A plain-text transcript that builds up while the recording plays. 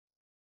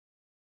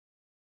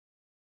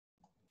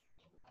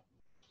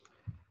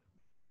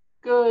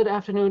Good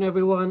afternoon,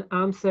 everyone.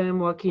 I'm Sam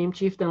Joaquim,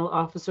 Chief Dental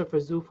Officer for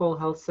Zufall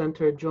Health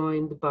Center,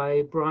 joined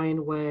by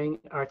Brian Wang,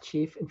 our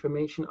Chief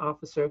Information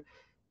Officer,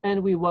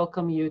 and we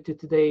welcome you to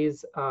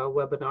today's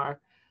webinar.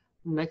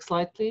 Next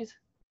slide, please.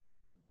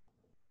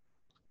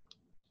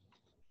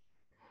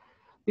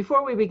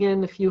 Before we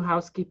begin, a few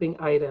housekeeping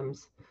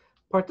items.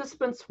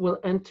 Participants will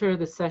enter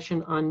the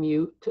session on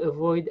mute to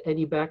avoid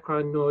any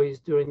background noise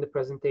during the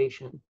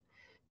presentation.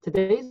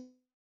 Today's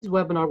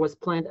webinar was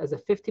planned as a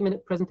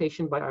 50-minute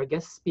presentation by our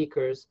guest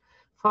speakers,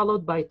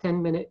 followed by a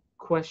 10-minute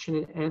question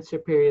and answer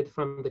period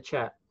from the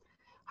chat.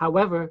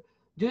 However,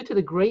 due to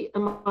the great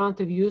amount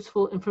of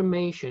useful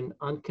information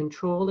on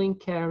controlling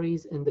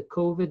caries in the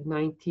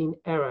COVID-19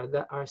 era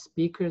that our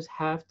speakers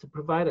have to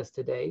provide us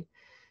today,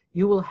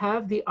 you will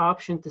have the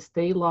option to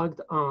stay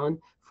logged on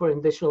for an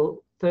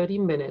additional 30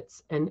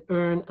 minutes and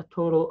earn a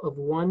total of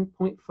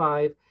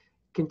 1.5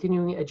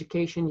 continuing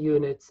education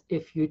units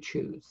if you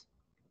choose.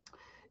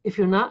 If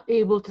you're not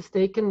able to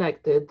stay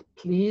connected,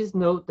 please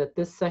note that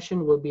this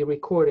session will be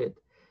recorded,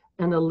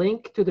 and a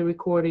link to the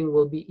recording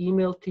will be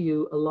emailed to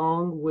you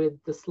along with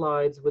the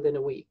slides within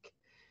a week.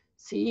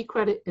 CE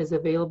credit is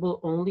available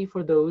only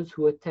for those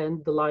who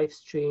attend the live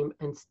stream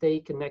and stay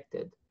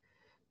connected.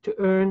 To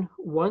earn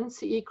 1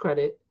 CE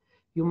credit,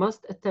 you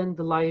must attend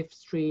the live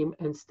stream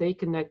and stay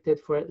connected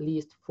for at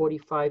least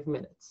 45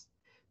 minutes.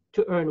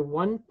 To earn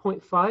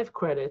 1.5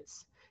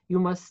 credits, you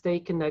must stay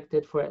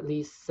connected for at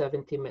least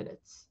 70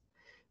 minutes.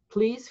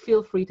 Please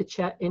feel free to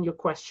chat in your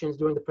questions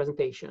during the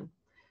presentation.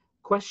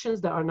 Questions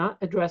that are not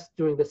addressed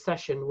during the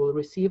session will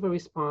receive a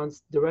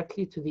response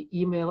directly to the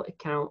email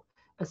account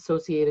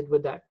associated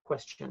with that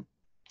question.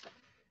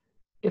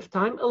 If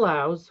time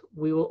allows,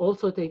 we will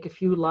also take a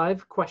few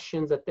live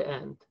questions at the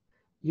end.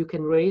 You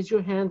can raise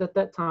your hand at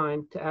that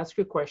time to ask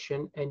your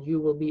question and you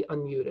will be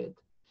unmuted.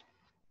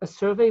 A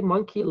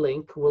SurveyMonkey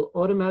link will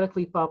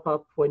automatically pop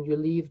up when you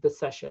leave the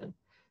session.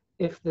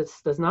 If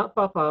this does not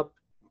pop up,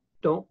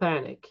 don't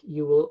panic.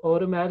 You will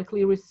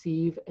automatically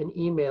receive an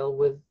email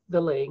with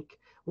the link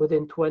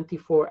within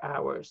 24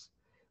 hours.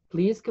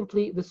 Please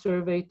complete the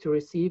survey to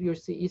receive your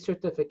CE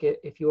certificate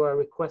if you are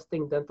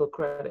requesting dental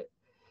credit.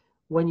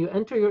 When you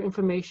enter your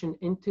information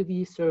into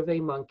the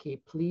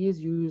SurveyMonkey, please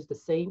use the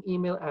same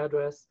email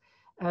address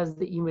as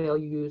the email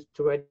you used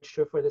to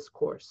register for this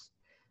course.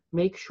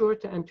 Make sure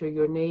to enter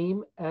your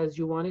name as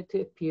you want it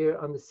to appear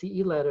on the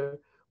CE letter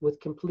with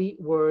complete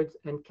words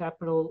and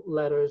capital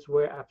letters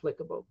where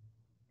applicable.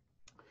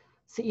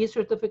 CE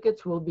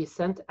certificates will be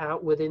sent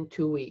out within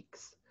 2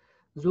 weeks.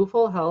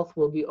 Zufall Health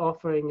will be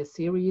offering a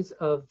series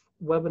of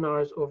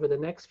webinars over the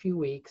next few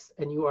weeks,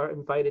 and you are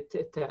invited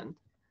to attend.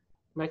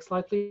 Next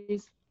slide,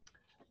 please.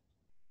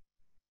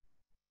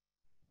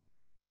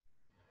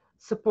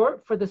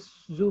 Support for this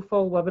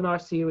Zufall webinar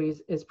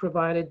series is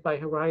provided by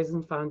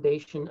Horizon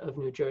Foundation of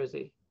New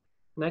Jersey.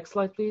 Next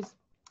slide, please.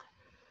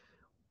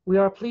 We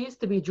are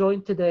pleased to be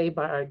joined today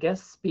by our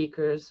guest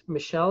speakers,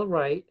 Michelle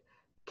Wright,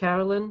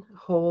 Caralyn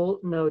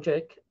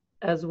Hall-Nogiec,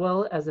 as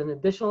well as an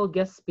additional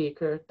guest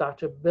speaker,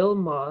 Dr. Bill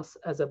Moss,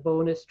 as a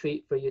bonus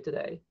treat for you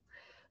today.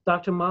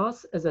 Dr.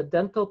 Moss is a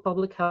dental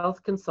public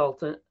health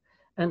consultant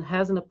and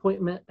has an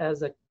appointment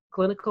as a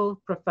clinical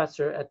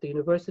professor at the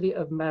University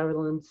of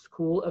Maryland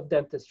School of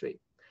Dentistry.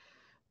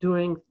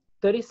 During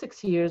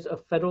 36 years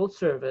of federal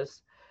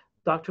service,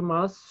 Dr.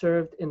 Moss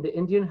served in the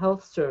Indian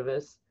Health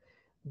Service,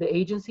 the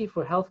Agency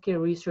for Healthcare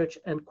Research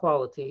and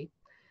Quality,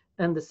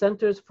 and the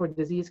Centers for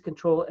Disease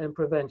Control and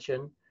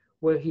Prevention,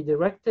 where he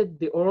directed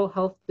the Oral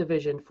Health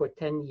Division for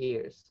 10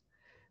 years.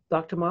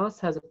 Dr.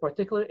 Moss has a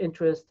particular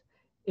interest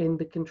in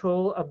the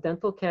control of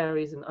dental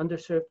caries in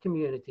underserved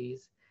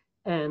communities,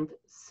 and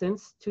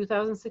since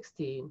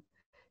 2016,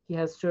 he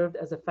has served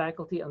as a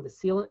faculty on the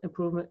Sealant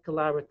Improvement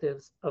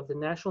Collaboratives of the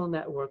National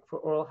Network for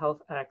Oral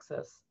Health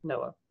Access,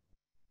 NOAA.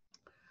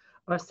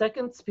 Our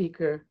second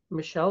speaker,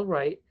 Michelle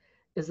Wright,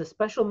 is a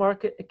special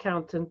market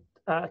account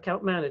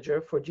manager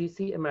for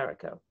GC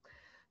America.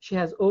 She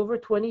has over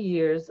 20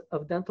 years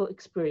of dental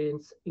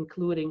experience,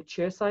 including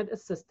chairside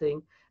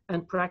assisting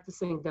and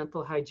practicing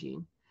dental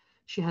hygiene.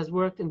 She has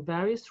worked in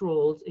various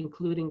roles,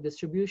 including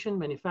distribution,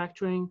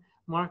 manufacturing,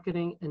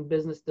 marketing, and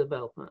business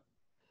development.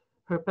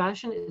 Her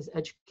passion is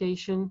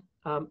education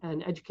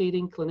and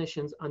educating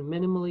clinicians on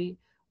minimal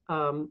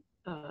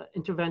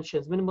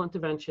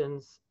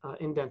interventions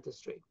in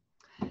dentistry.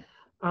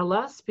 Our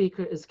last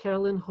speaker is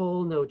Caralyn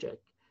Hall-Nogiec.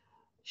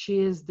 She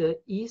is the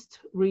East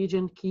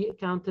Region Key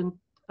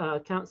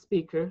Account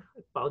Speaker,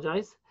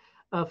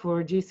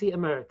 for GC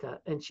America,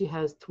 and she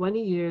has 20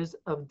 years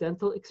of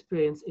dental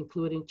experience,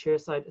 including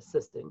chairside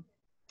assisting.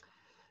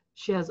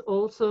 She has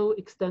also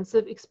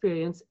extensive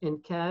experience in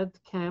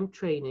CAD/CAM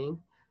training,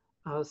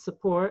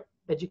 support,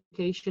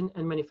 education,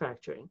 and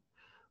manufacturing.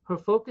 Her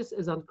focus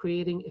is on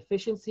creating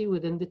efficiency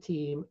within the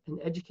team and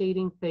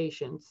educating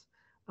patients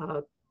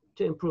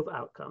to improve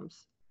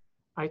outcomes.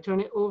 I turn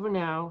it over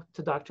now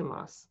to Dr.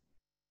 Moss.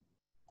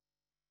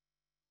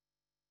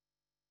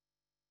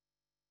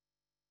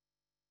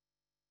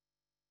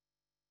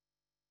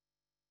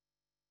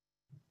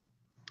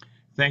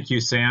 Thank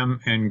you, Sam,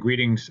 and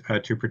greetings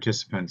to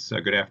participants.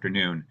 Good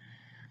afternoon.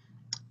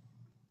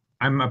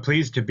 I'm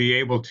pleased to be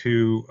able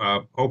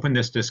to open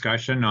this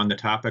discussion on the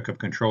topic of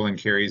controlling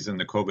caries in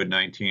the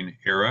COVID-19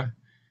 era,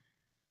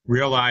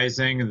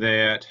 realizing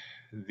that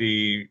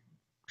the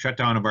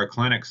shutdown of our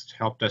clinics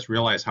helped us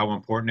realize how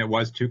important it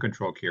was to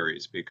control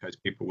caries because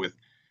people with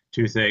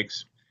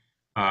toothaches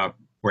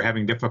were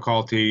having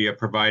difficulty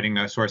providing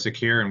a source of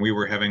care, and we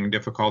were having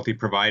difficulty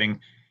providing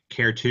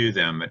care to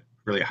them. It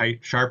really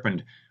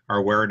sharpened our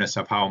awareness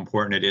of how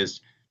important it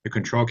is to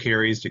control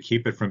caries, to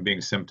keep it from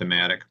being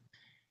symptomatic.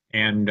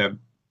 And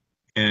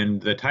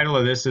the title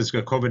of this is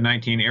the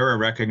COVID-19 era,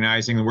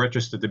 recognizing that we're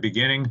just at the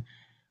beginning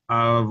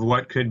of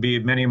what could be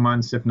many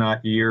months, if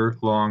not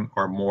year-long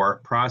or more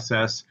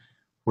process,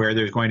 where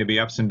there's going to be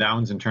ups and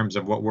downs in terms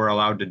of what we're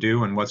allowed to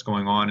do and what's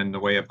going on in the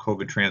way of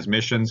COVID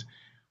transmissions.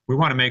 We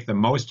want to make the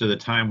most of the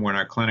time when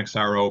our clinics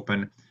are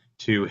open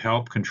to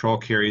help control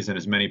caries in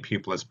as many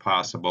people as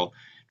possible,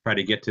 try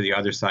to get to the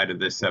other side of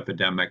this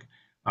epidemic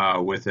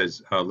with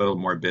as little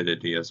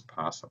morbidity as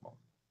possible.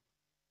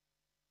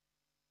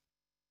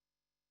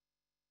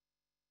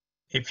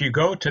 If you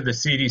go to the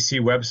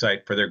CDC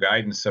website for their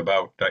guidance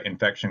about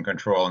infection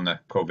control in the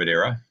COVID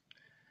era,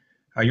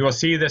 you will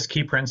see this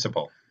key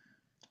principle,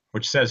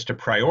 which says to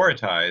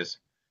prioritize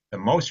the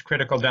most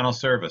critical dental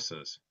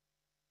services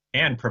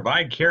and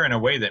provide care in a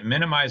way that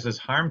minimizes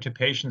harm to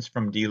patients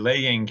from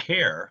delaying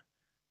care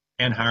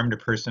and harm to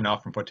personnel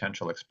from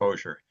potential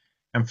exposure.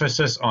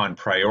 Emphasis on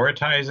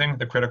prioritizing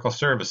the critical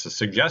services,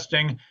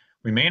 suggesting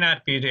we may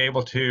not be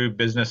able to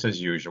business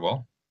as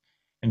usual,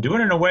 and do it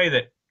in a way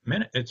that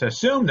it's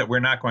assumed that we're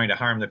not going to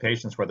harm the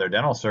patients with their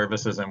dental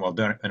services, and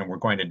we're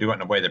going to do it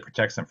in a way that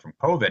protects them from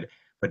COVID,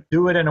 but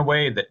do it in a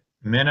way that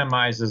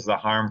minimizes the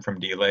harm from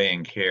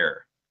delaying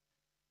care,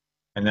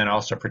 and then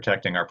also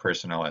protecting our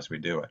personnel as we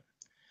do it.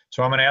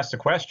 So I'm going to ask the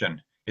question,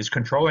 is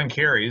controlling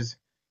caries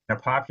in a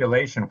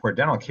population where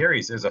dental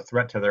caries is a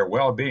threat to their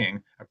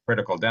well-being a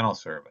critical dental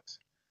service?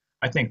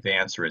 I think the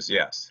answer is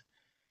yes.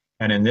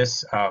 And in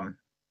this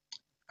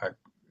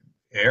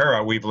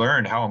era, we've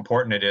learned how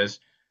important it is,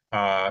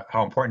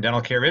 how important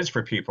dental care is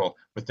for people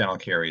with dental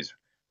caries.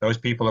 Those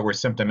people that were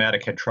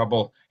symptomatic had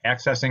trouble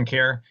accessing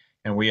care,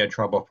 and we had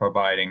trouble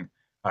providing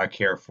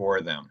care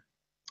for them.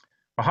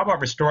 Well, how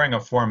about restoring a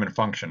form and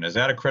function? Is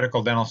that a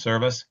critical dental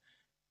service?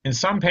 In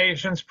some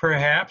patients,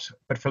 perhaps,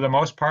 but for the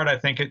most part, I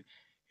think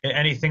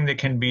anything that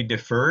can be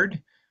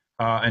deferred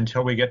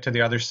until we get to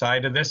the other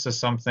side of this is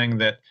something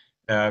that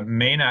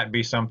may not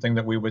be something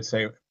that we would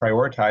say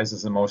prioritize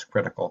as the most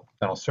critical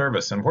dental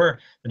service. And where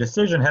the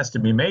decision has to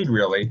be made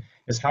really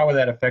is how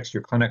that affects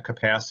your clinic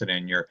capacity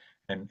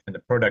and the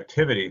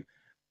productivity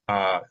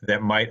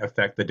that might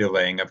affect the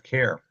delaying of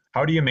care.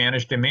 How do you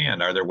manage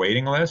demand? Are there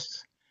waiting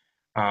lists?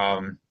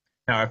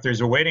 Now,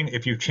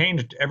 if you've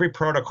changed every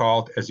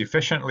protocol as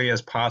efficiently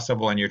as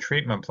possible in your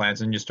treatment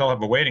plans and you still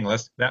have a waiting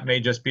list, that may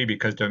just be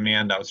because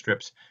demand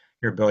outstrips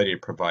your ability to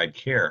provide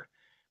care.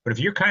 But if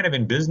you're kind of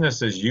in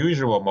business as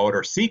usual mode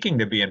or seeking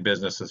to be in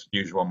business as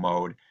usual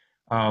mode,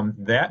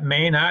 that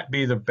may not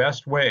be the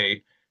best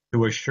way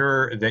to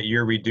assure that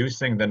you're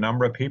reducing the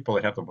number of people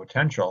that have the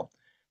potential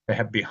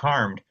to be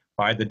harmed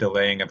by the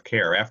delaying of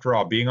care. After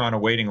all, being on a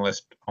waiting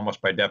list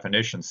almost by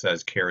definition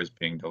says care is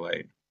being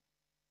delayed.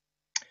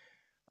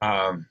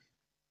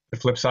 The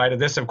flip side of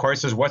this, of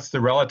course, is what's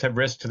the relative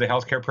risk to the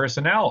healthcare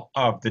personnel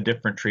of the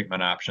different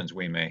treatment options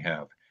we may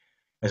have.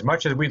 As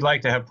much as we'd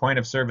like to have point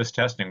of service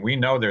testing, we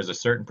know there's a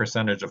certain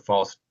percentage of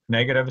false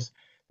negatives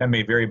that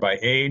may vary by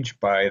age,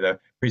 by the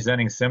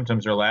presenting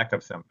symptoms or lack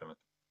of symptoms,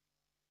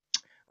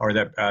 or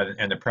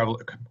and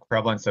the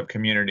prevalence of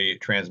community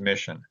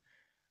transmission.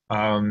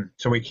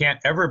 So we can't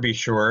ever be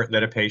sure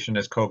that a patient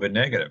is COVID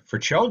negative. For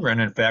children,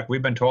 in fact,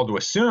 we've been told to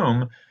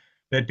assume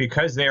that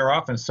because they are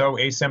often so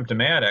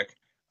asymptomatic,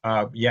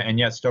 and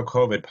yet still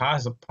COVID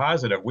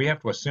positive, we have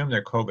to assume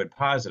they're COVID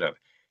positive.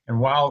 And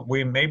while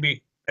we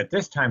maybe at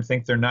this time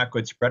think they're not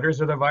good spreaders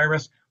of the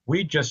virus,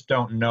 we just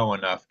don't know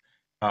enough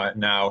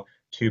now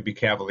to be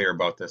cavalier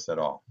about this at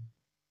all.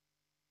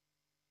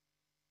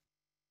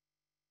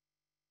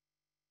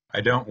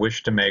 I don't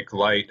wish to make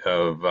light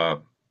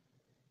of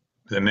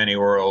the many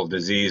oral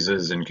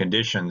diseases and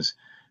conditions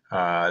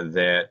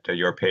that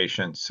your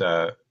patients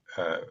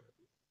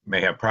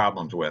may have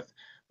problems with.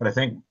 But I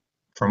think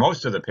for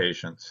most of the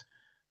patients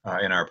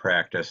in our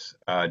practice,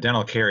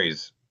 dental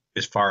caries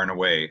is far and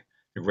away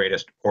the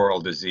greatest oral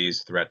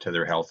disease threat to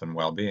their health and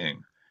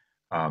well-being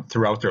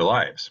throughout their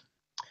lives.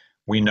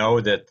 We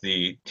know that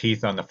the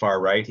teeth on the far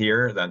right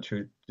here,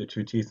 the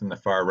two teeth on the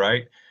far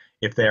right,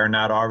 if they are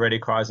not already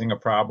causing a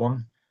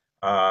problem,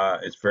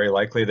 it's very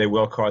likely they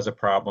will cause a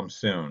problem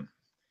soon.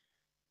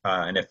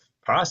 And if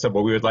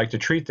possible, we would like to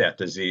treat that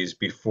disease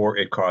before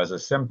it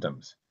causes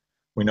symptoms.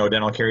 We know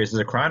dental caries is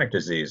a chronic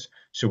disease,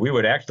 so we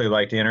would actually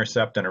like to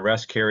intercept and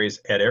arrest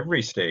caries at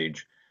every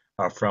stage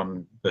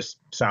from the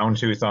sound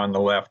tooth on the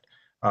left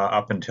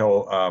up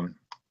until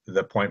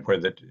the point where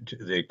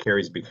the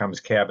caries becomes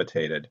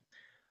cavitated.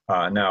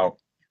 Now,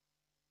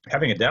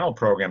 having a dental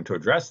program to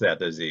address that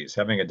disease,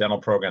 having a dental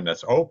program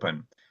that's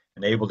open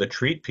and able to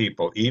treat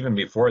people even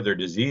before their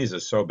disease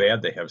is so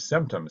bad they have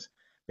symptoms,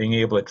 being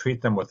able to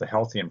treat them with a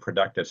healthy and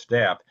productive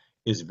staff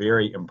is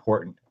very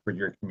important for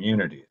your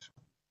communities.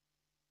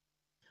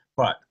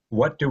 But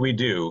what do we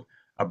do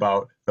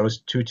about those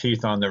two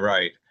teeth on the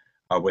right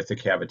with the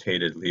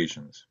cavitated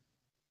lesions?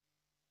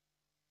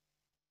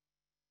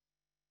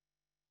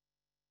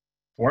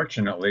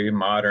 Fortunately,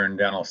 modern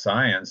dental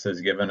science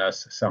has given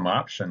us some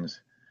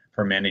options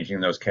for managing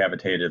those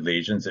cavitated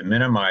lesions that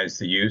minimize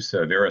the use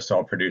of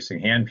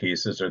aerosol-producing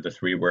handpieces or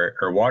the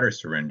or water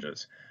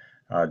syringes,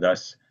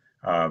 thus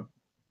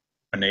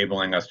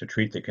enabling us to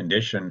treat the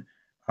condition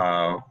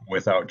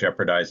without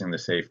jeopardizing the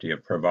safety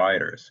of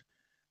providers.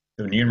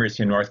 The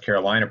University of North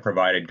Carolina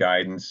provided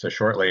guidance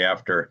shortly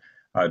after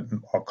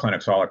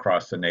clinics all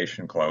across the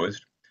nation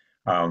closed.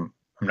 I'm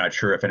not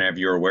sure if any of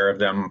you are aware of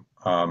them.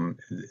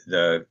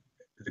 The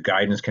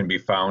guidance can be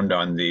found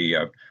on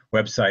the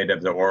website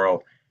of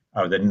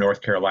the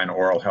North Carolina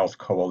Oral Health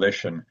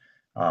Coalition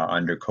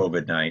under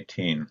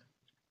COVID-19.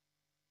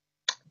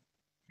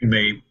 You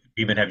may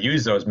even have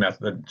used those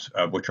methods,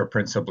 which are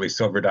principally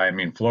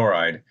silver-diamine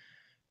fluoride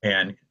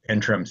and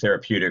interim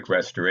therapeutic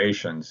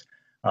restorations,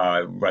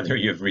 whether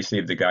you've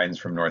received the guidance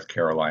from North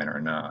Carolina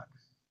or not.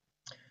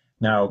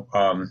 Now,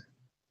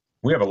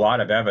 we have a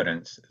lot of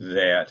evidence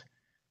that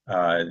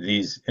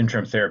these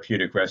interim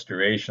therapeutic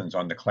restorations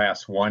on the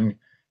class 1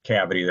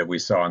 cavity that we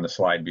saw on the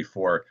slide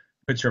before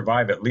could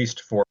survive at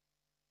least 4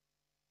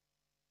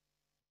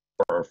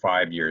 or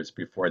 5 years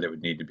before they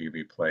would need to be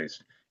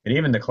replaced. And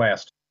even the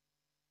class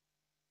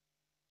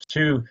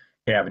 2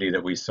 cavity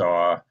that we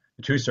saw,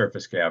 the 2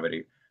 surface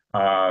cavity,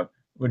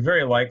 would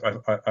very likely,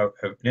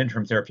 an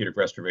interim therapeutic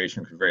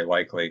restoration could very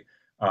likely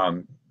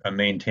arrest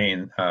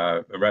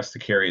the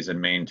caries and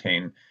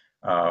maintain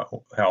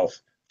health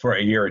for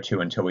a year or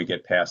two until we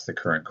get past the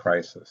current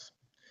crisis.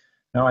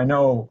 Now, I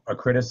know a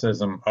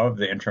criticism of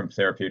the interim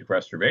therapeutic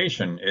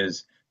restoration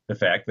is the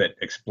fact that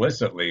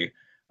explicitly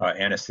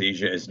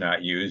anesthesia is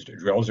not used,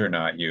 drills are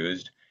not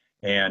used,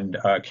 and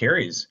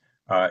caries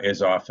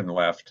is often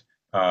left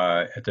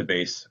at the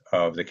base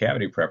of the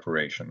cavity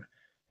preparation.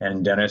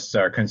 And dentists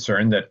are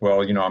concerned that,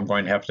 well, I'm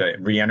going to have to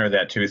re-enter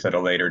that tooth at a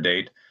later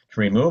date to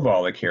remove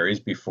all the caries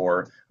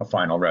before a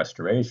final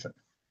restoration.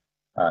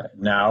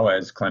 Now,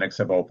 as clinics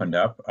have opened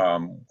up,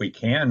 we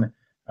can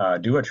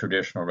do a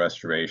traditional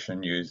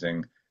restoration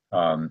using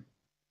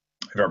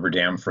rubber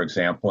dam, for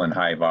example, and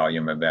high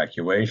volume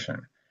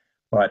evacuation.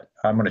 But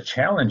I'm going to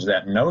challenge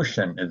that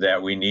notion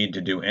that we need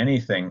to do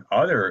anything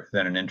other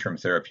than an interim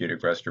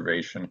therapeutic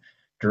restoration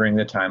during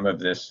the time of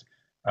this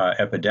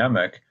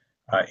epidemic,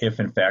 if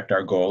in fact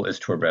our goal is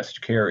to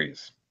arrest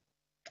caries.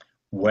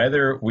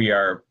 Whether we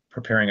are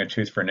preparing a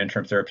tooth for an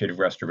interim therapeutic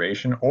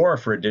restoration or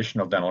for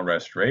additional dental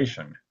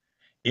restoration,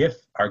 if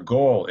our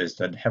goal is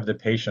to have the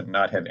patient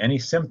not have any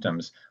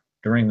symptoms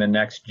during the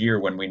next year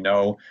when we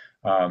know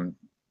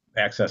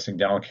accessing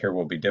dental care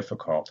will be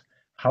difficult,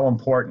 how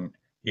important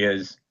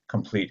is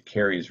complete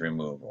caries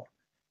removal?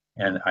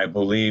 And I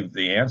believe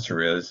the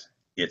answer is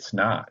it's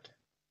not.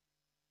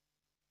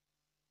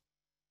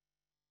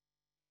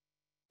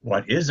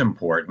 What is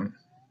important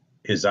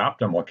is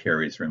optimal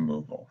caries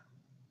removal.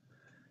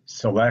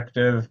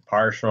 Selective,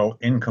 partial,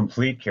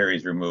 incomplete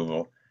caries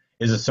removal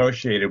is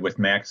associated with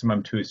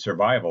maximum tooth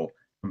survival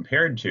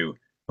compared to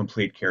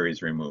complete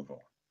caries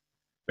removal.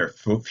 There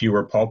are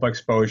fewer pulp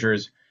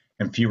exposures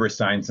and fewer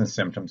signs and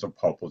symptoms of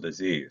pulpal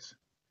disease.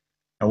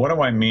 And what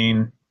do I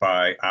mean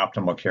by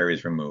optimal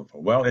caries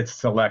removal? Well, it's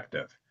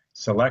selective.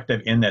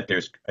 Selective in that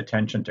there's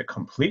attention to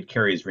complete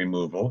caries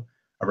removal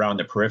around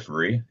the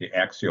periphery, the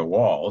axial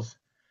walls,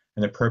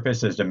 and the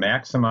purpose is to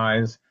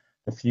maximize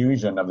the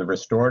fusion of the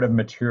restorative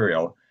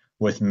material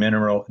with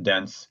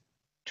mineral-dense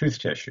tooth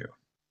tissue.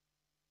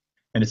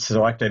 And it's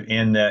selective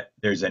in that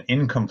there's an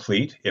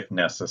incomplete, if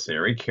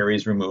necessary,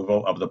 caries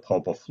removal of the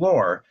pulpal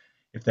floor,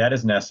 if that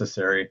is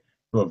necessary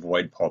to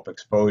avoid pulp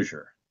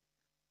exposure.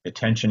 The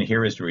attention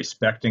here is to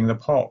respecting the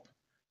pulp,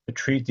 to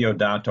treat the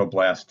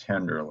odontoblast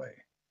tenderly,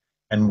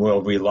 and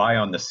will rely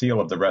on the seal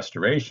of the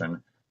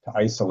restoration to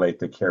isolate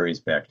the caries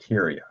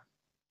bacteria.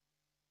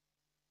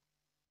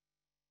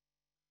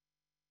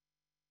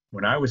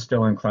 When I was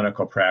still in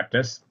clinical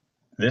practice,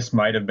 this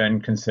might have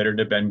been considered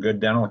to have been good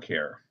dental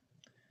care.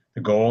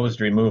 The goal is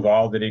to remove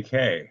all the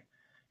decay.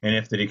 And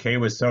if the decay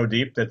was so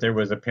deep that there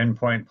was a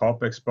pinpoint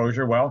pulp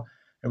exposure, well,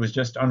 it was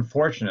just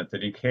unfortunate the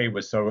decay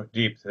was so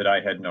deep that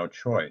I had no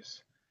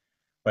choice.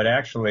 But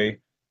actually,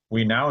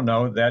 we now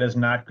know that is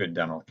not good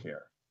dental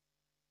care.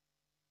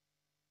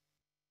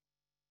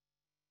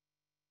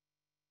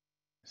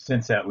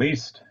 Since at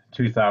least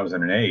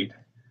 2008,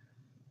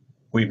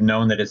 we've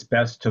known that it's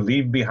best to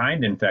leave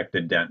behind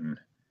infected dentin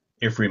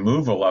if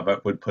removal of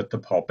it would put the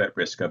pulp at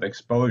risk of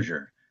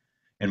exposure.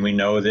 And we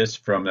know this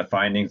from the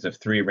findings of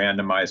 3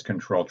 randomized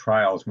controlled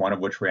trials, one of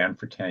which ran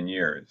for 10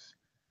 years.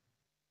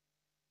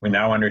 We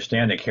now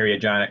understand that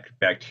cariogenic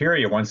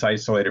bacteria, once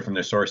isolated from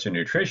their source of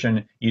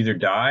nutrition, either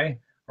die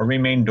or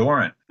remain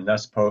dormant, and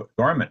thus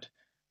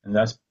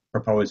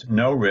propose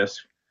no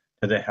risk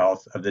to the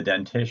health of the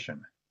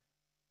dentition.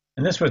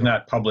 And this was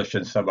not published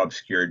in some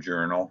obscure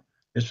journal.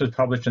 This was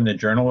published in the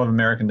Journal of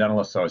American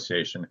Dental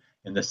Association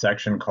in the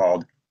section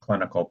called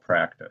Clinical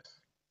Practice.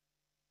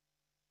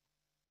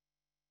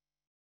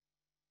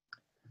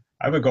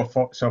 I would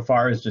go so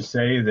far as to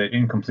say that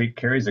incomplete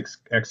caries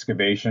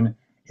excavation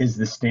is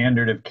the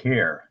standard of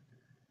care,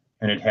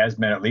 and it has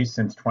been at least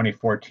since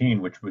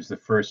 2014, which was the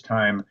first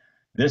time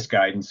this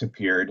guidance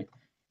appeared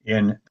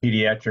in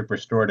Pediatric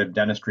Restorative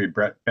Dentistry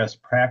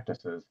Best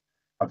Practices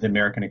of the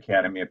American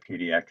Academy of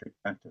Pediatric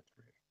Dentistry.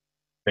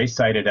 They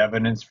cited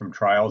evidence from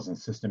trials and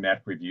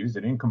systematic reviews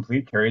that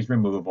incomplete caries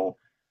removal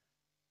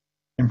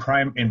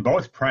in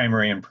both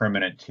primary and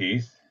permanent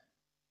teeth,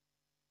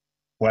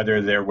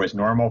 whether there was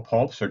normal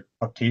pulps or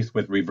teeth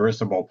with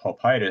reversible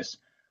pulpitis,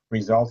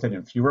 resulted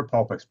in fewer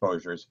pulp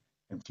exposures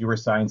and fewer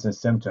signs and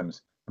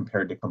symptoms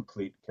compared to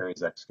complete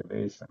caries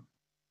excavation.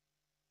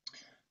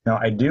 Now,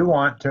 I do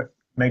want to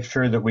make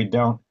sure that we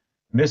don't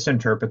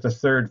misinterpret the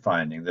third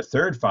finding. The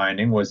third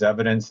finding was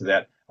evidence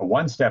that a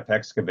one-step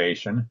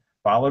excavation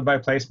followed by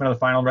placement of the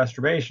final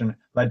restoration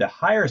led to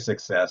higher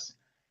success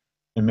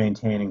in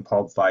maintaining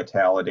pulp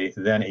vitality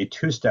than a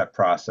two-step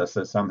process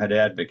that some had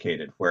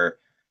advocated, where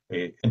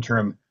a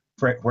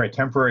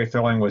temporary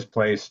filling was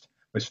placed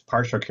with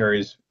partial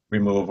caries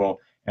removal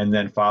and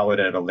then followed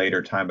at a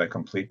later time by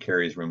complete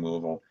caries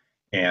removal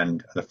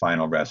and the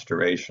final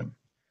restoration.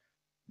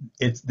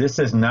 This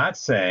is not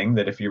saying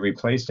that if you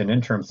replaced an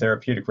interim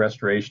therapeutic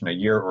restoration a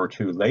year or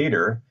two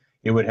later,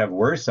 it would have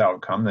worse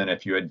outcome than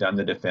if you had done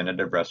the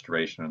definitive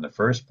restoration in the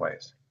first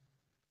place.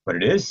 What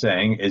it is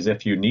saying is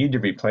if you need to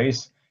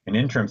replace an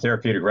interim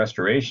therapeutic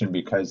restoration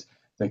because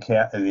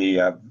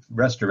the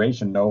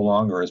restoration no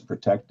longer is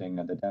protecting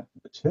the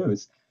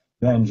tooth,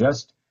 then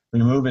just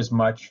remove as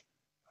much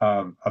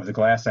of the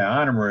glass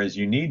ionomer as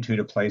you need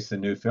to place the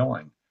new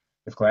filling.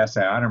 If glass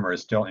ionomer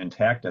is still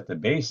intact at the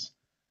base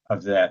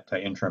of that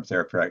interim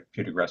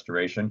therapeutic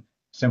restoration,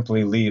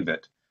 simply leave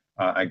it,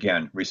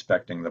 again,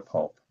 respecting the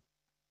pulp.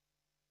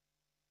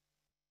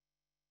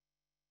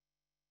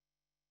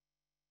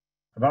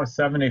 About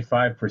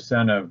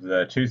 75% of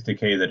the tooth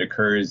decay that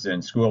occurs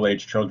in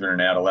school-age children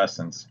and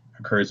adolescents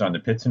occurs on the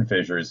pits and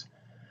fissures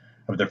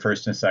of the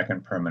first and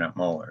second permanent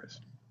molars.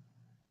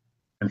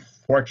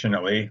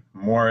 Unfortunately,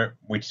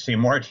 we see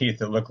more teeth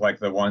that look like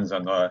the ones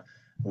on the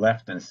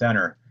left and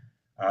center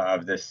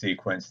of this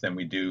sequence than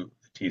we do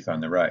the teeth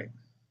on the right.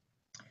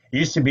 It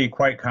used to be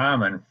quite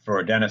common for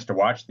a dentist to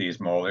watch these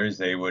molars.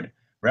 They would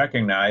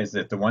recognize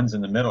that the ones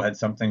in the middle had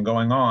something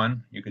going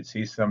on. You could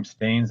see some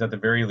stains at the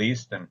very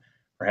least and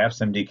perhaps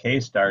some decay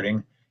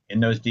starting in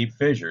those deep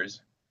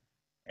fissures.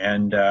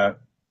 And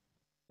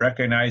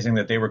recognizing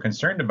that they were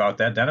concerned about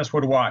that, dentists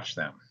would watch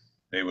them.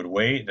 They would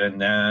wait, and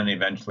then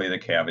eventually the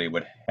cavity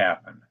would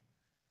happen.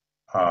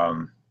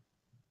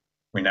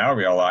 We now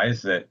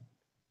realize that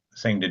the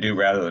thing to do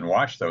rather than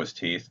watch those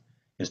teeth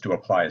is to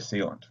apply a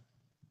sealant.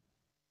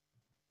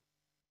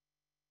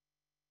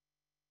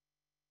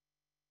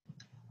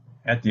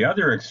 At the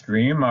other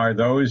extreme are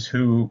those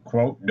who,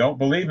 quote, don't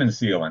believe in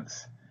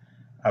sealants,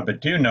 but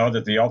do know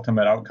that the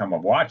ultimate outcome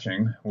of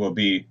watching will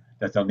be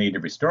that they'll need to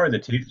restore the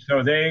teeth,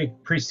 so they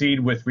proceed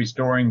with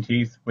restoring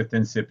teeth with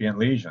incipient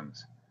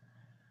lesions.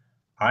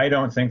 I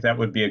don't think that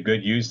would be a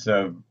good use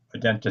of a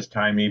dentist's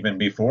time even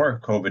before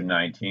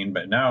COVID-19,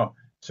 but now,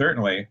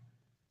 certainly,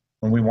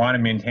 when we want to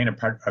maintain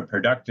a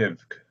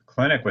productive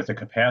clinic with the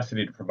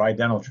capacity to provide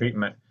dental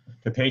treatment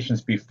to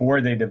patients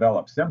before they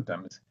develop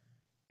symptoms,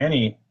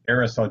 any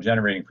aerosol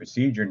generating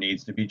procedure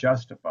needs to be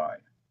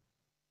justified.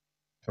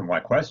 So my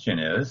question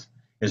is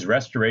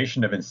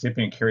restoration of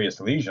incipient carious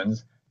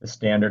lesions the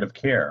standard of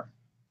care?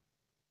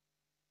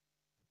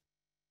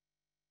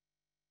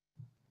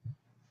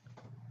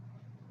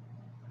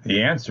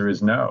 The answer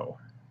is no.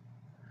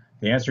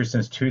 The answer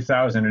since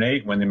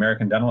 2008, when the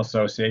American Dental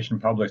Association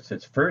published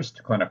its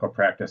first clinical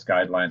practice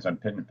guidelines on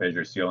pit and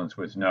fissure sealants,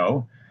 was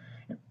no.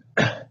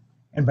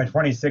 And by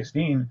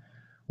 2016,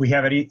 we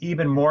have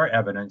even more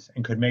evidence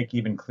and could make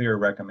even clearer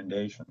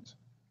recommendations.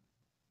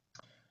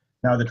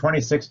 Now, the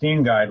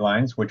 2016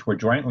 guidelines, which were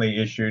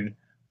jointly issued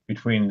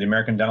between the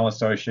American Dental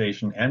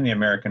Association and the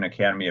American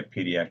Academy of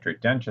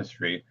Pediatric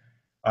Dentistry,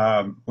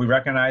 we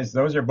recognize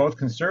those are both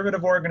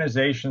conservative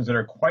organizations that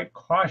are quite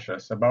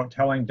cautious about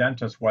telling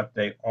dentists what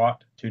they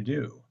ought to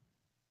do.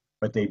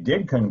 But they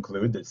did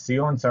conclude that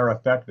sealants are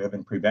effective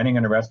in preventing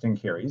and arresting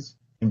caries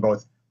in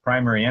both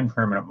primary and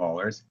permanent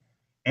molars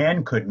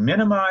and could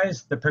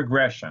minimize the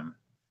progression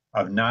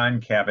of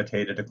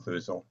non-cavitated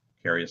occlusal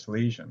carious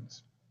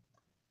lesions.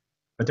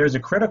 But there's a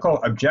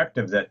critical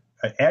adjective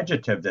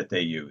that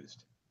they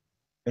used.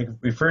 They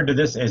referred to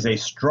this as a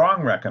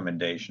strong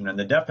recommendation, and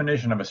the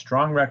definition of a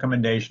strong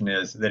recommendation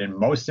is that in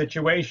most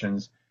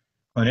situations,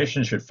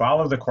 clinicians should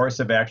follow the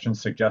course of action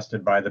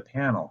suggested by the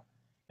panel,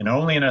 and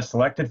only in a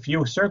selected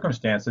few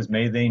circumstances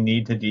may they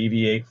need to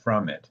deviate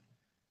from it.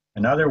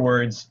 In other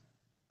words,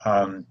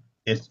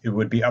 it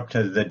would be up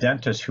to the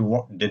dentist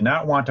who did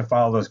not want to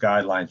follow those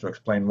guidelines to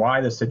explain why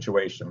the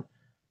situation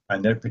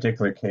in that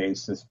particular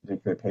case, this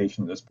particular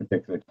patient, this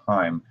particular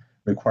time,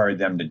 required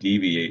them to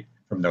deviate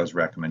from those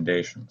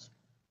recommendations.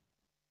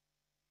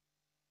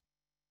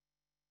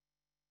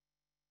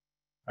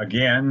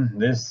 Again,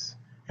 this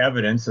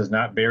evidence is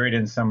not buried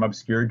in some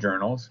obscure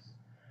journals.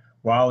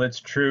 While it's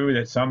true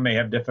that some may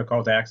have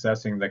difficulty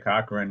accessing the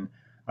Cochrane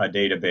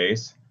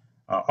database,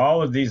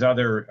 all of these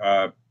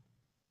other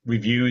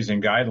reviews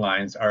and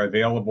guidelines are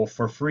available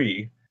for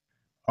free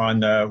on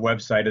the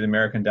website of the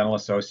American Dental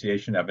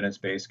Association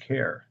Evidence-Based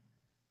Care.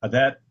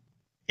 That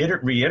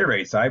it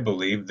reiterates, I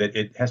believe, that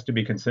it has to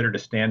be considered a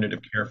standard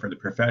of care for the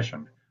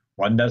profession.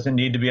 One doesn't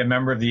need to be a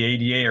member of the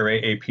ADA or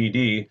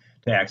AAPD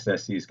to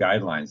access these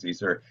guidelines.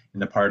 These are in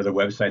the part of the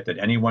website that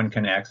anyone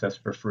can access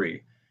for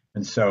free.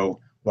 And so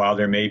while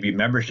there may be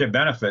membership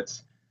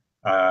benefits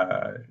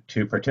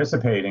to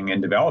participating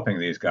in developing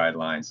these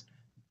guidelines,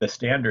 the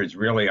standards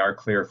really are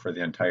clear for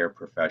the entire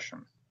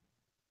profession.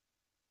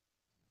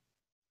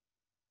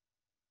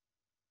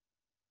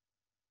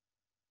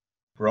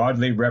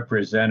 Broadly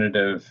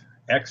representative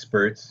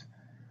experts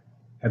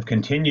have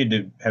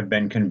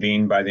been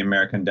convened by the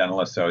American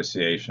Dental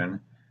Association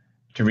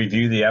to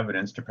review the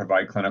evidence to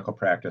provide clinical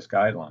practice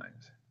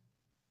guidelines.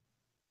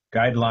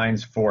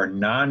 Guidelines for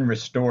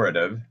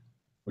non-restorative,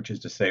 which is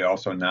to say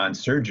also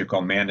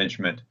non-surgical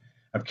management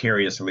of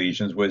carious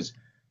lesions, was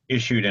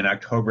issued in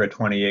October of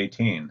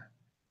 2018.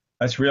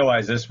 Let's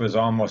realize this was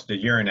almost a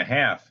year and a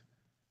half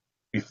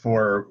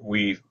before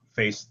we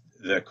faced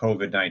the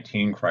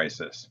COVID-19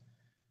 crisis.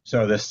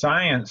 So the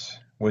science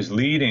was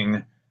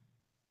leading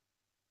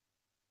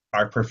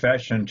our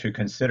profession to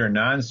consider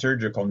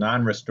non-surgical,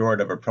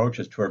 non-restorative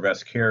approaches to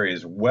arrest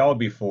caries well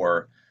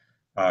before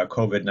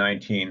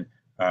COVID-19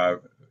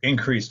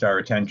 increased our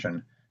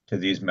attention to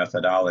these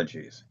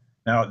methodologies.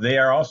 Now, they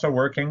are also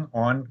working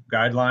on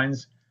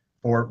guidelines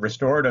for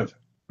restorative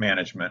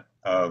management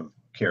of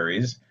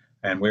caries,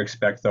 and we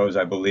expect those,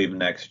 I believe,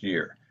 next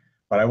year.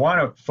 But I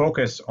want to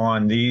focus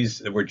on these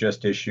that were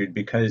just issued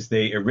because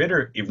they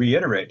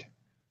reiterate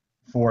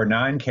for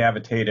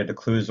non-cavitated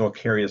occlusal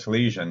carious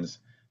lesions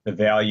the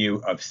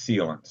value of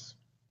sealants.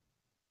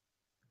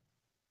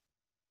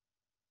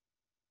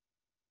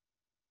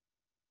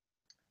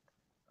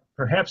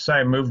 Perhaps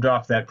I moved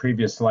off that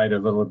previous slide a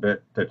little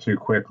bit too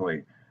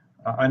quickly.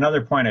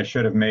 Another point I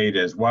should have made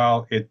is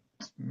while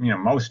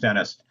most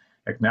dentists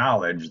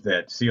acknowledge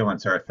that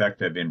sealants are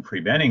effective in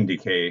preventing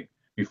decay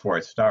before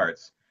it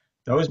starts,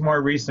 those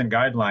more recent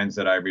guidelines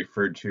that I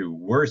referred to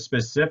were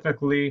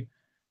specifically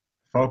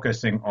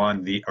focusing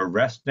on the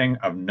arresting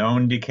of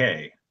known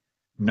decay,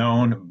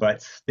 known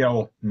but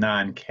still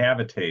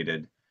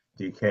non-cavitated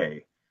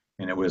decay,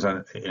 and it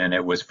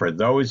was for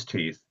those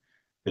teeth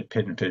that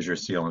pit and fissure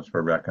sealants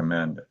were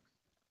recommended.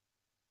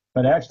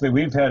 But actually,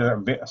 we've had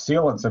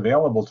sealants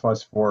available to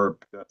us for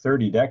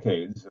 30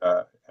 decades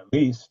at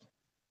least,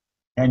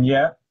 and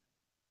yet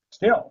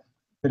still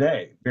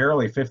today,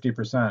 barely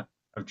 50%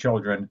 of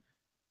children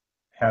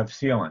have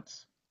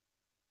sealants.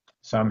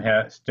 Some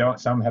have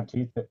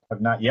teeth that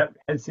have not yet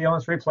had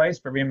sealants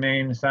replaced but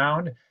remain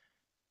sound.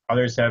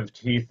 Others have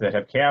teeth that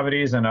have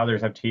cavities, and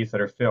others have teeth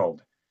that are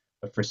filled.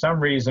 But for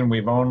some reason,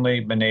 we've only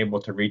been able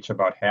to reach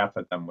about half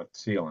of them with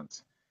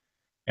sealants.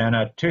 And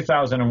a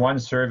 2001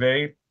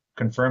 survey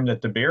confirmed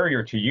that the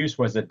barrier to use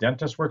was that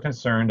dentists were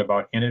concerned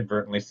about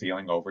inadvertently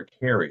sealing over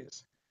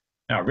caries.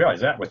 Now, I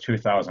realize that was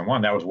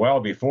 2001. That was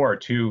well before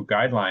two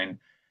guideline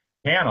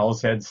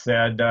panels had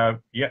said,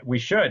 yeah, we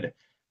should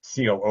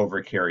seal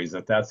over caries,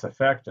 that's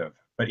effective.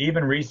 But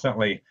even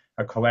recently,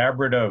 a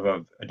collaborative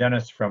of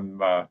dentists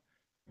from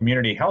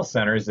community health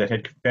centers that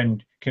had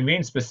been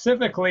convened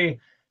specifically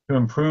to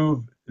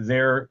improve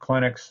their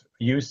clinic's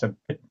use of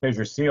pit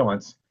fissure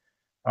sealants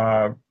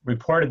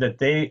reported that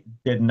they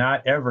did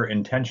not ever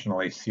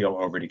intentionally seal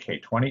over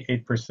decay.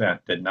 28%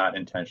 did not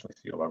intentionally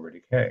seal over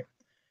decay.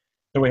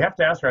 So we have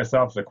to ask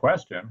ourselves the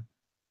question,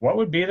 what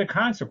would be the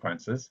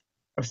consequences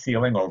of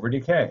sealing over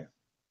decay?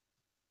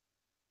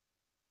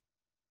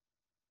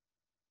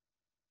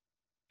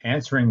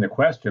 Answering the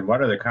question,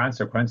 what are the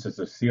consequences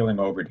of sealing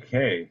over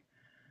decay,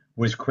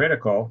 was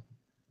critical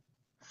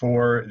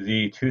for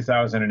the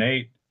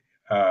 2008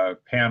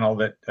 panel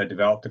that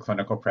developed the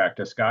clinical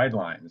practice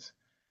guidelines.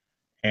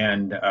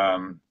 And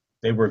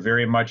they were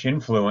very much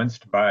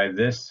influenced by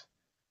this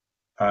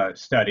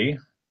study,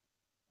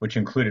 which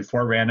included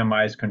 4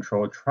 randomized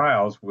controlled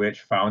trials,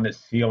 which found that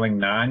sealing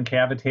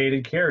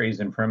non-cavitated caries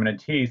in permanent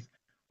teeth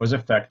was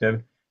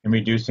effective in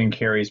reducing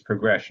caries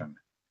progression.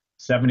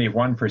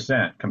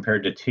 71%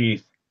 compared to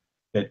teeth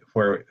that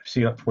where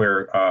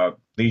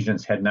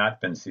lesions had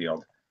not been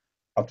sealed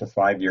up to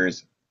 5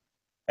 years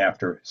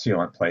after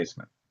sealant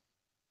placement.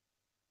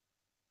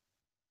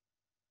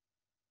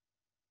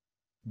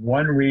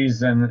 One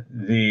reason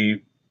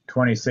the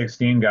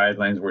 2016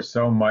 guidelines were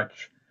so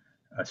much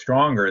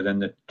stronger than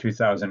the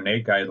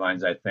 2008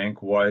 guidelines, I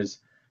think, was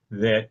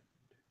that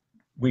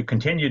we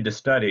continued to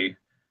study,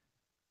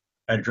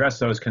 address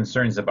those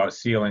concerns about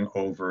sealing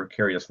over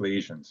carious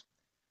lesions.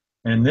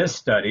 And in this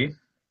study,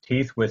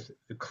 teeth with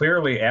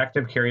clearly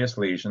active carious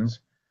lesions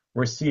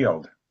were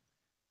sealed.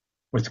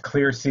 with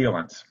clear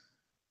sealants.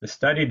 The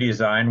study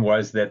design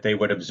was that they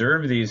would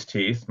observe these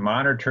teeth,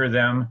 monitor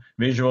them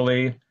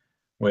visually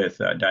with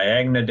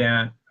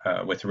Diagnodent,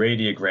 with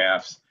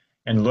radiographs,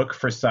 and look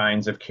for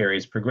signs of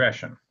caries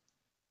progression.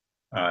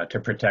 To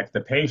protect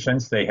the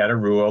patients, they had a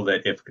rule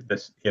that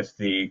if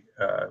the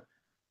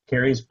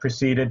caries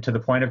proceeded to the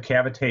point of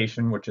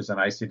cavitation, which is an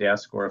ICDAS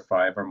score of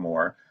 5 or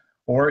more,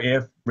 or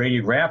if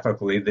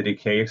radiographically the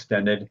decay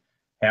extended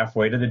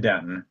halfway to the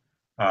dentin,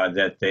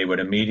 that they would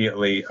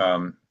immediately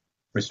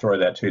restore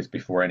that tooth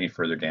before any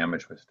further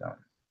damage was done.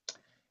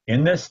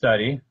 In this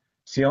study,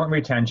 sealant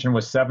retention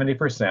was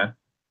 70%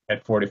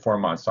 at 44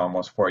 months,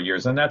 almost 4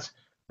 years, and that's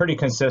pretty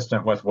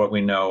consistent with what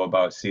we know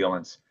about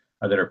sealants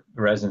that are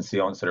resin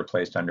sealants that are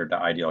placed under the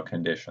ideal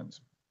conditions.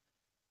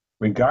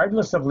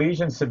 Regardless of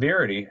lesion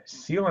severity,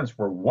 sealants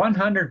were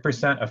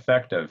 100%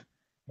 effective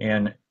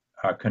in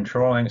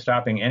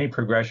stopping any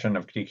progression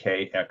of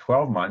decay at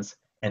 12 months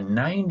and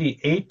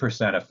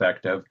 98%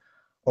 effective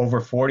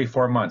over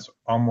 44 months,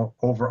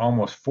 over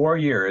almost 4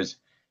 years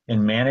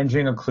in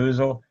managing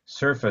occlusal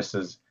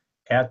surfaces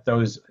at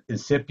those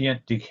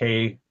incipient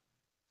decay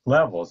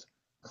levels,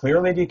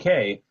 clearly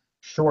decay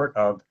short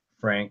of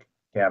frank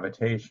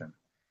cavitation.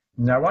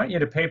 Now, I want you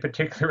to pay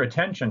particular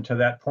attention to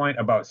that point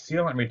about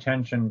sealant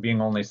retention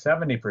being only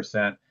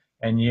 70%,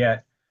 and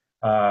yet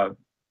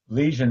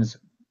lesions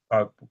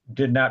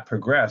did not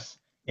progress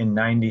in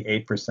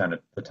 98% of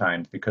the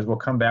time, because we'll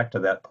come back to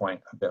that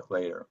point a bit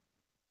later.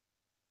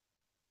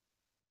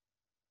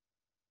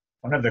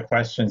 One of the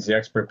questions the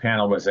expert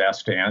panel was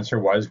asked to answer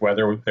was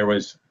whether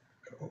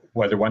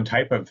one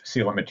type of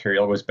sealant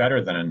material was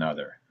better than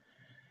another.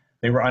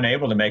 They were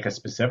unable to make a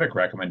specific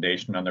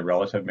recommendation on the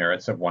relative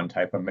merits of one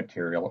type of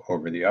material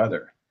over the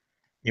other.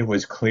 It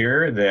was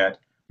clear that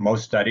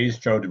most studies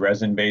showed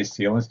resin-based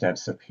sealants to have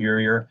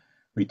superior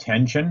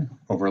retention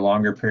over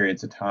longer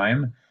periods of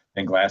time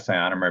than glass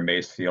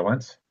ionomer-based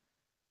sealants.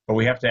 But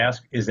we have to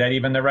ask, is that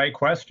even the right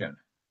question?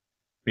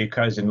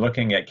 Because in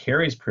looking at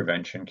caries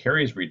prevention,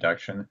 caries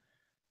reduction,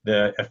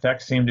 the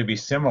effects seem to be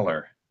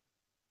similar,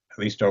 at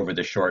least over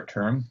the short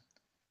term.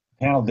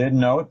 The panel did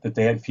note that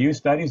they had few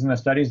studies, and the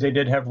studies they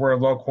did have were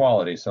of low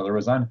quality, so there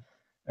was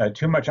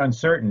too much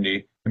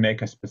uncertainty to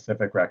make a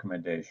specific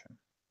recommendation.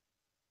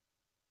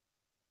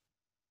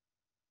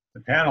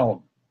 The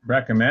panel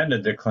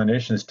recommended that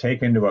clinicians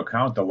take into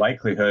account the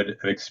likelihood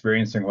of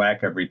experiencing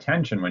lack of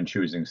retention when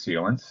choosing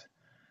sealants,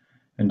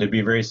 and to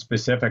be very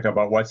specific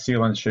about which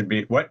sealant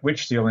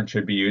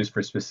should be used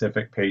for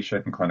specific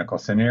patient and clinical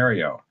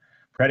scenario,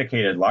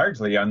 predicated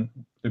largely on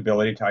the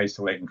ability to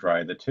isolate and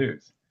dry the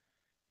tooth.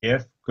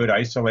 If good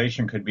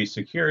isolation could be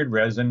secured,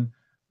 resin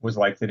was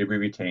likely to be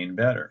retained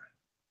better.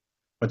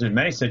 But there's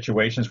many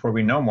situations where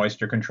we know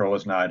moisture control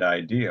is not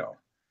ideal.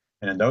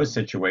 And in those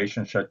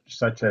situations,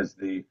 such as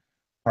the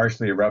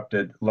partially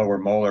erupted lower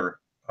molar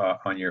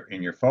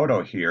in your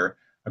photo here,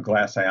 a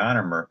glass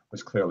ionomer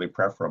was clearly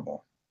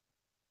preferable.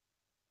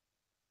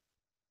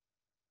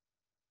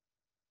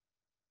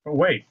 But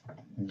wait,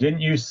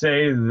 didn't you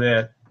say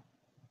that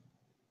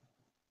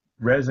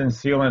resin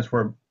sealants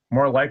were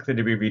more likely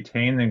to be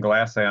retained than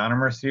glass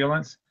ionomer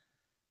sealants?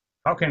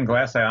 How can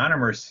glass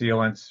ionomer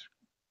sealants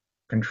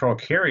control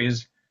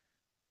caries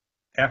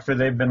after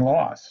they've been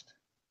lost?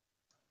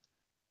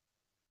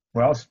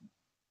 Well,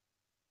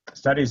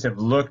 studies have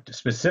looked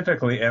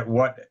specifically at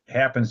what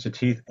happens to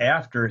teeth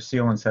after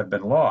sealants have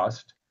been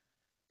lost,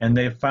 and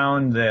they've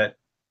found that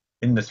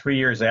in the 3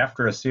 years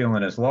after a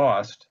sealant is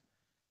lost,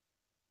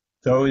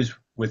 those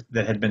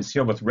that had been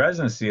sealed with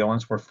resin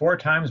sealants were 4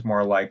 times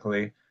more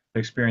likely to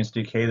experience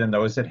decay than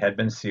those that had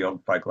been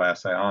sealed by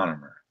glass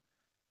ionomer.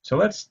 So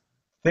let's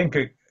think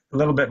a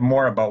little bit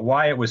more about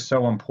why it was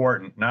so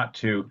important not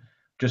to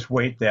just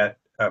wait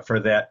for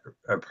that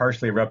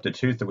partially erupted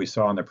tooth that we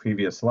saw on the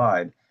previous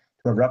slide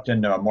to erupt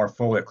into a more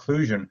full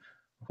occlusion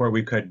where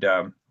we could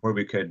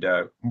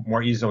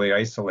more easily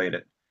isolate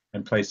it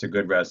and place a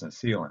good resin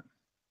sealant.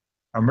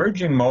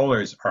 Emerging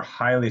molars are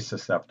highly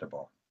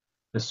susceptible.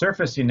 The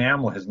surface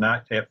enamel has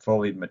not yet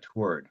fully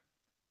matured.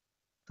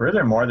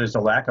 Furthermore, there's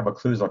a lack of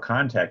occlusal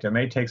contact. It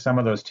may take some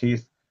of those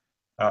teeth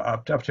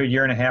up to 1.5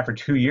 years or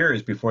 2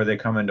 years before they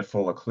come into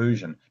full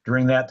occlusion.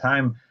 During that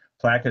time,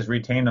 plaque is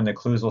retained on the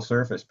occlusal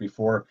surface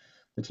before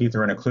the teeth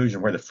are in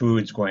occlusion, where the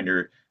food's going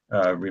to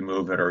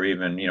remove it, or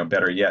even,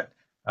 better yet,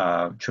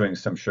 chewing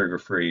some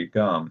sugar-free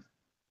gum.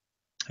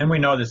 And we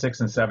know that 6-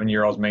 and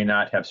 7-year-olds may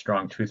not have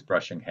strong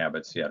toothbrushing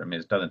habits yet. I mean,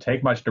 it doesn't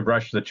take much to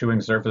brush the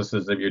chewing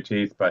surfaces of your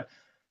teeth, but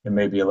it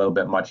may be a little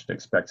bit much to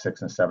expect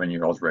 6- and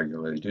 7-year-olds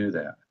regularly do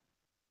that.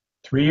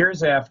 3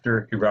 years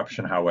after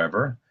eruption,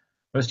 however,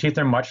 those teeth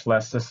are much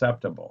less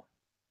susceptible.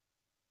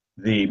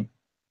 The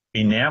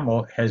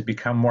enamel has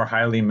become more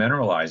highly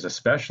mineralized,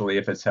 especially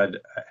if it's had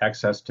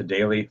access to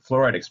daily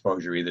fluoride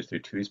exposure, either through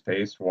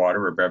toothpaste,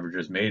 water, or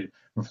beverages made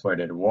from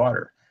fluoridated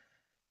water.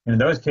 In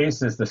those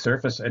cases, the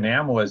surface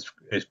enamel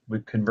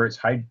converts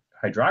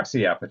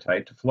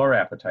hydroxyapatite to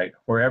fluorapatite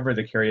wherever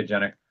the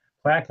cariogenic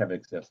plaque have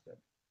existed.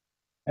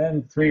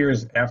 And 3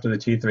 years after the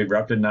teeth have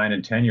erupted, 9-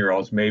 and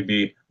 10-year-olds may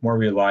be more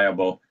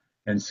reliable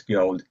and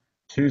skilled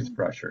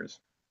toothbrushers.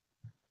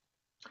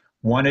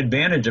 One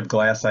advantage of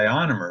glass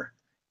ionomer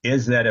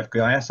is that if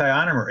glass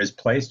ionomer is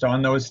placed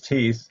on those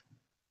teeth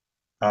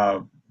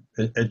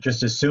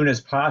just as soon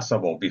as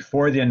possible,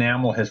 before the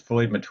enamel has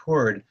fully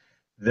matured,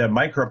 the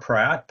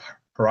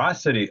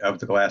microporosity of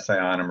the glass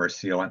ionomer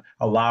sealant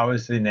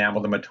allows the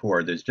enamel to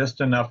mature. There's just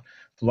enough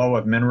flow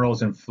of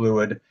minerals and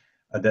fluid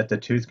that the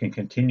tooth can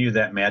continue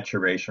that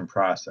maturation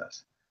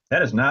process.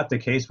 That is not the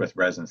case with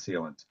resin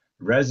sealants.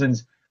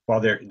 Resins, while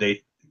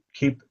they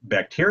keep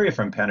bacteria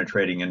from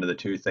penetrating into the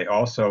tooth, they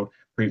also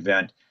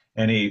prevent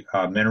any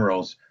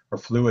minerals or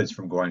fluids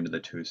from going to the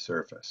tooth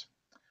surface.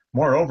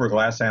 Moreover,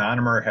 glass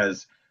ionomer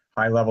has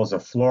high levels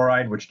of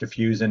fluoride, which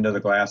diffuse into the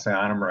glass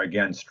ionomer,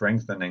 again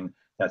strengthening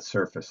that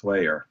surface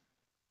layer.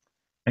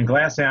 And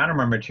glass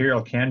ionomer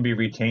material can be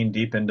retained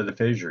deep into the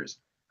fissures,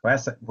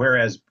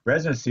 whereas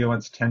resin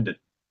sealants tend to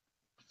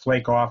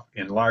flake off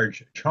in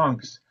large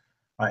chunks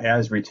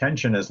as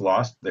retention is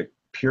lost, the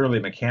purely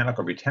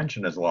mechanical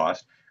retention is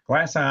lost.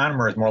 Glass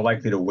ionomer is more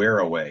likely to wear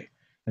away.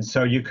 And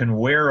so you can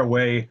wear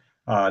away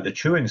the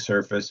chewing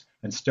surface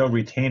and still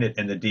retain it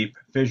in the deep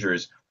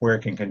fissures where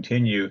it can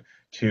continue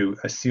to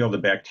seal the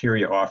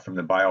bacteria off from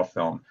the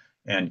biofilm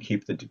and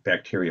keep the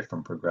bacteria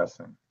from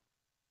progressing.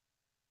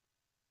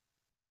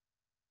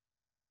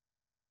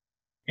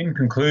 In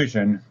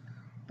conclusion,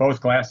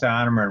 both glass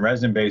ionomer and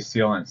resin-based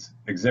sealants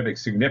exhibit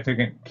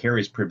significant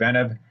caries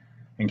preventive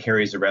and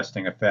caries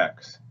arresting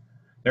effects.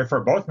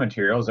 Therefore, both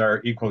materials are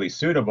equally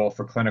suitable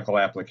for clinical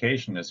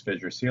application as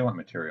fissure sealant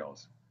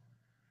materials.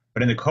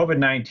 But in the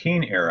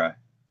COVID-19 era,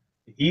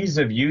 the ease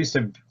of use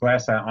of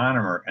glass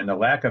ionomer and the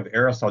lack of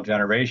aerosol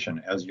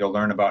generation, as you'll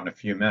learn about in a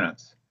few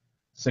minutes,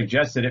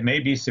 suggests that it may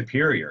be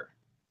superior,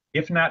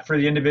 if not for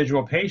the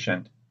individual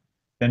patient,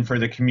 then for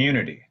the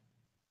community,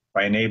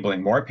 by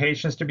enabling more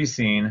patients to be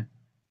seen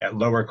at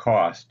lower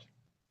cost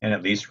and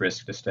at least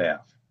risk to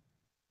staff.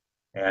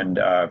 And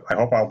I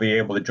hope I'll be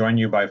able to join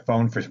you by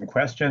phone for some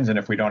questions. And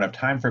if we don't have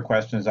time for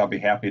questions, I'll be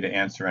happy to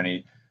answer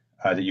any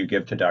that you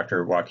give to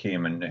Dr.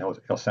 Joachim, and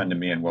he'll send to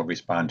me and we'll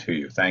respond to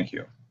you. Thank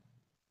you.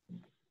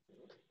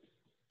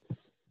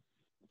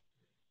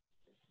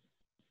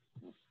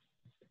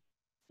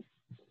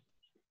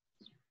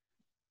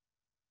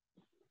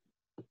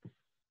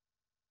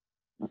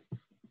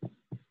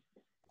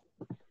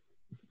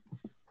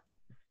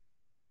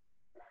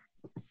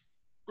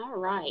 All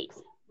right.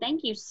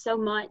 Thank you so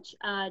much,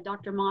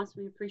 Dr. Moss.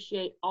 We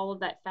appreciate all of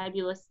that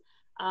fabulous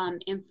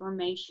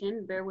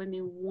information. Bear with me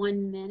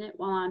 1 minute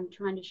while I'm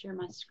trying to share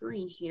my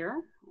screen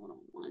here. Hold on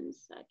 1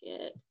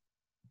 second.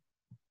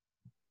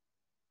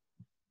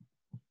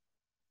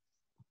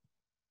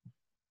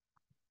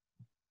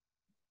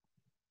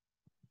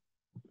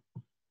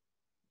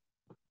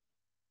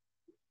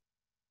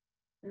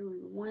 Bear with me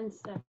 1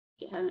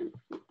 second.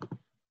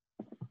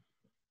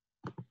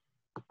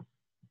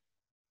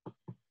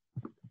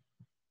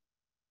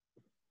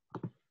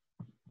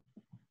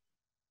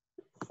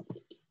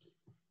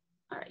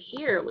 All right,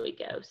 here we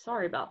go.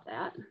 Sorry about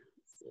that.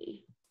 Let's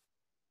see.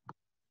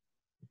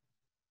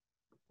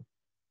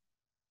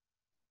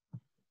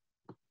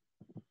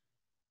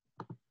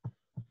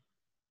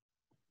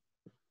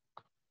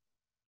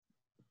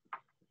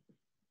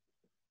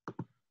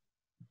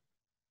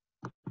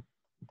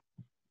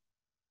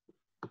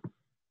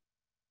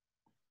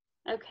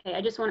 Okay,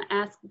 I just want to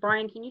ask,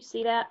 Brian, can you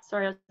see that?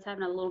 Sorry, I was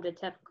having a little bit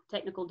of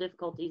technical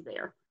difficulties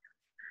there.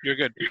 You're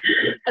good.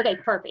 Okay,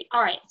 perfect.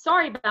 All right.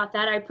 Sorry about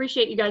that. I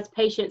appreciate you guys'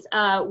 patience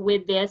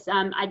with this.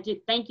 I do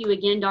thank you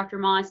again, Dr.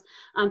 Moss,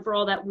 for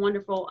all that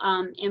wonderful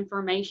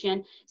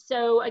information.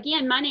 So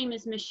again, my name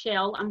is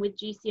Michelle. I'm with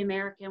GC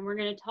America, and we're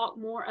going to talk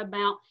more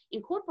about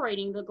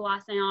incorporating the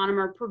glass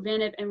ionomer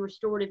preventive and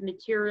restorative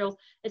materials,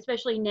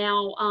 especially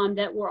now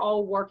that we're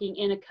all working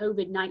in a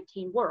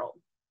COVID-19 world.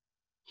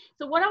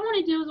 So what I want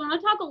to do is I want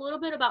to talk a little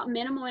bit about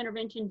minimal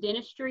intervention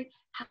dentistry,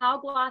 how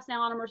glass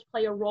ionomers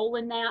play a role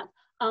in that.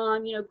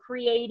 You know,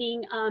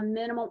 creating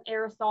minimal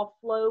aerosol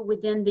flow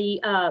within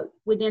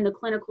the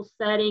clinical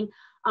setting,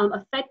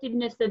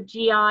 effectiveness of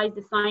GIs,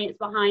 the science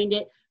behind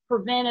it,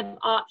 preventive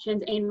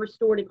options, and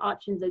restorative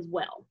options as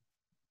well.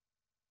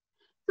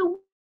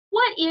 So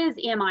what is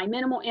MI,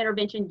 minimal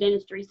intervention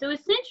dentistry? So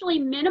essentially,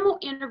 minimal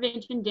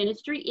intervention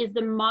dentistry is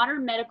the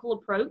modern medical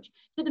approach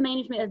to the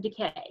management of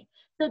decay.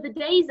 So the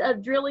days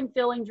of drilling,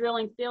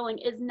 filling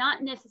is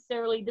not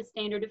necessarily the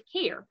standard of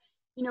care.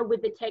 You know,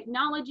 with the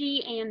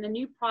technology and the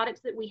new products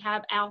that we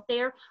have out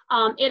there,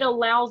 it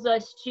allows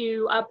us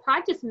to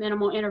practice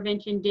minimal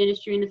intervention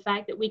dentistry in the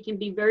fact that we can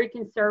be very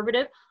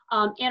conservative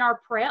in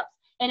our preps.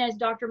 And as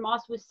Dr.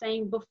 Moss was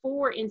saying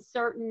before, in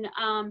certain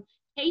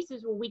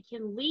cases where we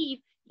can leave,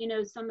 you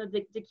know, some of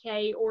the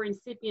decay or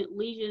incipient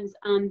lesions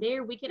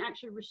there, we can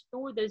actually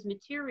restore those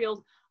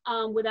materials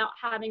without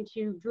having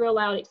to drill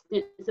out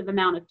extensive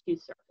amount of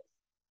tooth surface.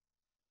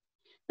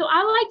 So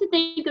I like to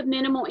think of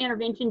minimal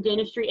intervention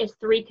dentistry as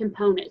three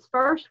components.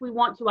 First, we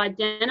want to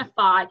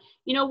identify,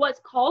 what's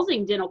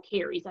causing dental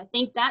caries. I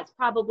think that's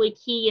probably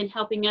key in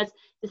helping us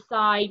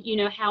decide,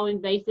 how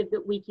invasive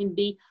that we can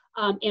be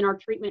in our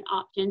treatment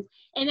options.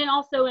 And then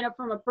also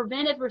from a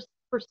preventive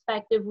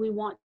perspective, we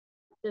want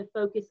to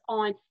focus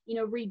on,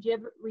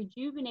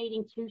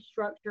 rejuvenating tooth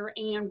structure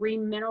and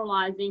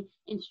remineralizing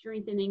and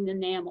strengthening the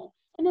enamel.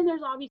 And then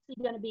there's obviously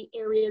going to be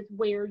areas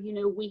where,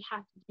 we have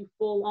to do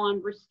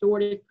full-on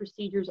restorative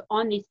procedures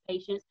on these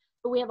patients,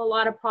 but we have a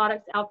lot of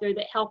products out there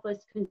that help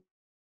us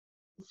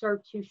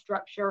conserve tooth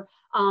structure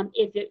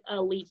if it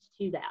leads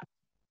to that.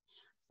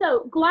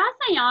 So glass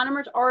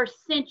ionomers are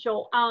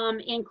essential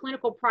in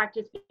clinical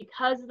practice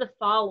because of the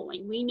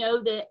following. We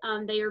know that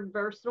they are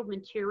versatile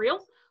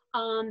materials.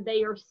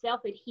 They are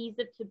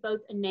self-adhesive to both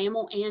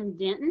enamel and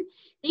dentin.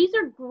 These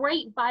are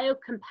great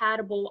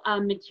biocompatible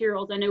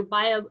materials. I know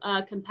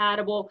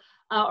biocompatible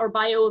or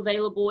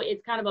bioavailable is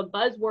kind of a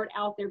buzzword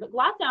out there, but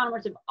glass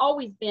ionomers have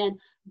always been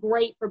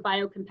great for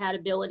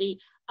biocompatibility.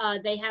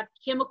 They have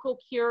chemical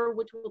cure,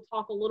 which we'll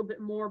talk a little bit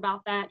more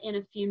about that in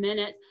a few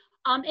minutes,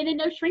 and then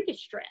no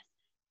shrinkage stress.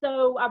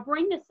 So I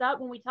bring this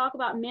up when we talk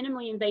about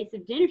minimally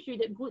invasive dentistry,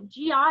 that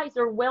GIs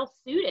are well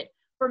suited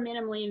for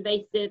minimally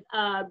invasive,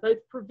 both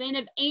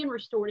preventive and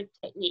restorative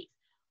techniques.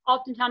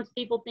 Oftentimes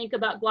people think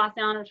about glass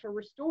ionomers for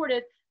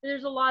restorative, but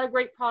there's a lot of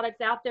great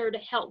products out there to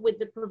help with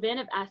the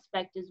preventive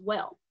aspect as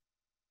well.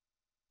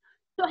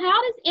 So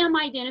how does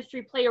MI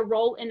dentistry play a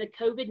role in the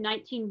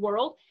COVID-19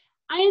 world?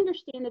 I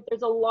understand that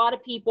there's a lot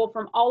of people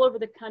from all over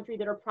the country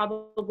that are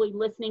probably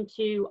listening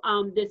to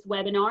this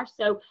webinar.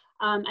 So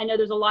I know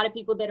there's a lot of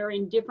people that are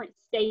in different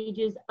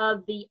stages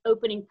of the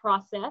opening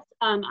process.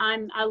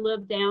 I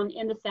live down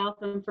in the South.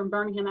 I'm from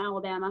Birmingham,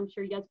 Alabama. I'm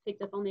sure you guys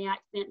picked up on the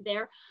accent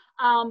there.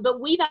 But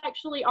we've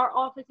actually, our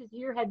offices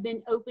here have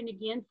been open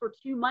again for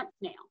 2 months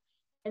now.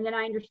 And then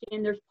I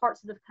understand there's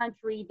parts of the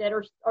country that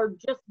are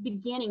just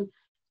beginning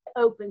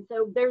to open.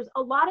 So there's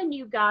a lot of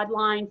new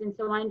guidelines. And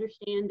so I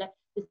understand that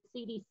the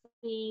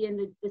CDC and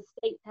the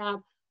states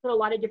have put a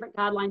lot of different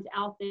guidelines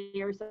out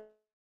there. So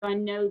I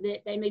know that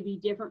they may be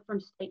different from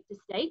state to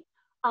state.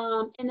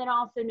 And then I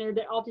also know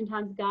that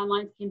oftentimes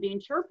guidelines can be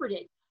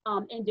interpreted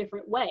in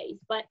different ways.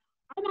 But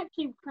I'm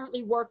actually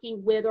currently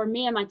working with, or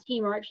me and my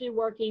team are actually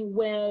working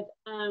with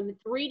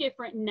 3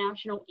 different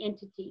national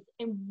entities.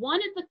 And one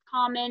of the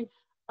common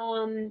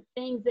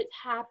things that's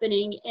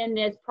happening in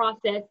this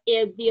process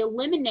is the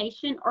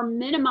elimination or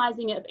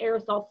minimizing of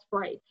aerosol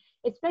sprays,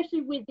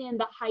 especially within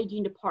the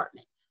hygiene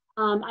department.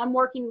 I'm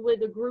working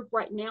with a group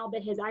right now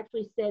that has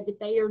actually said that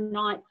they are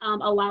not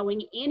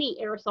allowing any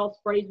aerosol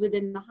sprays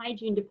within the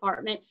hygiene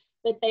department,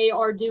 but they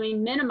are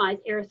doing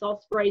minimized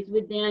aerosol sprays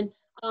within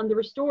the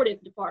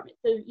restorative department.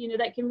 So,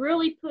 that can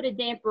really put a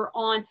damper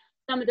on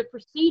some of the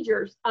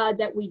procedures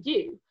that we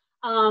do.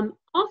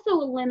 Also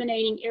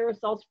eliminating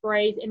aerosol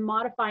sprays and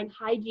modifying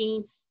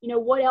hygiene,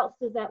 what else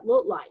does that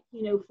look like?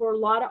 For a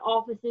lot of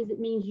offices, it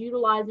means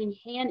utilizing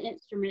hand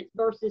instruments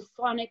versus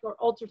sonic or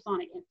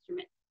ultrasonic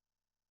instruments.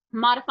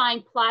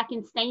 Modifying plaque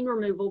and stain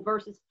removal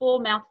versus full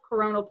mouth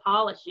coronal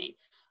polishing.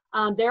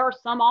 There are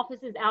some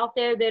offices out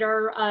there that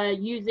are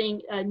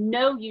using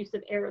no use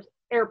of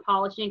air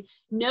polishing,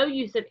 no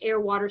use of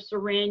air water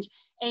syringe.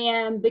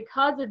 And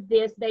because of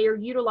this, they are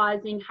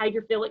utilizing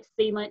hydrophilic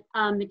sealant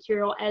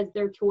material as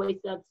their choice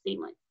of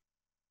sealant.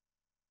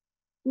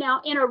 Now,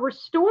 in a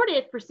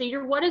restorative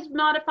procedure, what does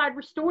modified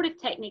restorative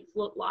techniques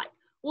look like?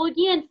 Well,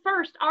 again,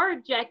 first, our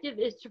objective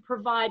is to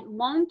provide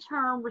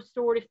long-term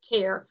restorative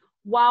care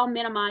while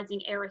minimizing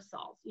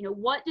aerosols.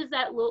 What does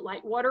that look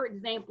like? What are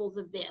examples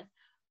of this?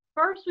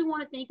 First, we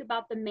want to think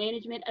about the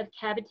management of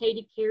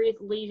cavitated carious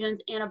lesions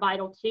in a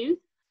vital tooth.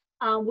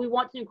 We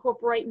want to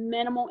incorporate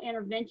minimal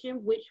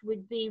intervention, which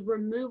would be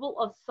removal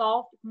of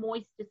soft,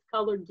 moist,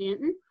 discolored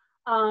dentin,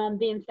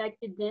 the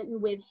infected dentin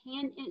with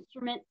hand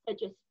instruments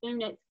such as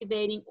spoon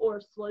excavating or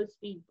slow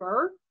speed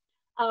burr.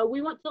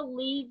 We want to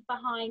leave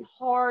behind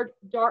hard,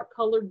 dark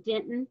colored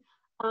dentin.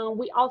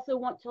 We also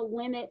want to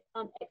limit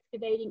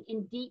excavating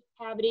in deep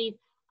cavities.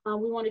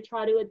 We want to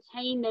try to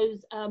attain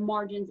those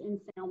margins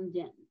in sound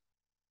dentin.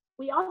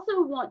 We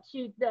also want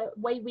to, the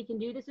way we can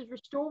do this is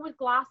restore with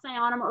glass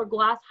ionomer or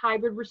glass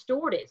hybrid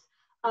restoratives.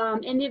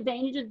 And the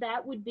advantage of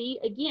that would be,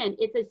 again,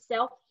 it's a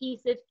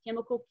self-adhesive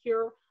chemical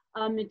cure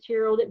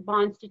material that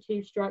bonds to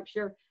tooth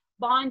structure,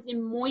 bonds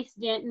in moist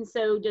dentin,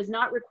 so does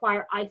not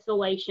require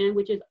isolation,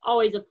 which is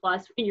always a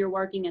plus when you're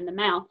working in the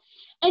mouth.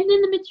 And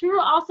then the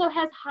material also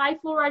has high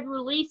fluoride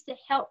release to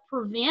help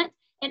prevent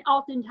and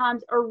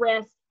oftentimes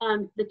arrest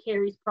the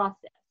caries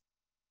process.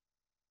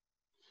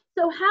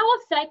 So how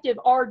effective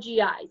are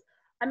GIs?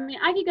 I mean,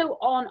 I could go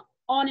on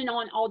and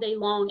on all day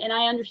long, and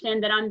I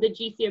understand that I'm the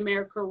GC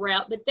America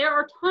rep, but there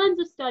are tons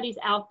of studies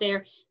out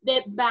there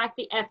that back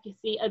the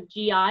efficacy of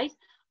GIs.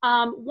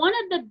 One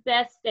of the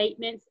best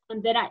statements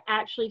that I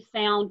actually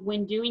found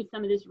when doing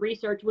some of this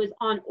research was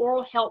on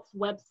Oral Health's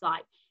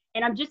website.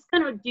 And I'm just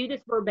going to do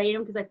this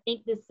verbatim because I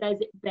think this says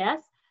it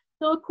best.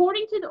 So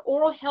according to the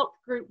Oral Health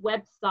Group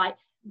website,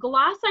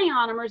 Glass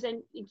ionomers,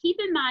 and keep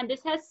in mind,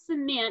 this has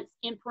cements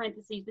in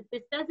parentheses, but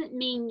this doesn't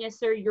mean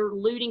necessarily you're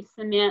eluting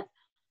cement.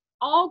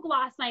 All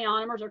glass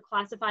ionomers are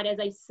classified as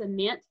a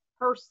cement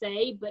per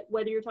se, but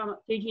whether you're talking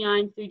about Fuji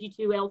 9, Fuji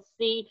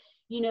 2LC,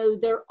 you know,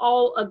 they're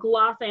all a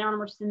glass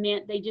ionomer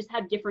cement. They just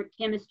have different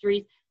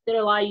chemistries that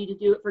allow you to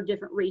do it for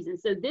different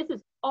reasons. So this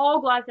is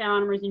all glass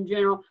ionomers in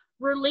general.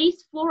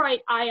 Release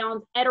fluoride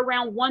ions at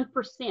around 1%.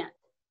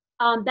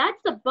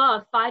 That's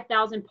above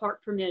 5,000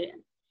 parts per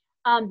million.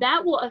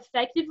 That will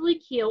effectively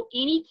kill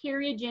any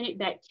cariogenic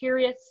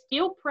bacteria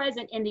still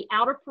present in the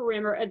outer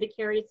perimeter of the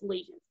carious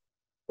lesions.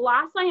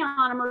 Glass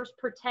ionomers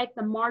protect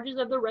the margins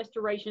of the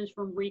restorations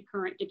from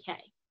recurrent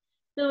decay.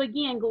 So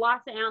again,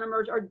 glass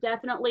ionomers are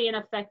definitely an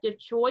effective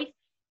choice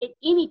at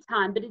any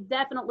time, but it's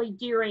definitely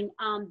during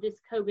this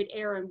COVID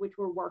era in which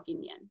we're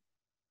working in.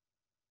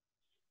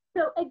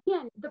 So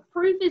again, the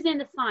proof is in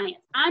the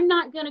science. I'm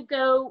not going to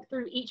go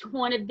through each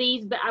one of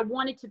these, but I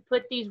wanted to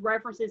put these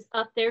references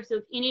up there. So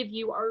if any of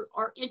you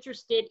are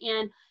interested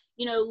in,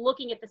 you know,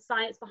 looking at the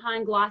science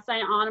behind glass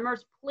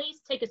ionomers,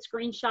 please take a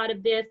screenshot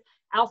of this.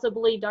 I also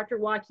believe Dr.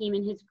 Joachim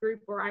and his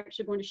group are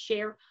actually going to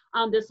share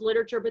this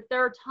literature, but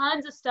there are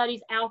tons of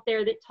studies out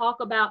there that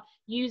talk about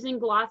using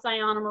glass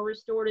ionomer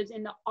restoratives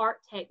in the ART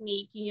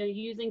technique, you know,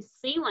 using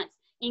sealants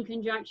in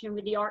conjunction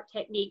with the ART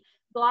technique,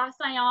 glass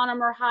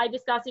ionomer, high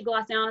viscosity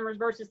glass ionomers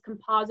versus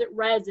composite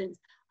resins.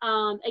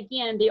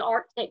 Again, the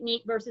ART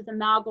technique versus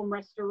amalgam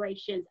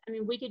restorations. I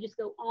mean, we could just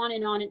go on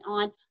and on and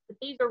on, but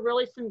these are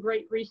really some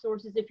great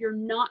resources if you're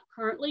not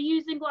currently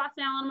using glass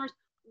ionomers,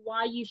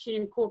 why you should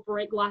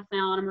incorporate glass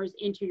ionomers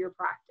into your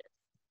practice.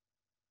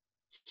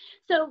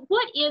 So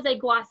what is a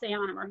glass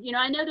ionomer? You know,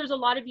 I know there's a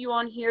lot of you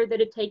on here that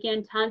have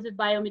taken tons of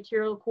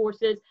biomaterial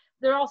courses.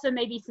 There also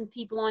may be some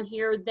people on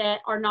here that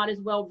are not as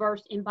well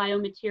versed in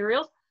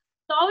biomaterials.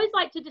 So I always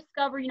like to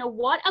discover, you know,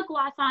 what a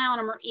glass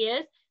ionomer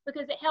is,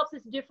 because it helps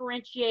us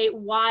differentiate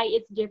why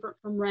it's different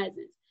from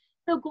resins.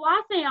 So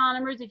glass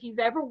ionomers, if you've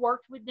ever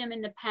worked with them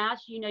in the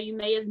past, you know, you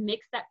may have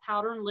mixed that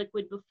powder and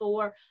liquid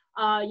before.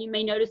 You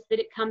may notice that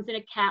it comes in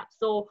a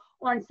capsule,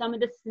 or in some of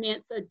the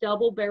cements, a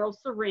double barrel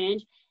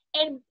syringe.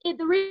 And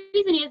the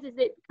reason is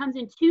it comes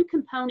in two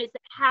components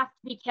that have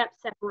to be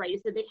kept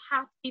separated. So they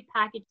have to be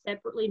packaged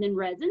separately than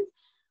resins.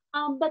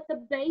 But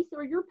the base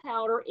or your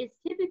powder is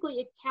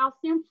typically a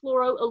calcium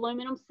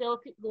fluoroaluminum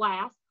silicate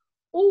glass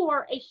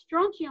or a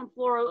strontium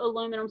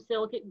fluoroaluminum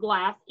silicate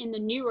glass in the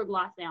newer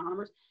glass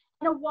ionomers,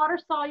 and a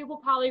water-soluble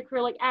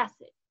polyacrylic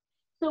acid.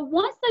 So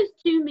once those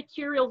two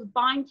materials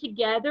bind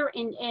together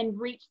and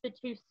reach the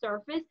two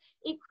surface,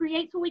 it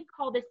creates what we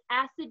call this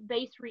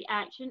acid-base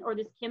reaction, or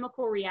this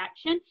chemical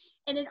reaction,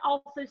 and it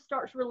also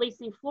starts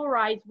releasing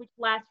fluorides, which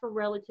last for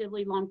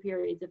relatively long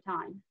periods of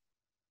time.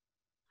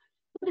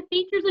 The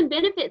features and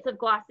benefits of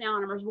glass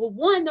ionomers, well,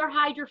 one, they're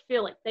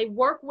hydrophilic. They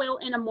work well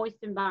in a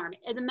moist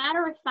environment. As a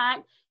matter of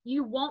fact,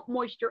 you want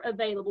moisture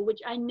available, which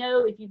I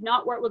know if you've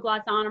not worked with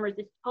glass ionomers,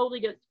 this totally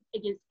goes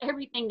against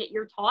everything that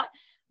you're taught,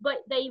 but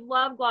they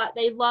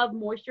love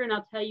moisture, and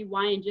I'll tell you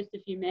why in just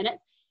a few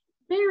minutes.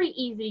 Very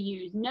easy to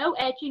use, no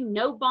etching,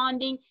 no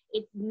bonding.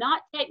 It's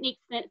not technique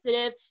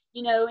sensitive.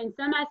 You know, in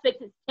some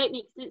aspects, it's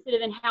technique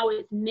sensitive in how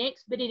it's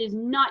mixed, but it is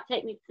not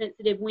technique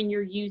sensitive when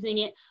you're using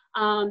it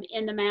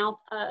in the mouth.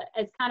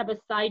 As kind of a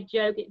side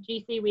joke at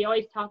GC, we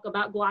always talk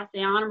about glass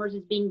ionomers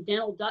as being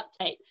dental duct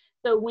tape.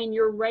 So when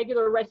your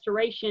regular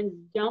restorations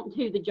don't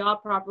do the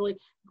job properly,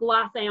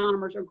 glass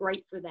ionomers are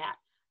great for that.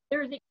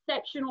 There's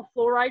exceptional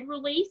fluoride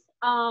release,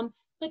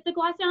 but the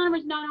glass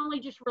ionomers not only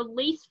just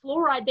release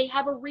fluoride, they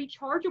have a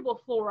rechargeable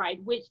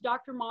fluoride, which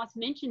Dr. Moss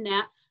mentioned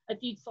that a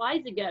few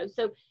slides ago.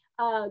 So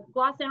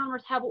glass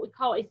ionomers have what we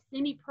call a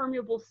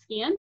semi-permeable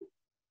skin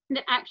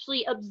that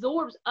actually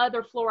absorbs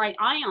other fluoride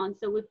ions.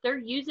 So if they're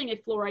using a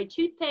fluoride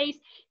toothpaste,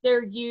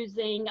 they're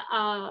using,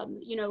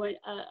 you know,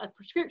 a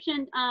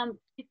prescription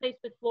toothpaste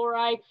with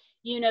fluoride,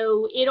 you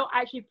know, it'll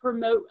actually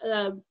promote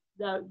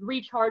the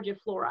recharge of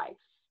fluoride.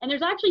 And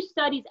there's actually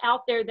studies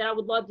out there that I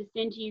would love to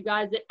send to you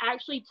guys that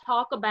actually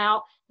talk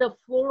about the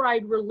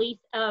fluoride release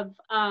of,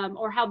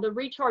 or how the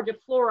recharge of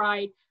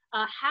fluoride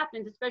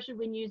happens, especially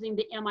when using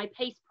the MI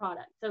paste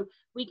product. So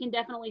we can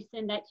definitely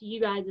send that to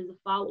you guys as a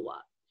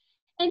follow-up.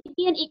 And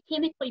again, it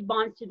chemically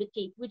bonds to the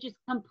teeth, which is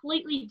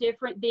completely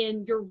different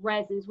than your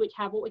resins, which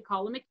have what we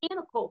call a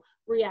mechanical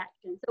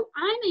reaction. So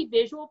I'm a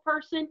visual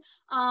person,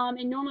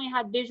 and normally I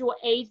have visual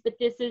aids, but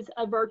this is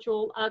a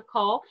virtual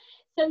call.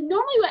 So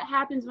normally what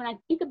happens when I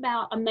think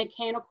about a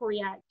mechanical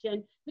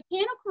reaction,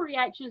 mechanical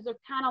reactions are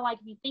kind of like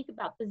if you think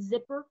about the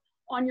zipper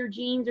on your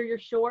jeans or your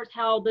shorts,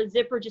 how the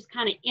zipper just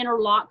kind of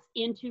interlocks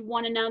into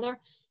one another.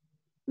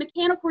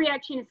 Mechanical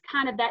reaction is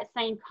kind of that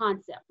same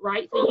concept,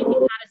 right? So you can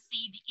kind of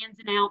see the ins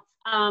and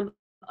outs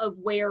of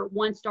where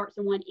one starts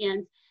and one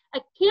ends.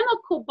 A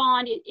chemical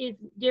bond is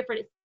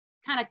different. It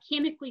kind of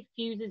chemically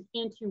fuses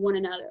into one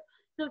another.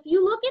 So if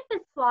you look at the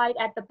slide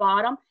at the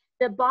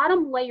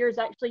bottom layer is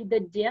actually the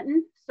dentin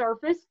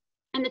surface,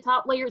 and the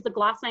top layer is the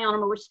glass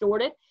ionomer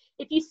restorative.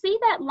 If you see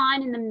that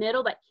line in the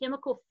middle, that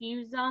chemical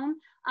fuse zone,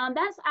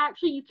 that's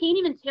actually, you can't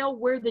even tell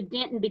where the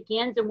dentin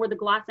begins and where the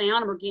glass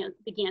ionomer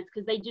begins,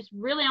 because they just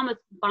really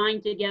almost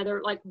bind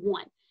together like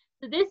one.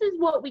 So this is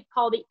what we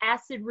call the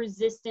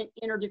acid-resistant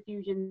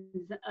interdiffusion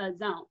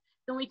zone.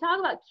 So when we talk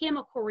about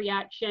chemical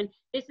reaction,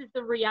 this is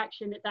the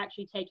reaction that's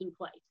actually taking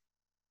place.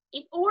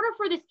 In order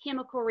for this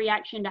chemical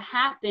reaction to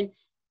happen,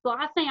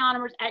 glass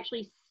ionomers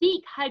actually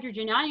seek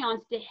hydrogen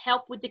ions to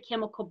help with the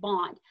chemical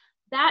bond.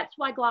 That's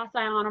why glass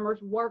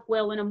ionomers work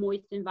well in a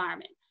moist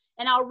environment.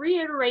 And I'll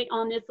reiterate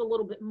on this a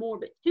little bit more,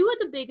 but two of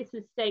the biggest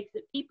mistakes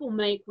that people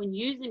make when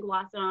using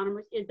glass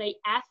ionomers is they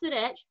acid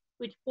etch,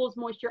 which pulls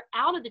moisture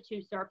out of the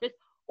tooth surface,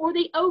 or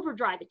they over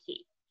dry the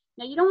teeth.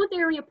 Now, you don't want the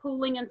area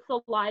pooling in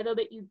saliva,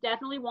 but you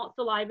definitely want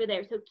saliva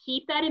there. So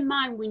keep that in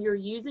mind when you're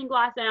using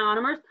glass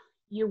ionomers.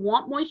 You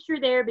want moisture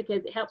there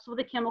because it helps with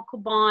the chemical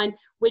bond,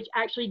 which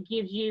actually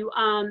gives you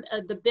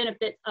the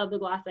benefits of the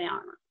glass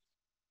ionomer.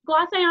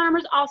 Glass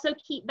ionomers also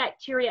keep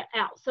bacteria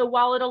out. So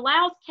while it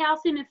allows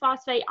calcium and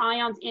phosphate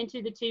ions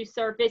into the tooth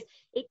surface,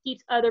 it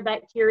keeps other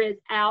bacteria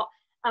out,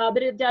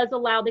 but it does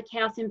allow the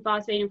calcium,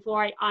 phosphate, and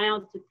fluoride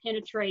ions to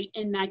penetrate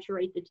and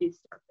maturate the tooth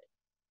surface.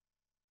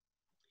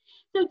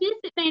 So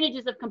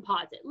disadvantages of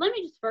composite. Let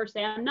me just first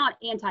say I'm not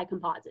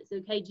anti-composites,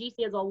 okay? GC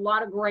has a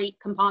lot of great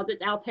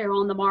composites out there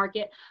on the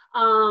market.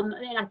 And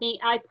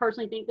I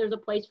personally think there's a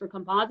place for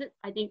composites.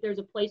 I think there's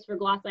a place for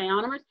glass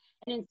ionomers.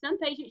 And in some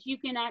patients, you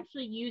can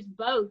actually use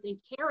both. And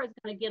Kara's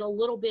going to get a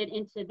little bit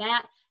into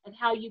that of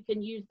how you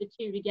can use the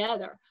two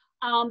together.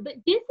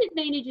 But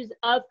disadvantages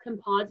of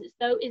composites,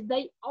 though, is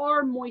they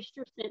are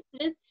moisture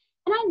sensitive.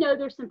 And I know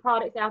there's some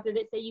products out there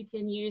that say you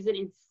can use it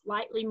in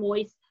slightly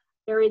moist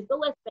areas, but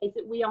let's face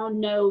it, we all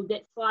know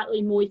that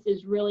slightly moist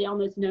is really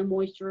almost no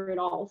moisture at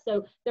all.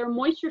 So they're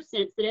moisture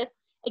sensitive.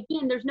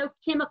 Again, there's no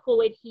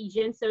chemical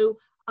adhesion. So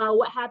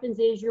what happens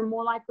is you're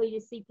more likely to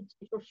see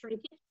potential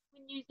shrinkage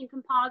when using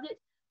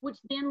composites, which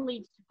then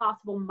leads to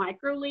possible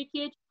micro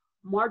leakage,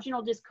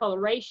 marginal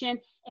discoloration,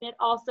 and it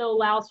also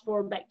allows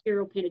for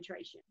bacterial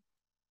penetration.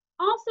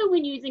 Also,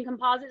 when using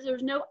composites,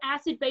 there's no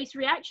acid-base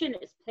reaction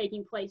that's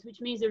taking place,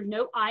 which means there's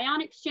no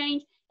ion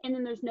exchange, and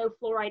then there's no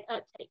fluoride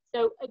uptake.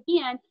 So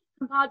again,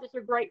 composites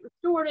are great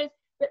restoratives,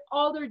 but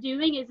all they're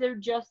doing is they're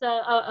just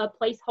a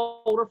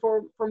placeholder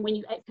from when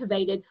you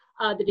excavated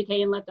the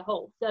decay and left a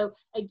hole. So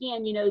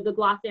again, you know, the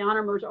glass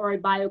ionomers are a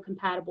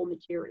biocompatible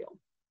material.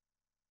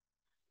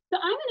 So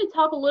I'm going to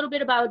talk a little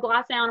bit about a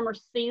glass ionomer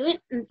sealant.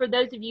 And for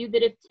those of you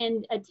that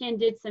have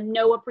attended some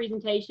NOAA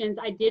presentations,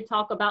 I did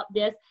talk about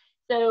this.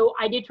 So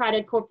I did try to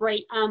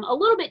incorporate a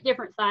little bit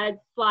different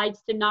slides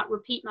to not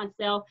repeat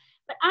myself.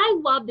 But I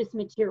love this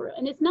material.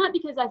 And it's not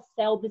because I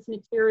sell this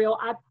material.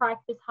 I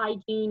practice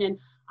hygiene, and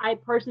I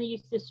personally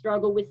used to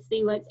struggle with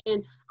sealants.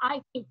 And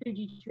I think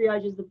Fuji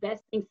Triage is the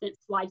best thing since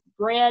sliced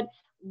bread.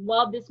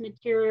 Love this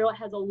material. It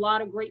has a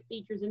lot of great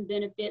features and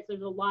benefits.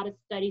 There's a lot of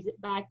studies that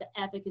back the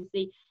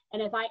efficacy.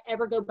 And if I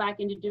ever go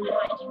back into doing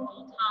hygiene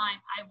full time,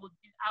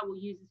 I will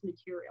use this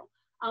material.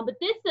 But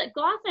this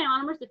glass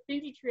ionomers, the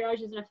Fuji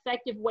Triage, is an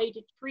effective way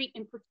to treat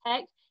and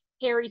protect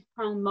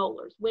caries-prone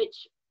molars,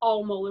 which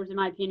all molars, in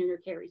my opinion, are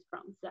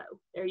caries-prone. So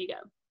there you go.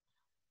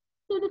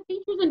 So the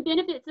features and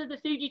benefits of the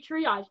Fuji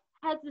Triage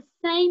has the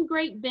same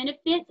great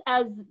benefits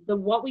as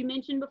what we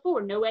mentioned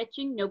before. No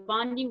etching, no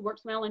bonding,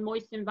 works well in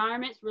moist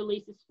environments,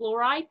 releases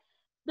fluoride.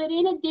 But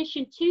in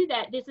addition to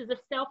that, this is a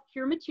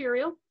self-cure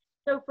material.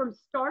 So from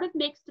start of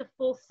mix to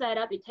full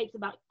setup, it takes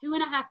about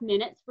 2.5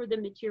 minutes for the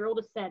material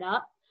to set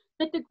up.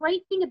 But the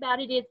great thing about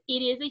it is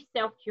a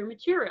self-cure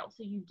material.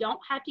 So you don't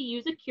have to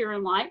use a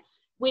curing light,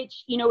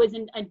 which, you know, is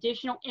an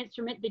additional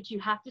instrument that you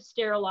have to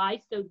sterilize.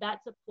 So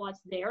that's a plus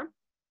there.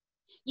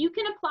 You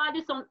can apply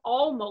this on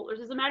all molars.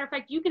 As a matter of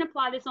fact, you can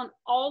apply this on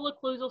all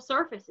occlusal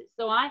surfaces.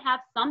 So I have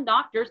some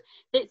doctors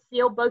that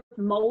seal both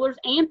molars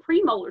and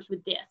premolars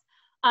with this.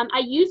 I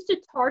used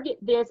to target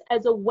this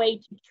as a way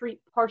to treat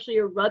partially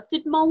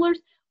erupted molars,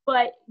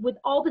 but with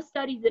all the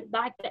studies that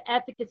back the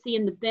efficacy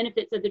and the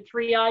benefits of the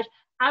triage,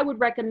 I would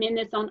recommend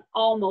this on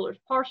all molars,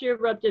 partially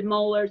erupted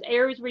molars,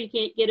 areas where you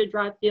can't get a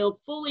dry field,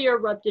 fully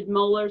erupted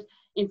molars,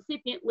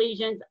 incipient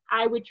lesions.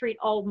 I would treat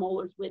all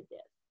molars with this.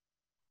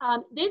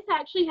 This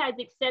actually has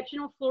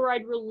exceptional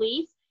fluoride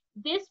release.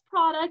 This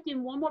product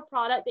and one more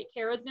product that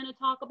Kara's going to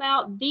talk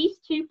about, these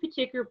two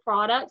particular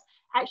products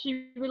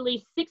actually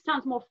release 6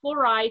 times more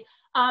fluoride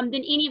than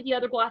any of the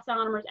other glass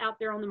ionomers out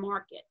there on the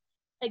market.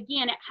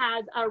 Again, it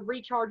has a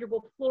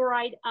rechargeable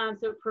fluoride,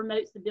 so it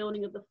promotes the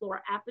building of the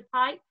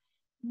fluoroapatite.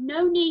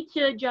 No need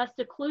to adjust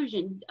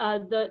occlusion.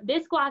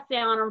 This glass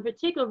ionomer in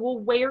particular will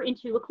wear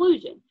into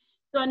occlusion.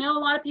 So I know a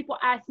lot of people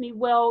ask me,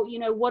 well, you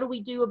know, what do we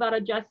do about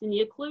adjusting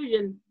the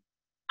occlusion?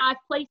 I've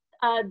placed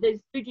the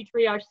Fuji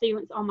Triage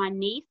sealants on my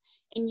niece,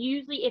 and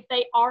usually if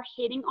they are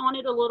hitting on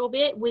it a little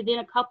bit, within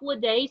a couple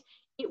of days,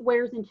 it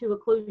wears into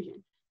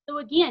occlusion. So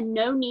again,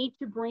 no need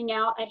to bring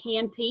out a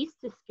handpiece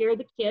to scare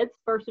the kids,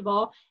 first of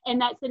all, and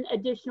that's an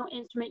additional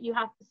instrument you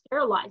have to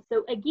sterilize.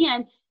 So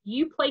again,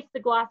 you place the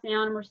glass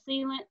ionomer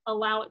sealant,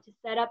 allow it to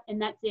set up,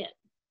 and that's it.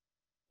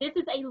 This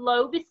is a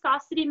low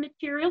viscosity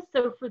material.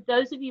 So for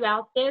those of you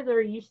out there that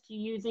are used to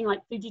using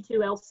like Fuji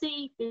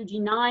 2LC, Fuji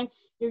 9,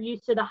 you're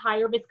used to the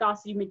higher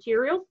viscosity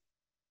materials.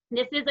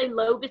 This is a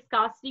low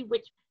viscosity,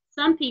 which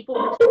some people,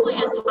 particularly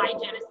as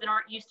hygienists that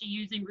aren't used to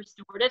using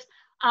restoratives,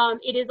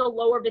 it is a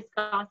lower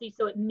viscosity,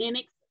 so it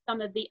mimics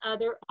some of the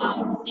other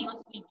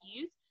sealants we've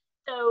used.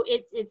 So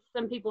it's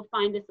some people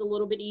find this a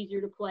little bit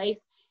easier to place.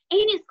 And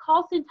it's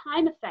cost and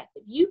time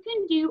effective. You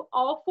can do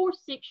all 4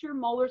 6-year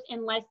molars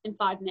in less than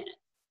 5 minutes.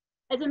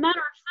 As a matter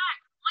of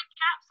fact, one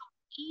capsule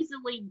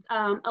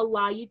easily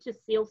allow you to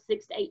seal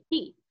 6 to 8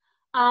 teeth.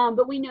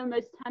 But we know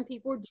most time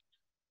people are doing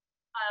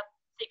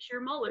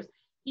 6-year molars.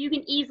 You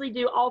can easily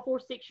do all 4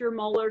 6-year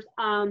molars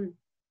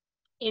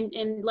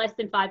in less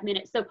than 5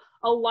 minutes. So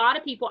a lot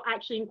of people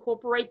actually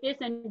incorporate this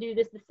and do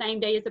this the same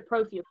day as a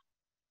profile.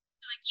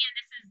 So again,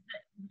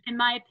 this is, in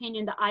my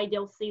opinion, the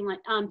ideal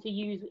sealant to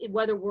use,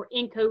 whether we're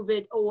in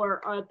COVID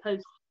or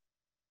post.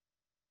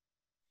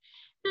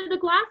 So the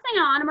glass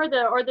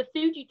ionomer, or the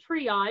Fuji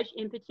triage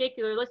in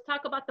particular, let's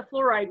talk about the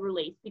fluoride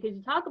release, because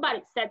you talk about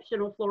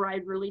exceptional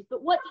fluoride release,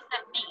 but what does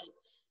that mean?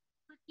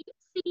 If you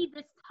see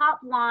this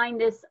top line,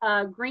 this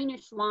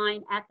greenish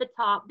line at the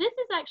top, this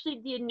is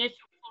actually the initial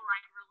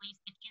fluoride release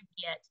that you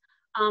get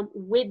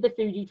with the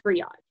Fuji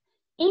triage.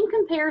 In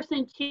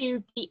comparison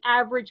to the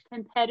average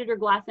competitor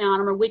glass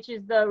ionomer, which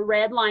is the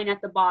red line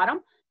at the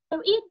bottom,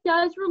 so it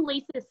does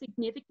release a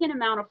significant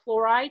amount of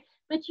fluoride,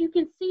 but you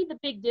can see the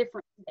big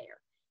difference there.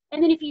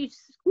 And then if you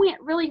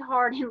squint really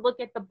hard and look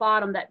at the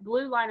bottom, that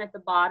blue line at the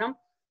bottom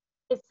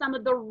is some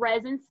of the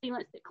resin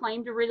sealants that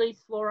claim to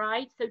release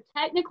fluoride. So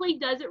technically,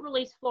 does it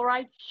release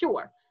fluoride?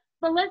 Sure.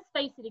 But let's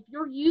face it, if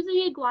you're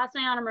using a glass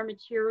ionomer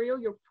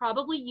material, you're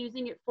probably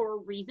using it for a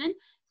reason.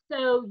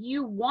 So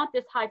you want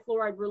this high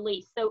fluoride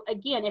release. So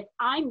again, if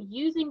I'm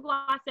using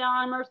glass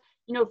ionomers,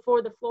 you know,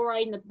 for the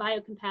fluoride and the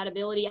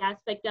biocompatibility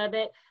aspect of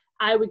it,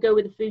 I would go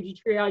with the Fuji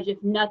triage,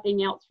 if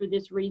nothing else, for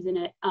this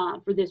reason.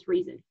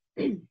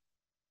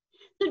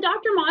 So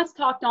Dr. Moss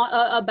talked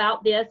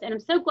about this, and I'm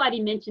so glad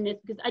he mentioned this,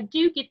 because I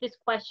do get this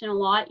question a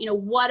lot, you know,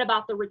 what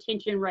about the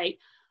retention rate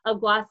of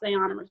glass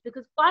ionomers?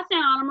 Because glass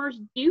ionomers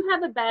do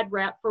have a bad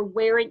rep for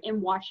wearing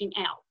and washing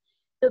out.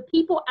 So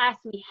people ask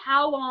me,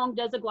 how long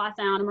does a glass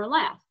ionomer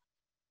last?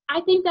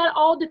 I think that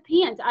all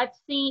depends. I've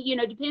seen, you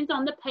know, depends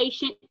on the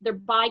patient, their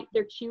bite,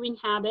 their chewing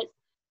habits.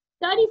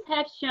 Studies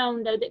have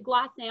shown, though, that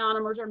glass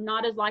ionomers are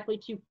not as likely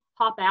to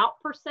pop out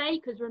per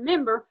se, because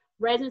remember,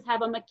 resins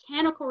have a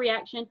mechanical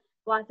reaction,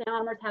 glass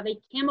ionomers have a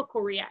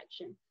chemical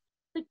reaction.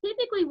 So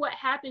typically what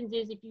happens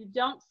is, if you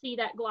don't see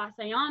that glass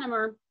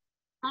ionomer,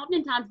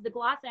 oftentimes the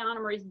glass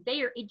ionomer is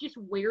there, it just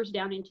wears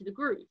down into the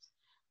grooves.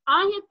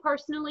 I have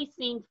personally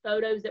seen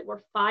photos that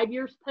were 5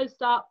 years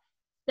post-op,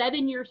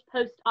 7 years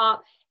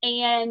post-op,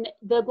 and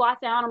the glass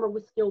ionomer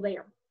was still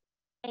there.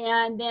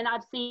 And then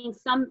I've seen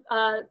some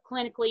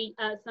clinically,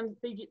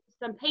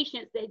 some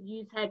patients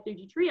that had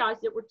Fuji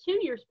triage that were 2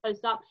 years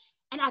post-op,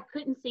 and I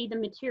couldn't see the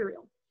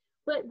material.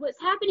 But what's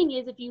happening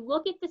is, if you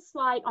look at the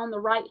slide on the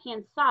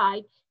right-hand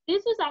side,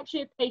 this was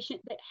actually a patient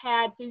that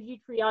had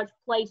Fuji triage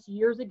placed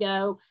years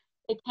ago.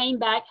 They came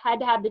back, had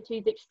to have the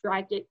tooth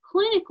extracted.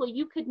 Clinically,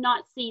 you could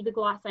not see the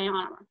glass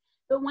ionomer.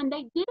 But when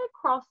they did a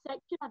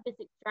cross-section of this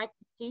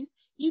extracted tooth,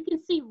 you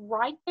can see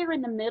right there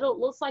in the middle, it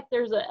looks like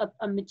there's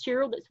a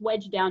material that's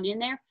wedged down in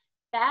there.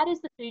 That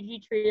is the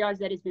Fuji triage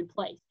that has been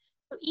placed.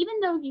 So even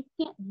though you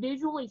can't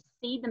visually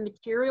see the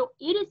material,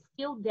 it is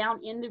still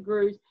down in the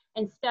grooves,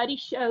 and studies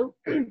show,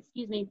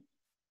 excuse me,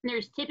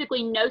 there's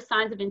typically no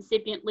signs of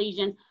incipient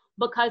lesions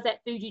because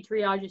that Fuji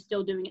triage is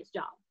still doing its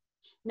job.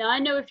 Now, I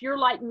know if you're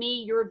like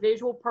me, you're a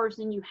visual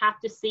person, you have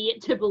to see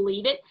it to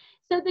believe it.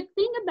 So the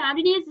thing about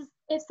it is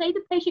if say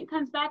the patient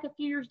comes back a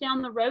few years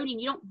down the road and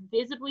you don't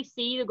visibly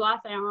see the glass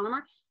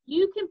ionomer,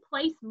 you can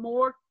place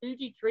more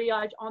Fuji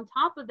triage on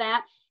top of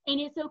that, and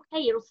it's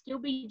okay. It'll still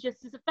be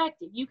just as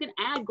effective. You can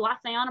add glass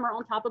ionomer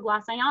on top of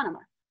glass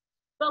ionomer.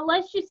 But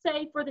let's just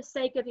say, for the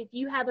sake of, if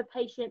you have a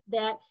patient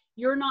that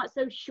you're not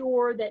so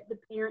sure that the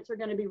parents are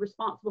going to be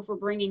responsible for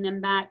bringing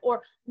them back,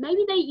 or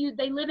maybe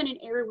they live in an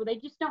area where they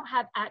just don't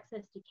have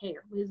access to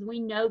care, because we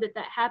know that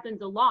that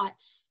happens a lot.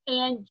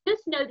 And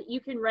just know that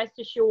you can rest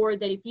assured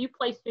that if you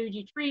place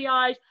Fuji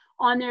triage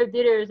on there,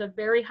 there is a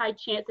very high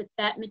chance that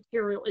that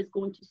material is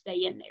going to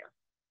stay in there.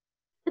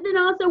 And then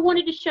I also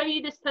wanted to show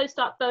you this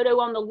post-op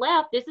photo on the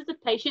left. This is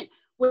a patient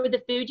where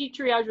the Fuji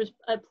triage was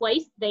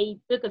placed. They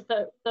took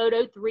a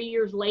photo 3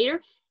 years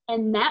later,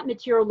 and that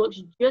material looks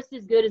just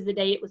as good as the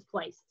day it was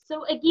placed.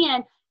 So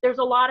again, there's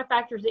a lot of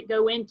factors that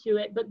go into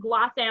it, but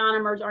glass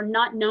ionomers are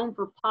not known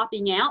for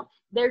popping out.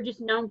 They're just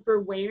known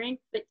for wearing,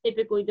 but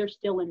typically they're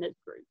still in those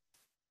grooves.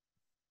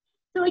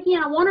 So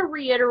again, I want to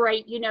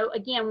reiterate, you know,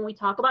 again, when we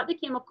talk about the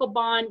chemical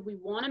bond, we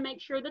want to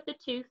make sure that the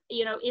tooth,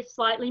 you know, is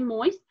slightly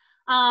moist.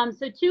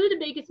 So two of the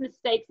biggest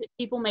mistakes that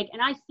people make,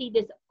 and I see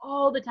this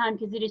all the time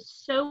because it is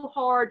so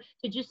hard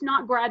to just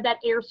not grab that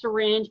air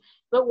syringe,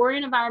 but we're in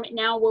an environment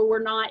now where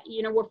we're not,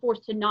 we're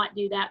forced to not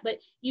do that. But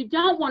you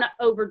don't want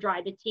to over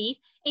dry the teeth,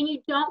 and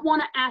you don't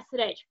want to acid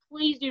etch.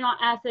 Please do not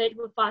acid etch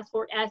with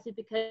phosphoric acid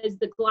because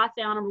the glass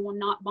ionomer will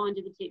not bond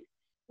to the tooth.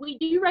 We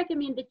do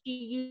recommend that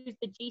you use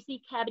the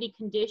GC cavity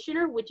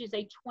conditioner, which is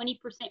a 20%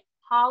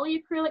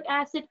 polyacrylic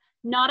acid,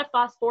 not a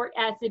phosphoric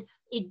acid.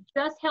 It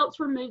just helps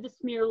remove the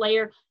smear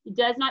layer. It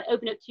does not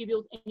open up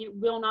tubules, and it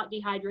will not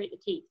dehydrate the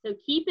teeth. So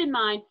keep in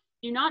mind,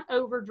 do not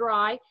over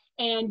dry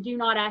and do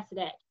not acid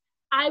etch.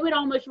 I would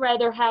almost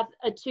rather have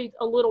a tooth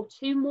a little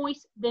too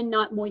moist than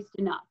not moist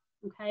enough,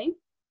 okay?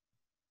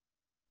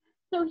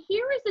 So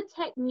here is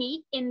a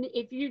technique, and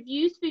if you've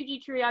used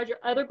Fuji Triage or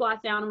other glass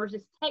ionomers,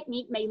 this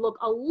technique may look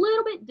a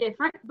little bit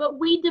different, but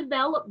we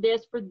developed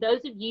this for those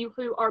of you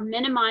who are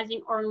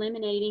minimizing or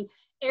eliminating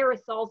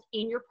aerosols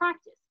in your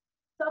practice.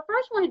 So I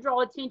first want to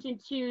draw attention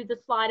to the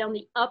slide on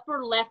the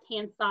upper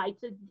left-hand side.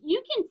 So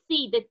you can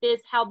see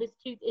that how this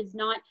tooth is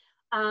not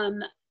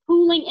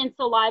pooling in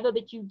saliva,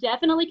 but you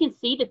definitely can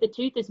see that the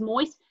tooth is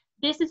moist.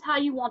 This is how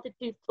you want the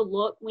tooth to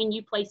look when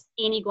you place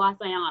any glass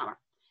ionomer.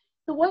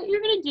 So what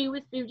you're going to do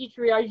with Fuji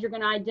Triage is you're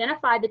going to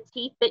identify the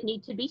teeth that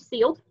need to be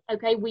sealed.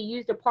 Okay, we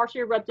used a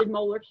partially erupted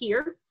molar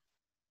here.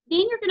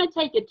 Then you're going to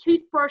take a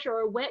toothbrush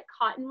or a wet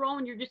cotton roll,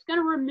 and you're just going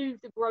to remove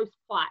the gross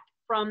plaque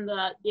from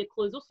the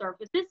occlusal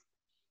surfaces.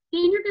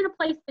 Then you're going to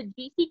place the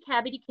GC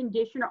cavity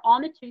conditioner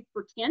on the tooth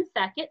for 10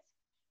 seconds.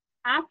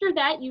 After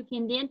that, you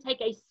can then take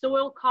a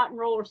soil cotton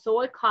roll or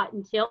soil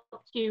cotton tip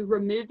to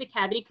remove the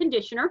cavity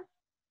conditioner.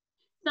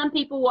 Some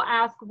people will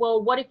ask,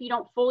 well, what if you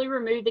don't fully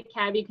remove the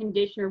cavity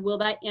conditioner? Will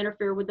that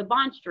interfere with the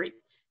bond streak?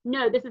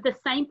 No, this is the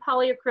same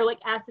polyacrylic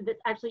acid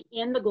that's actually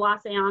in the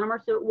glass ionomer,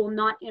 so it will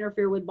not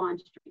interfere with bond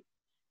streak.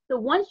 So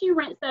once you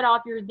rinse that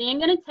off, you're then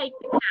going to take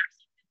the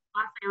capsule.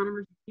 Glass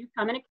ionomers do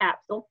come in a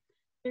capsule.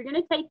 You're going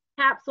to take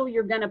the capsule,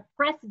 you're going to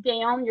press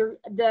down,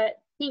 the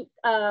pink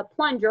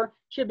plunger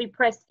should be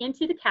pressed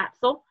into the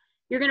capsule.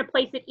 You're going to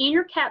place it in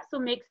your capsule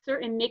mixer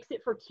and mix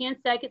it for 10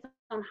 seconds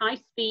on high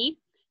speed.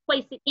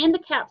 Place it in the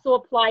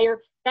capsule applier.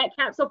 That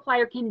capsule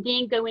applier can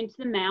then go into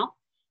the mouth.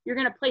 You're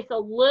going to place a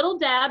little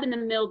dab in the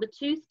middle of the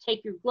tooth,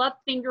 take your glove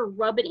finger,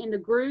 rub it in the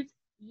grooves.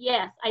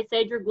 Yes, I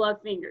said your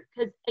glove finger,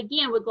 because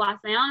again, with glass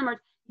ionomers,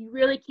 you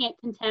really can't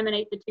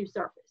contaminate the tooth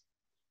surface.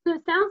 So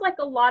it sounds like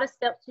a lot of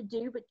steps to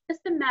do, but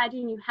just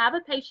imagine you have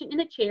a patient in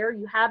a chair,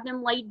 you have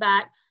them laid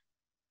back.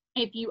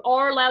 If you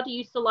are allowed to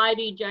use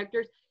saliva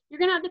ejectors, you're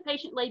going to have the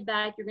patient laid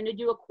back. You're going to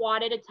do a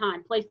quad at a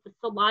time. Place the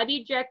saliva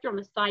ejector on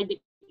the side that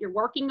you're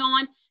working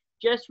on.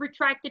 Just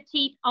retract the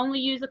teeth. Only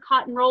use a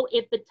cotton roll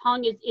if the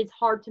tongue is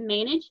hard to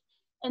manage.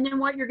 And then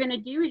what you're going to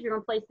do is you're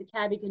going to place the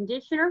cavity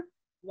conditioner,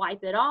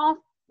 wipe it off.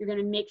 You're going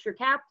to mix your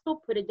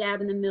capsule, put a dab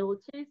in the middle of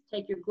the tooth,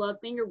 take your glove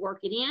finger, work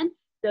it in,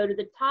 go to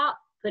the top,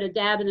 put a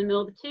dab in the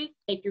middle of the tooth,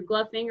 take your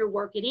glove finger,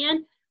 work it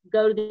in,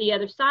 go to the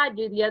other side,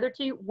 do the other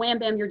two, wham,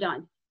 bam, you're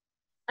done.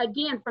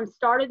 Again, from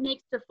start of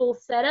mix to full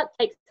setup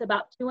takes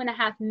about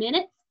 2.5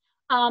 minutes.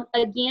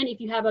 Again, if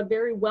you have a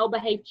very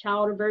well-behaved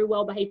child or very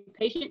well-behaved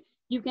patient,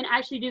 you can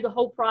actually do the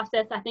whole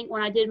process. I think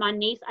when I did my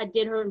niece, I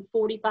did her in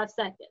 45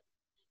 seconds.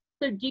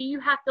 So do you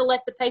have to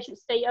let the patient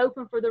stay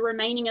open for the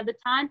remaining of the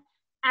time?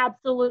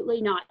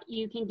 Absolutely not.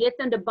 You can get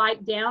them to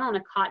bite down on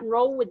a cotton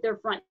roll with their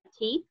front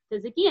teeth,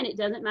 because again, it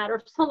doesn't matter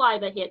if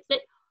saliva hits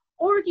it,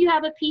 or if you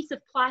have a piece of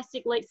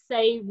plastic, let's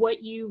say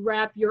what you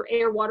wrap your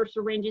air water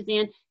syringes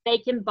in, they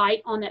can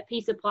bite on that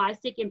piece of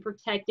plastic and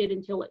protect it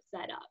until it's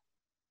set up.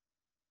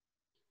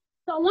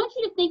 So I want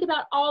you to think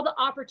about all the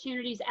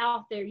opportunities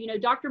out there. You know,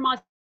 Dr. Moss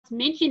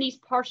mentioned these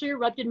partially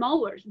erupted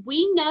molars.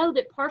 We know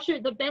that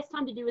the best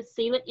time to do a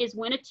sealant is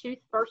when a tooth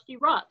first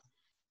erupts.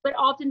 But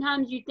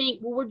oftentimes you think,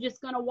 well, we're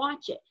just going to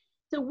watch it.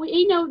 So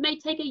we know it may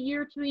take a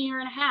year to a year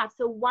and a half.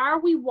 So why are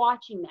we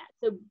watching that?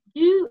 So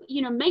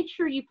make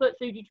sure you put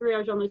Fuji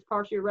Triage on those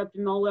partially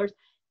erupted molars.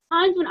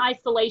 Times when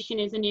isolation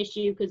is an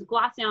issue, because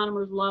glass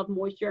ionomers love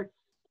moisture.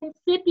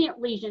 Incipient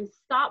lesions,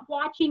 stop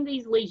watching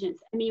these lesions.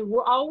 I mean,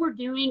 all we're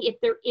doing, if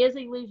there is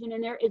a lesion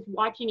in there, is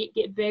watching it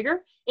get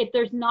bigger. If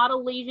there's not a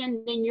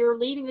lesion, then you're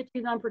leaving the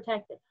tooth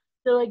unprotected.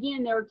 So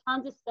again, there are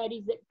tons of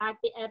studies that back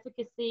the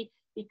efficacy.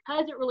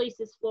 Because it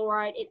releases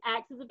fluoride, it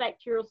acts as a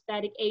bacterial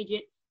static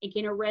agent. It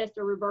can arrest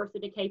or reverse the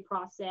decay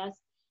process.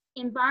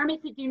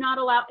 Environments that do not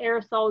allow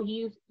aerosol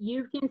use,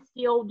 you can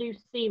still do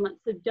sealants.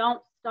 So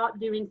don't stop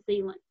doing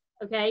sealants,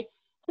 okay?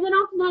 And then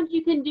oftentimes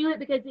you can do it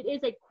because it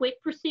is a quick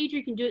procedure.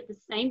 You can do it the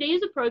same day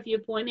as a prophy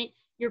appointment.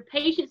 Your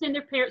patients and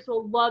their parents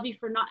will love you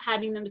for not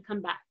having them to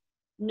come back.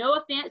 No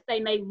offense, they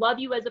may love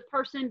you as a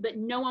person, but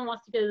no one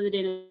wants to go to the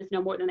dentist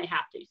no more than they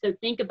have to. So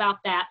think about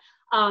that.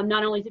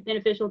 Not only is it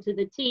beneficial to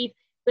the teeth,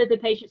 but the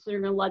patients are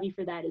going to love you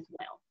for that as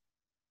well.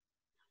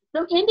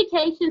 So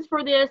indications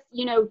for this,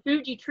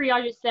 Fuji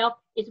Triage itself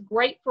is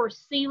great for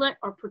sealant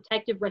or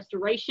protective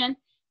restoration.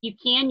 You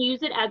can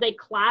use it as a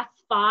class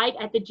 5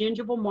 at the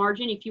gingival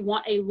margin if you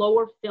want a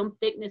lower film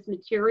thickness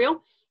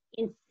material.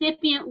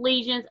 Incipient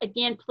lesions,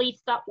 again, please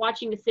stop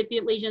watching the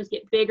incipient lesions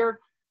get bigger.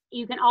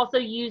 You can also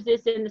use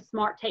this in the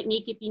SMART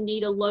technique if you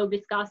need a low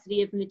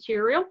viscosity of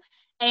material.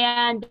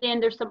 And then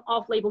there's some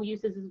off-label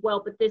uses as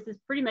well, but this is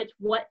pretty much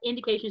what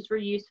indications for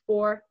use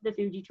for the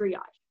Fuji triage.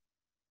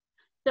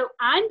 So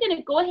I'm going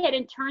to go ahead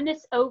and turn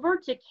this over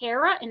to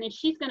Kara, and then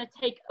she's going to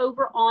take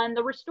over on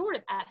the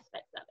restorative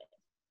aspects of it.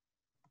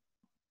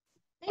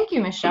 Thank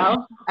you,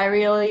 Michelle. I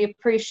really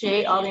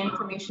appreciate all the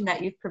information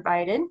that you've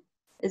provided.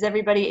 Is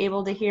everybody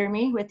able to hear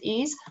me with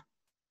ease?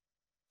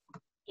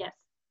 Yes.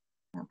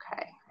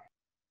 Okay.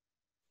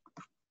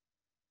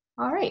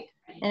 All right.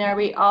 And are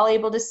we all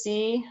able to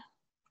see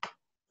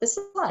the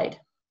slide?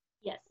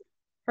 Yes.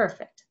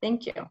 Perfect.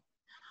 Thank you.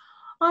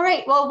 All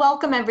right. Well,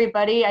 welcome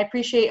everybody. I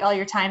appreciate all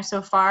your time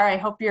so far. I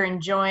hope you're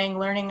enjoying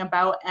learning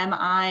about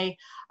MI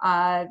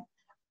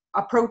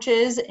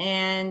approaches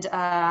and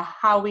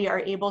how we are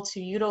able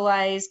to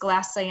utilize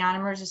glass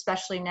ionomers,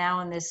 especially now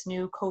in this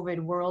new COVID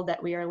world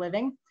that we are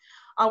living.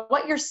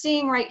 What you're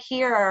seeing right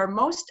here are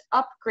most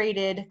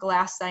upgraded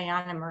glass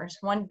ionomers,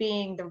 one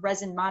being the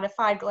resin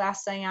modified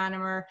glass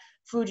ionomer,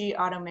 Fuji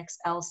Automix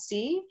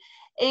LC,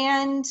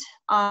 and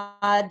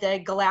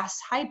the glass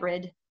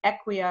hybrid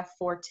Equia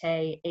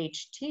Forte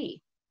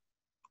HT.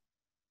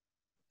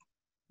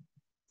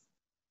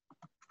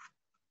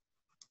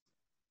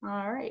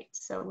 All right,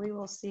 so we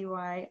will see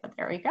why, oh,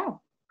 there we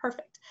go,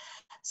 perfect.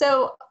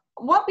 So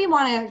what we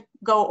want to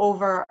go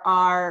over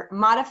are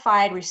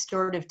modified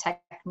restorative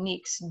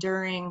techniques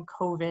during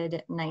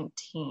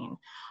COVID-19.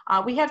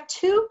 We have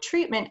two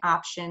treatment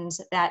options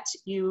that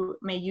you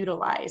may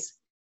utilize.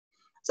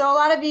 So a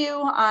lot of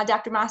you,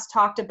 Dr. Moss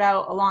talked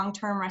about a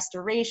long-term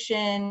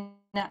restoration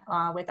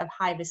with a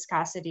high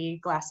viscosity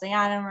glass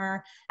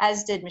ionomer,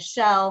 as did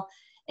Michelle.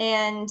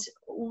 And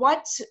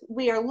what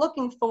we are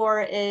looking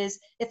for is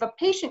if a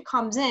patient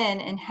comes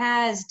in and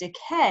has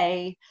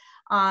decay,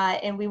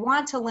 and we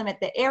want to limit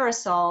the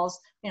aerosols,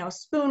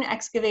 spoon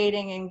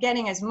excavating and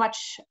getting as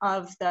much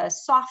of the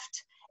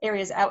soft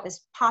areas out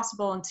as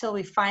possible until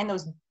we find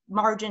those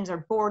margins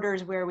or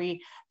borders where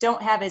we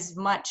don't have as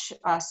much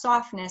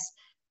softness.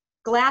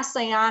 Glass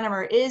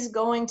ionomer is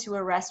going to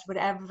arrest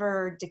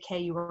whatever decay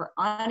you were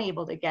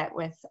unable to get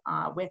with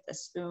a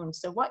spoon.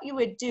 So what you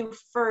would do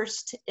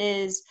first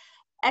is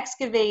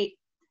excavate,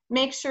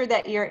 make sure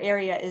that your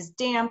area is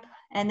damp,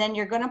 and then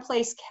you're going to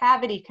place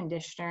cavity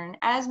conditioner. And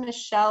as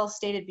Michelle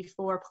stated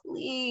before,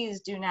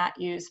 please do not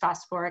use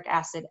phosphoric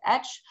acid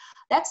etch.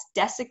 That's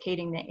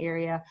desiccating the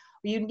area.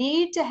 You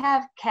need to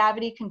have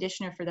cavity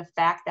conditioner for the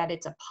fact that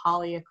it's a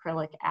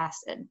polyacrylic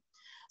acid.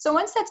 So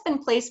once that's been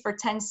placed for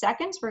 10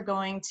 seconds, we're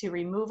going to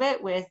remove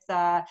it with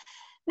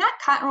not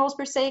cotton rolls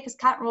per se, because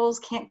cotton rolls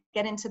can't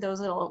get into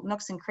those little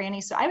nooks and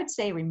crannies. So I would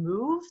say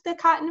remove the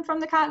cotton from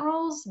the cotton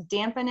rolls,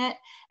 dampen it,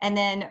 and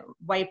then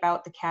wipe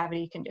out the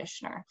cavity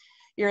conditioner.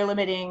 You're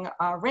limiting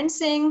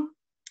rinsing.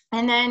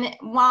 And then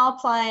while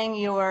applying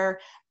your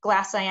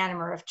glass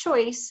ionomer of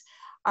choice,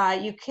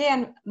 you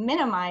can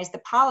minimize the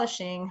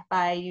polishing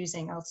by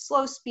using a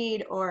slow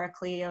speed or a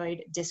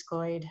cleoid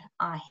discoid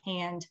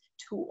hand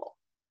tool.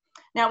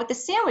 Now with the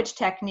sandwich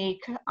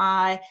technique,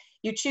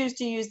 you choose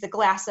to use the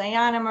glass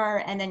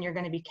ionomer, and then you're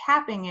going to be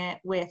capping it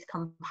with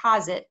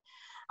composite.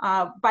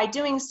 By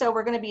doing so,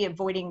 we're going to be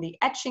avoiding the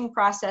etching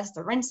process,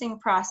 the rinsing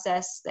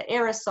process, the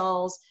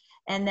aerosols,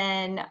 and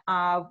then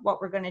what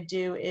we're going to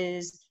do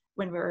is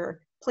when we're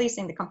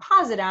placing the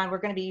composite on, we're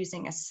going to be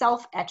using a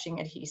self-etching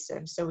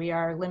adhesive. So we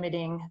are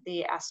limiting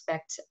the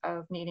aspect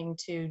of needing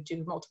to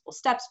do multiple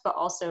steps, but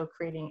also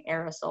creating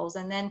aerosols.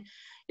 And then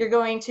you're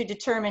going to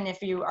determine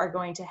if you are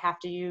going to have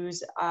to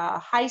use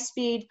high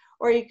speed,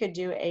 or you could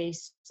do a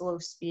slow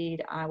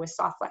speed with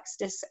soft flex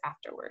discs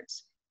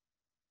afterwards.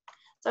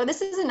 So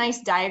this is a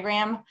nice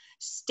diagram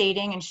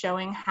stating and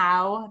showing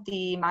how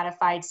the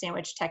modified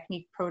sandwich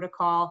technique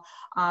protocol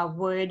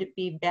would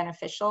be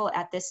beneficial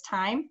at this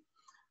time.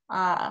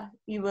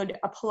 You would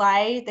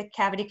apply the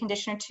cavity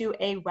conditioner to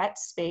a wet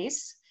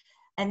space,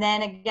 and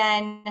then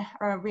again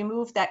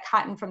remove that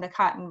cotton from the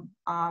cotton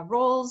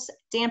rolls,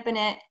 dampen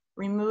it,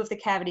 remove the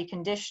cavity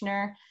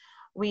conditioner.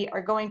 We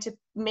are going to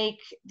make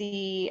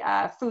the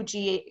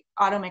Fuji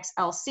Automix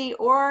LC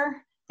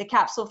or the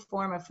capsule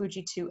form of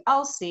Fuji 2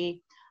 LC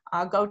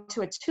go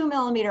to a 2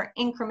 millimeter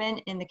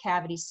increment in the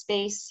cavity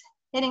space,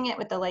 hitting it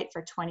with the light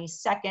for 20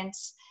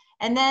 seconds.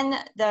 And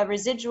then the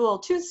residual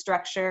tooth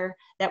structure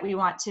that we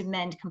want to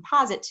mend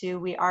composite to,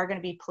 we are going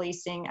to be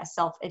placing a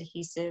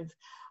self-adhesive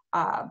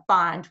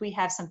bond. We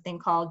have something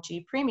called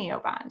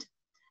G-Premio bond.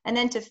 And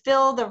then to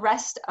fill the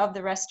rest of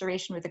the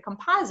restoration with a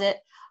composite,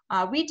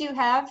 we do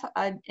have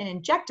an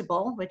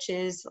injectable, which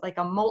is like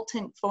a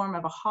molten form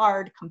of a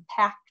hard,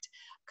 compact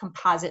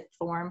composite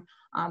form.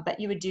 But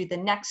you would do the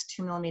next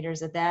 2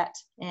 millimeters of that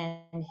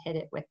and hit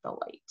it with the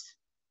light.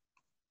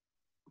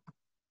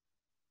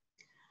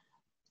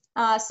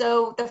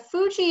 So the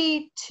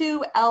Fuji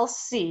 2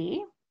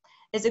 LC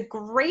is a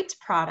great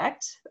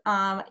product.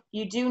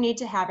 You do need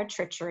to have a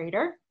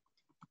triturator,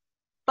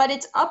 but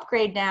its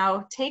upgrade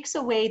now takes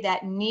away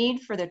that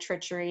need for the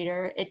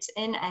triturator. It's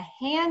in a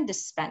hand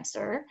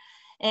dispenser,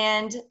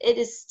 And it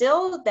is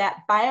still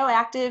that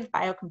bioactive,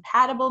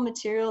 biocompatible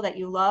material that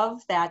you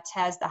love that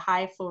has the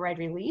high fluoride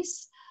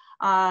release.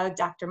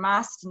 Dr.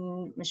 Moss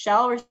and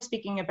Michelle were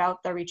speaking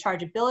about the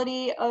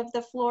rechargeability of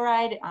the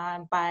fluoride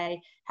by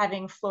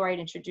having fluoride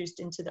introduced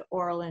into the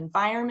oral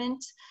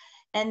environment.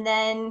 And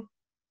then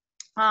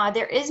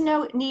there is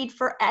no need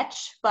for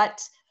etch,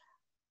 but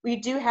we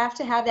do have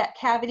to have that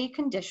cavity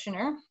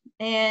conditioner,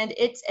 and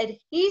it's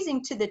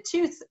adhesing to the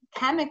tooth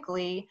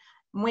chemically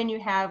when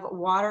you have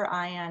water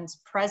ions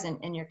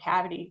present in your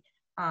cavity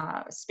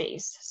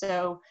space.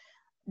 So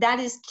that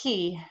is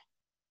key.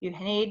 You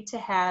need to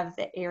have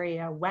the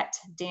area wet,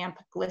 damp,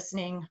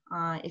 glistening.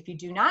 If you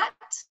do not,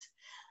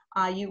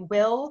 you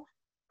will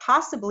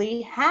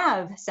possibly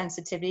have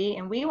sensitivity,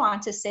 and we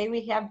want to say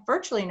we have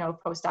virtually no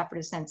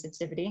postoperative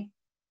sensitivity,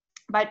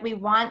 but we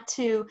want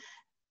to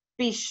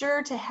be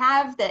sure to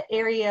have the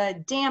area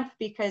damp,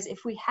 because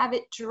if we have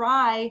it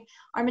dry,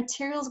 our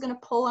material is going to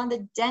pull on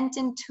the dent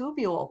and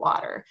tubule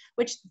water,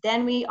 which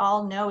then we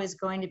all know is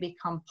going to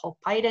become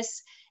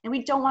pulpitis, and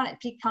we don't want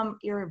it to become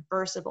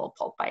irreversible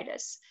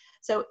pulpitis.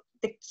 So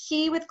the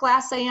key with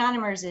glass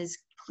ionomers is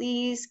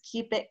please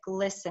keep it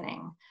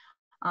glistening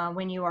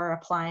when you are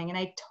applying. And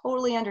I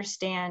totally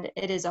understand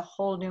it is a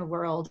whole new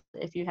world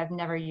if you have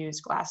never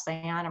used glass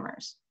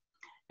ionomers.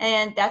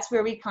 And that's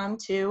where we come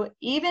to,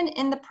 even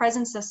in the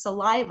presence of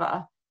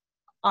saliva,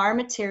 our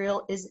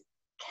material is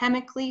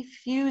chemically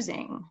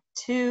fusing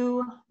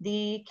to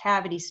the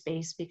cavity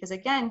space, because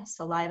again,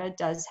 saliva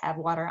does have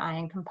water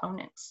ion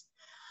components.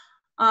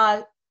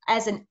 As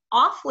an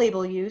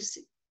off-label use,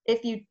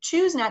 if you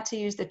choose not to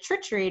use the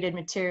triturated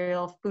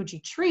material, Fuji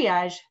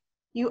Triage,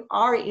 you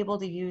are able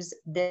to use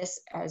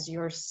this as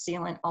your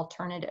sealant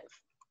alternative.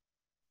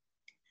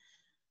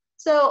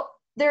 So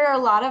there are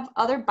a lot of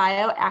other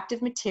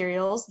bioactive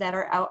materials that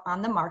are out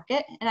on the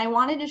market, and I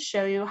wanted to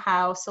show you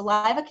how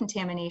saliva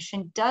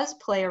contamination does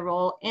play a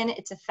role in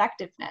its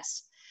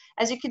effectiveness.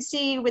 As you can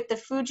see with the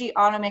Fuji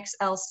Ionomer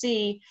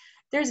LC,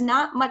 there's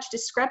not much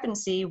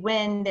discrepancy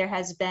when there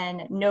has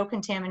been no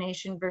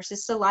contamination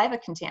versus saliva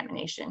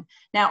contamination.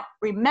 Now,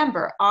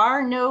 remember,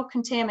 our no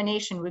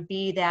contamination would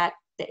be that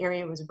the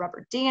area was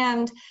rubber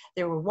dammed,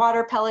 there were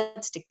water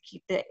pellets to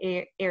keep the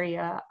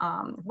area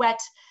wet.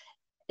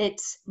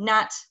 It's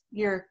not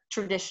your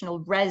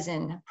traditional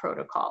resin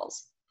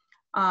protocols.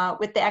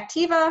 With the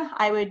Activa,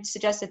 I would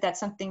suggest that that's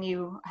something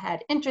you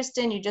had interest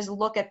in. You just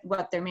look at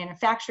what their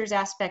manufacturer's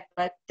aspect,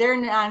 but their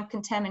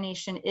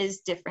non-contamination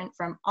is different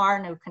from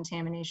our no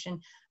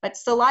contamination. But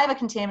saliva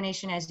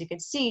contamination, as you can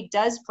see,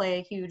 does play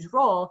a huge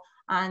role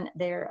on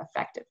their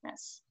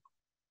effectiveness.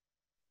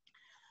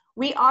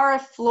 We are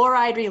a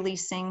fluoride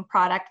releasing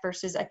product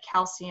versus a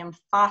calcium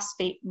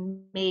phosphate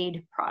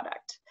made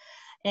product.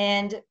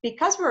 And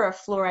because we're a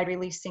fluoride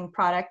releasing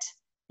product,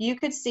 you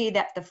could see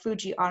that the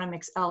Fuji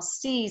Ionomer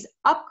LC's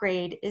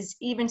upgrade is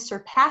even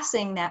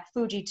surpassing that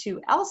Fuji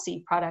 2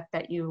 LC product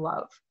that you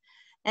love.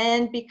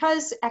 And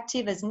because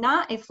Activa is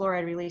not a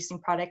fluoride releasing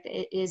product,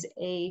 it is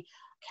a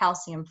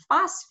calcium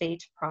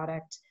phosphate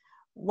product.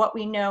 What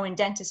we know in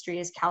dentistry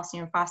is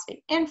calcium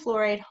phosphate and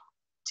fluoride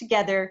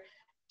together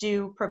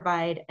do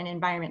provide an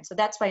environment. So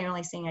that's why you're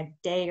only seeing a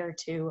day or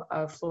two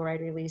of fluoride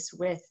release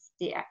with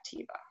the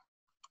Activa.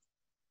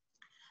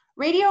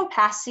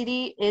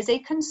 Radiopacity is a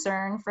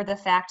concern for the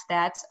fact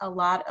that a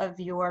lot of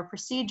your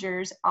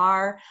procedures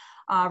are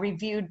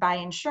reviewed by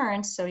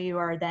insurance, so you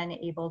are then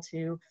able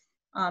to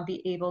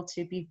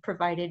be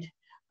provided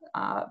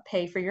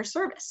pay for your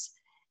service.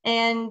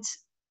 And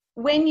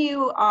when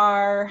you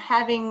are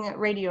having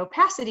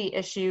radiopacity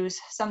issues,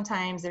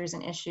 sometimes there's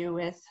an issue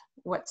with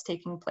what's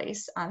taking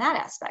place on that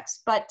aspect.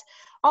 But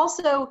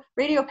also,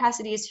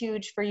 radiopacity is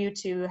huge for you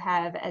to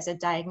have as a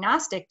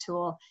diagnostic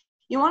tool.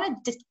 You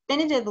want to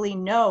definitively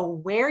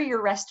know where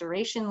your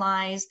restoration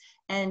lies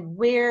and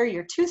where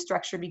your tooth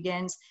structure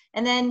begins.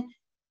 And then,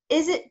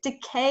 is it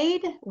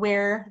decayed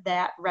where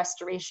that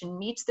restoration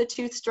meets the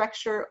tooth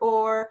structure,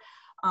 or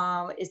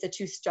is the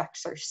tooth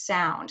structure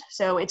sound?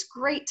 So it's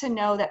great to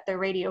know that the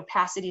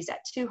radiopacity is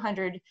at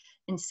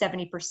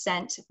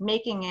 270%,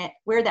 making it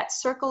where that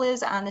circle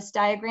is on this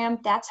diagram,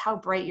 that's how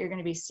bright you're going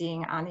to be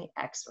seeing on the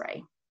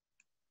X-ray.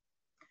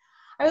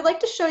 I would like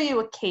to show you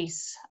a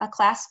case, a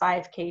class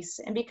 5 case,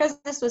 and because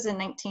this was in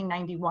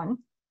 1991,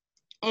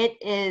 it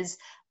is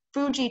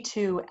Fuji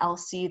 2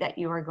 LC that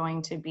you are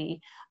going to be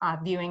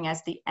viewing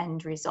as the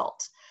end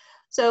result.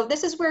 So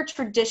this is where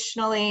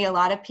traditionally a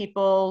lot of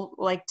people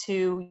like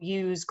to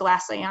use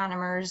glass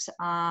ionomers,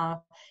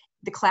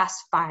 the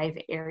class 5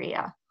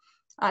 area.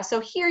 So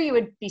here you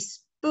would be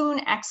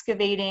spoon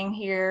excavating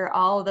here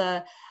all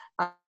the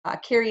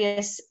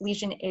carious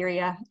lesion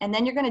area, and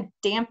then you're going to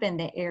dampen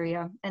the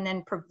area and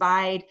then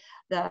provide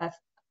the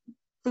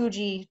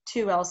Fuji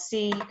 2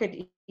 LC. You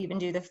could even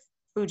do the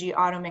Fuji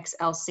Ionomer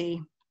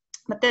LC,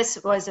 but this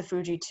was a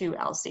Fuji 2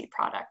 LC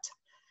product.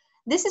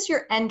 This is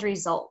your end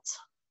result.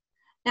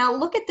 Now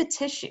look at the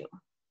tissue.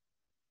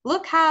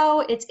 Look how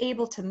it's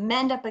able to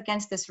mend up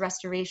against this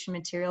restoration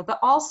material, but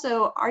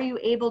also are you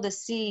able to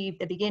see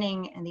the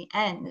beginning and the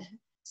end?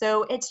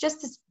 So it's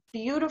just this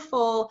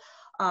beautiful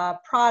a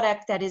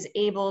product that is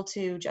able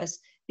to just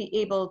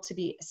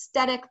be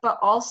aesthetic, but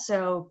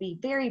also be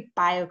very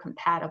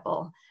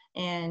biocompatible.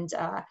 And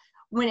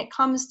when it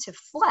comes to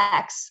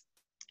flex,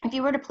 if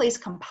you were to place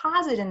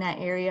composite in that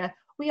area,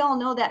 we all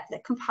know that the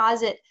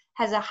composite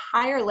has a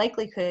higher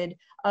likelihood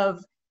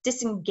of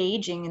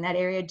disengaging in that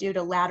area due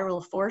to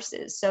lateral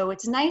forces. So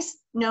it's nice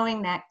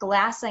knowing that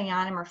glass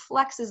ionomer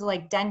flexes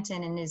like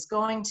dentin and is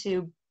going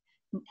to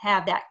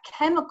have that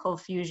chemical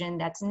fusion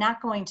that's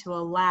not going to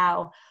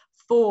allow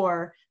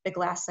for the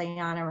glass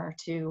ionomer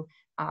to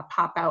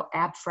pop out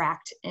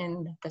abfract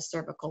in the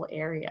cervical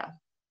area.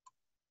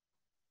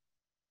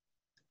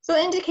 So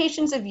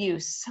indications of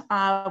use,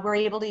 we're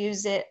able to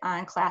use it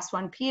on class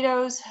 1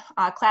 pedos,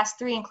 class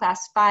 3 and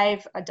class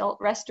 5 adult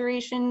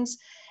restorations,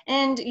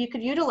 and you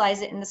could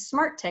utilize it in the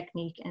SMART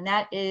technique, and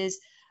that is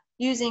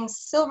using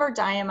silver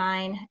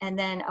diamine and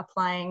then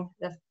applying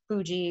the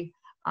Fuji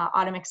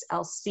Automix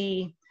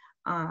LC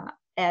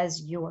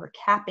as your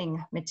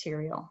capping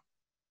material.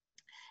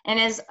 And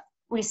as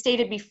we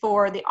stated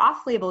before, the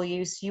off-label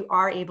use, you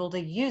are able to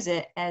use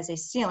it as a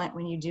sealant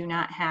when you do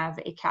not have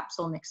a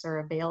capsule mixer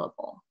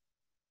available.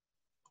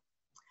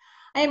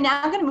 I am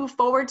now going to move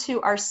forward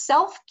to our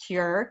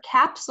self-cure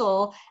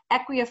capsule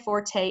Equia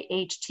Forte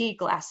HT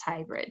glass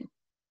hybrid.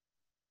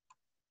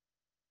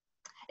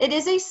 It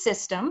is a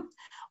system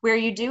where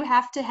you do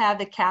have to have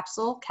the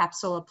capsule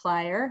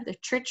applier, the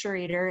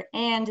triturator,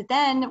 and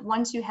then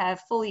once you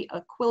have fully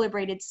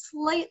equilibrated,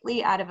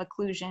 slightly out of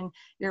occlusion,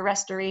 your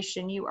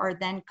restoration, you are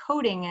then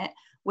coating it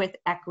with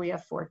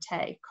Equia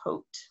Forte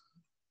coat.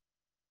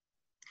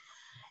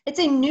 It's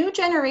a new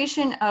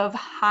generation of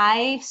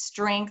high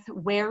strength,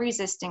 wear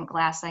resistant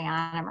glass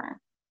ionomer.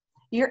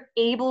 You're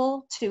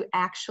able to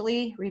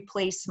actually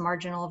replace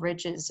marginal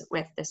ridges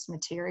with this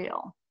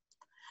material.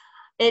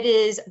 It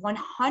is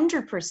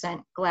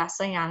 100% glass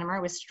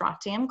ionomer with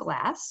strontium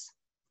glass.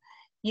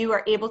 You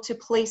are able to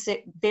place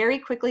it very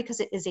quickly because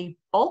it is a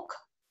bulk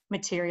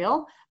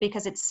material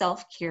because it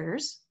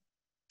self-cures.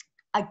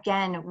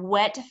 Again,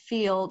 wet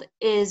field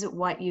is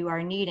what you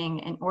are needing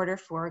in order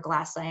for a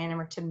glass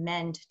ionomer to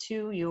mend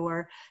to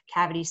your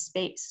cavity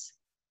space.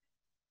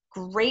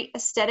 Great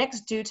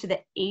aesthetics due to the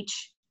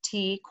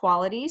HT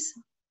qualities,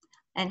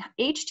 and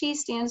HT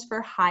stands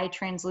for high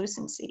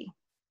translucency.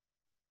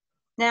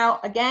 Now,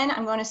 again,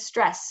 I'm going to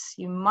stress,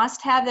 you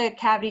must have the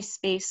cavity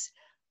space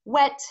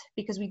wet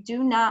because we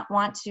do not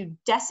want to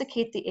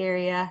desiccate the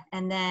area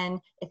and then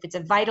if it's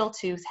a vital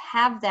tooth,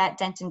 have that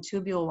dentin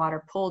tubule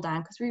water pulled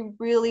on because we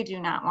really do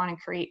not want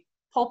to create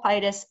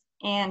pulpitis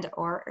and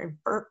or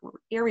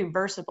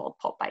irreversible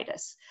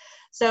pulpitis.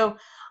 So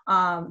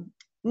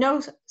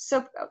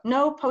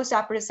no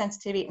post-operative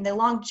sensitivity, and the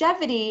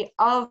longevity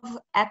of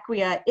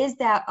Equia is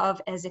that of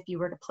as if you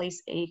were to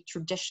place a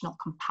traditional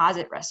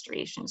composite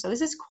restoration. So this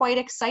is quite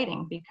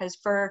exciting because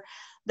for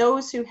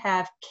those who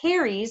have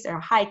caries or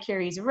high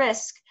caries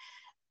risk,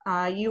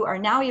 you are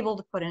now able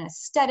to put an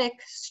aesthetic,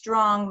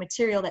 strong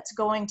material that's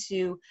going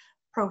to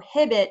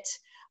prohibit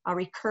a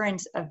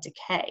recurrence of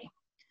decay.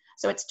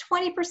 So it's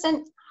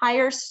 20%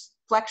 higher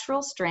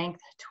flexural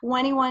strength,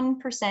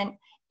 21%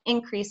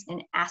 increase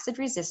in acid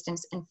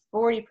resistance, and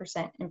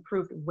 40%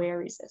 improved wear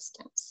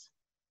resistance.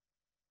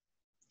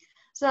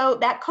 So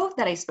that coat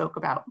that I spoke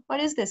about, what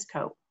is this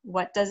coat?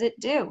 What does it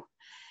do?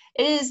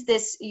 It is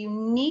this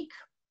unique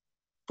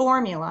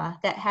formula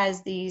that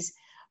has these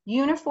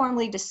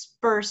uniformly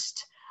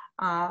dispersed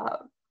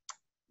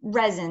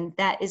resin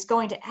that is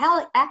going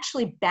to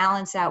actually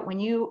balance out. When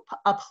you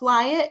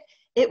apply it,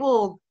 it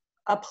will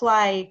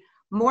apply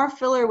more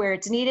filler where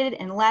it's needed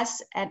and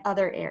less at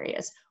other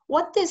areas.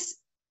 What this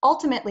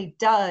ultimately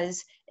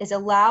does is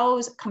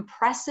allows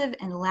compressive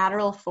and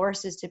lateral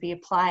forces to be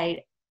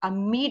applied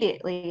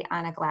immediately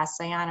on a glass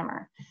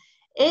ionomer.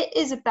 It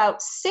is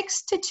about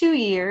 6 to 2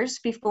 years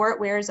before it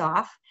wears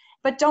off,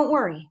 but don't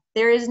worry,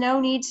 there is no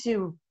need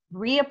to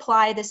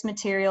reapply this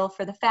material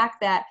for the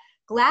fact that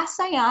glass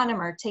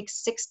ionomer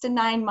takes 6 to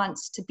 9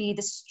 months to be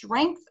the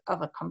strength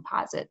of a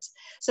composite.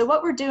 So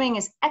what we're doing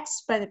is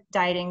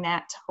expediting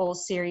that whole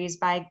series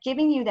by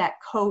giving you that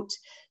coat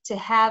to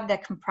have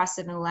that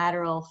compressive and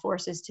lateral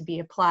forces to be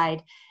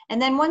applied.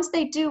 And then once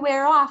they do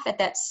wear off at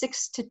that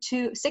 6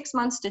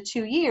 months to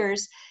 2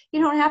 years,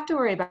 you don't have to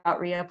worry about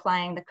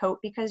reapplying the coat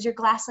because your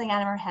glass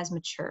ionomer has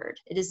matured.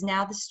 It is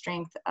now the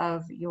strength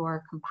of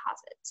your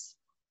composites.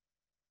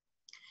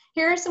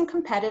 Here are some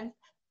competitive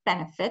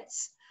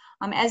benefits.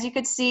 As you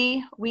could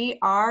see, we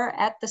are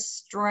at the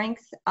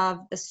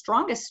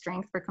strongest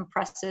strength for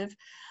compressive.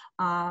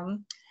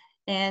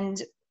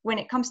 And when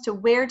it comes to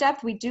wear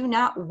depth, we do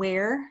not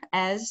wear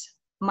as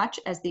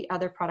much as the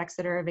other products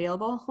that are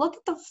available. Look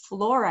at the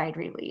fluoride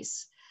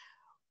release.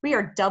 We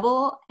are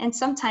double and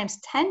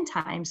sometimes 10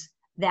 times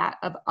that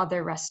of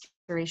other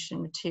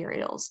restoration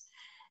materials.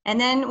 And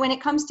then when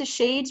it comes to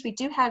shades, we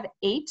do have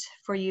 8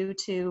 for you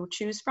to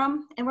choose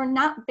from, and we're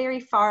not very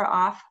far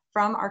off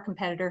from our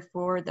competitor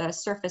for the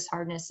surface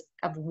hardness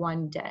of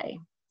 1 day.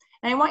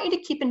 And I want you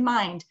to keep in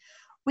mind,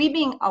 we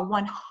being a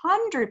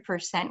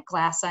 100%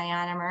 glass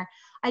ionomer,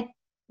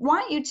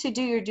 want you to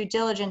do your due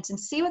diligence and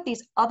see what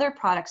these other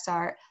products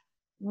are,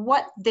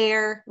 what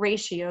their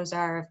ratios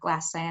are of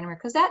glass ionomer,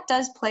 because that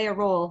does play a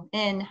role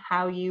in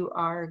how you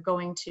are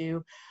going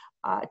to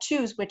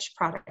choose which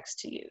products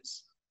to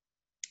use.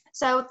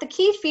 So the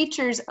key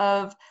features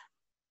of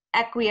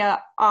Equia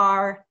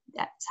are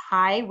that's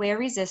high wear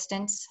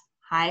resistance,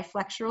 high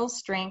flexural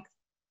strength,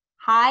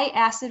 high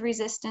acid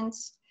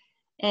resistance,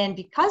 and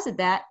because of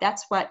that,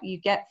 that's what you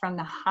get from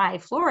the high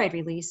fluoride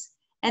release,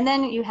 and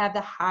then you have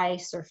the high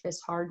surface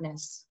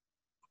hardness.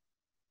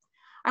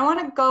 I want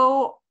to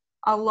go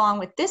along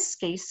with this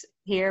case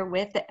here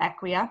with the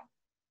Equia,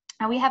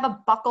 and we have a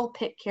buccal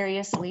pit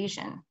carious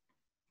lesion.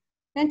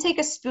 Then take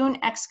a spoon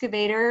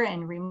excavator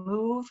and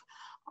remove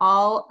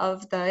all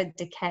of the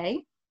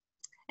decay.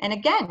 And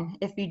again,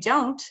 if you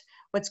don't,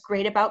 what's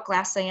great about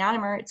glass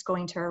ionomer, it's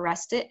going to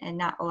arrest it and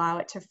not allow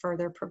it to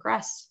further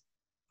progress.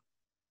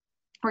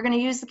 We're going to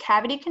use the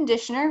cavity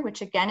conditioner,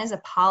 which again is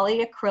a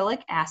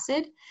polyacrylic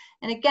acid.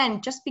 And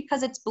again, just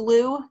because it's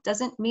blue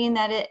doesn't mean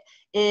that it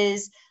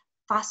is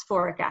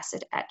phosphoric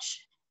acid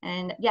etch.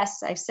 And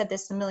yes, I've said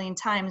this a million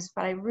times,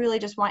 but I really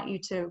just want you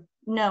to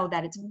know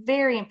that it's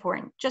very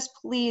important. Just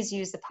please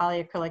use the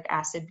polyacrylic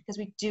acid because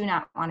we do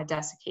not want to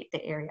desiccate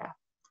the area.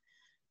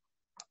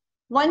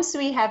 Once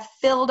we have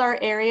filled our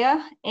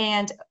area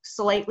and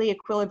slightly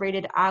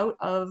equilibrated out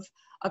of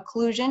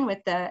occlusion with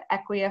the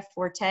Equia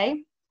Forte,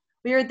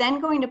 we are then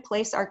going to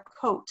place our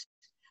coat.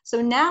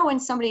 So now when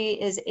somebody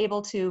is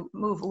able to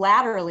move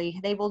laterally,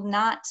 they will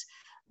not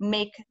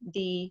make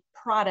the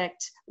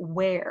product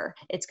wear.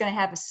 It's going to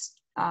have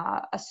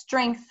a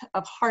strength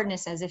of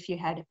hardness as if you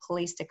had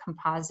placed a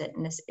composite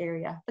in this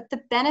area. But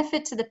the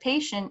benefit to the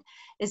patient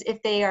is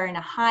if they are in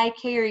a high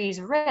caries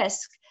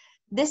risk,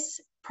 this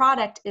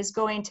product is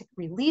going to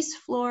release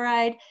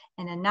fluoride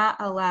and not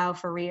allow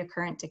for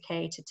recurrent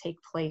decay to take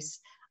place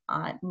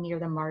near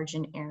the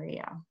margin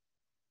area.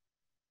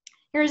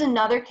 Here's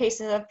another case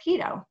of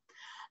pedo.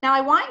 Now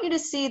I want you to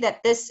see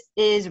that this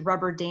is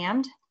rubber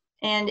dammed,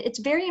 and it's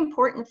very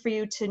important for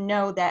you to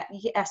know that,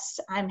 yes,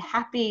 I'm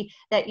happy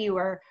that you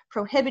are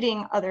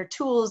prohibiting other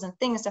tools and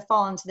things to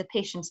fall into the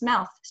patient's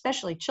mouth,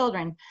 especially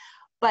children.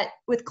 But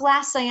with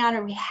glass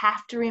ionomer, we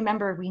have to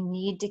remember we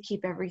need to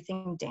keep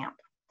everything damp.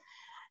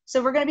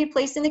 So we're going to be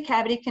placing the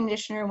cavity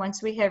conditioner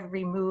once we have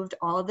removed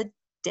all of the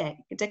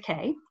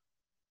decay.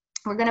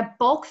 We're going to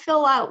bulk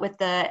fill out with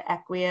the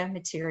Equia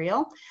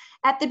material.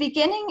 At the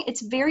beginning,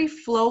 it's very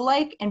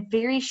flow-like and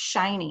very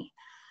shiny.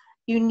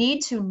 You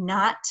need to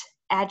not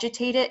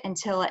agitate it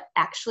until it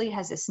actually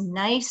has this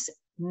nice,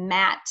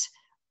 matte,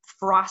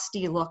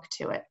 frosty look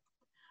to it.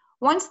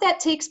 Once that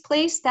takes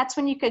place, that's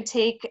when you could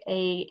take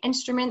an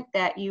instrument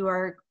that you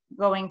are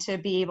going to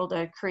be able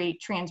to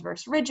create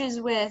transverse ridges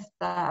with,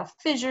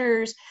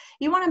 fissures.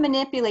 You want to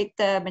manipulate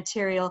the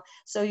material,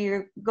 so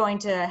you're going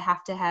to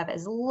have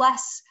as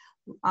less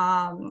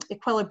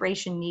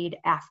equilibration need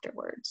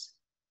afterwards.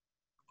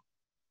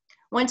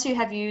 Once you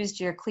have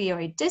used your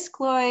cleoid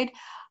discloid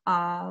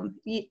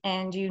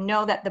and you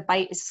know that the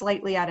bite is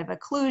slightly out of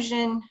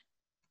occlusion,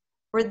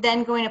 we're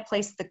then going to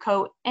place the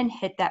coat and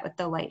hit that with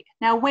the light.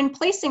 Now, when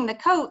placing the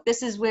coat,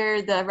 this is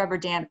where the rubber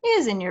dam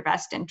is in your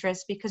best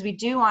interest because we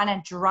do want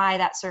to dry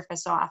that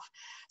surface off.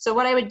 So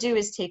what I would do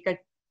is take a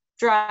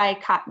dry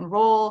cotton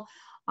roll,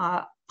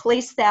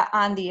 place that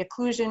on the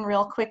occlusion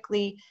real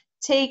quickly,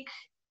 take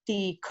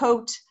the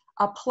coat,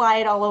 apply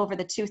it all over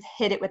the tooth,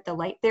 hit it with the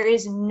light. There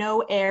is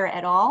no air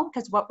at all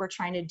because what we're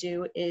trying to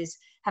do is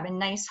have a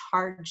nice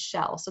hard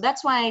shell. So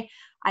that's why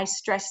I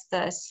stress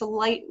the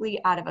slightly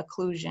out of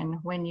occlusion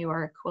when you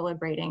are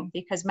equilibrating,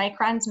 because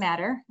microns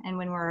matter. And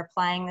when we're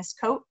applying this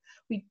coat,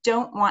 we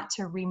don't want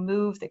to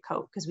remove the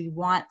coat because we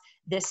want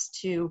this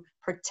to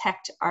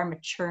protect our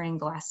maturing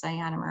glass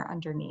ionomer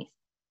underneath.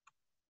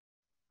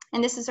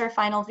 And this is our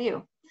final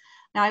view.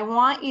 Now I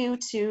want you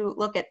to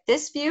look at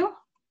this view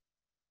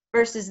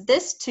versus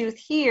this tooth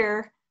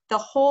here. The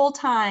whole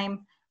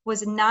time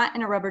was not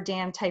in a rubber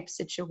dam type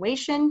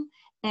situation.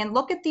 And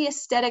look at the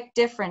aesthetic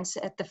difference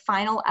at the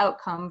final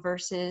outcome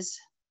versus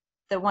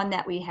the one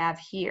that we have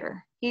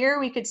here. Here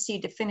we could see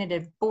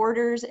definitive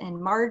borders and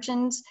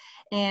margins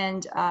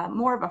and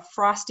more of a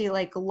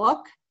frosty-like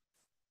look.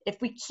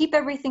 If we keep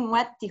everything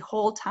wet the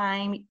whole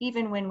time,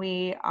 even when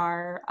we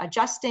are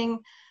adjusting,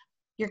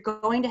 you're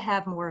going to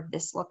have more of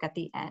this look at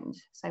the end.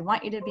 So I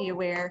want you to be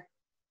aware,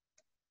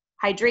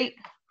 hydrate,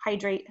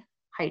 hydrate,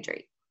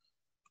 hydrate.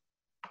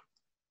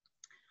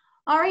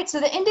 All right, so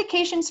the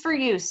indications for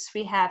use,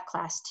 we have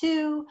class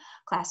 2,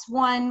 class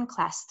 1,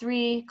 class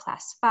 3,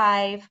 class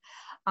 5,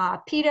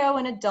 pedo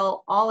and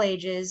adult, all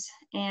ages.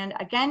 And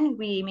again,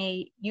 we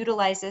may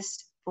utilize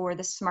this for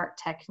the SMART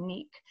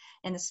technique.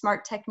 And the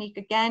SMART technique,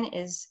 again,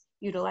 is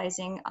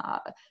utilizing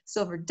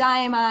silver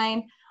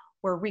diamine.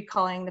 We're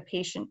recalling the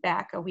patient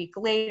back a week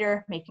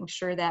later, making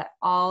sure that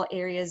all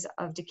areas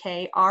of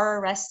decay are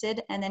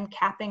arrested, and then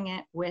capping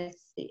it with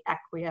the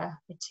Equia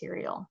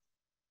material.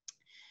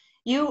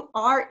 You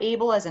are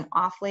able, as an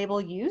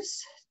off-label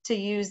use, to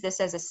use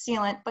this as a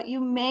sealant, but you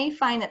may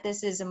find that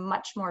this is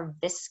much more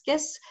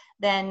viscous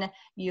than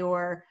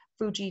your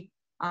Fuji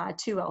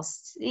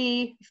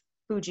 2LC,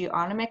 Fuji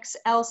Ionomer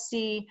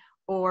LC,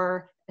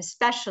 or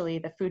especially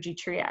the Fuji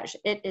Triage.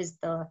 It is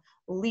the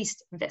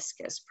least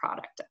viscous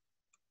product.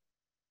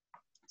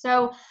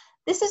 So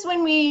this is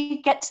when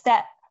we get to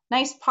that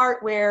nice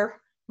part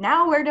where,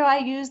 now where do I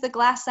use the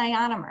glass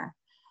ionomer?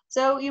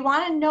 So you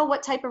want to know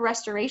what type of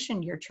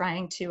restoration you're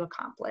trying to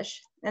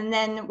accomplish. And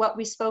then what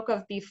we spoke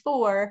of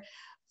before,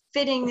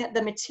 fitting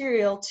the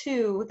material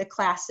to the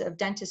class of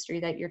dentistry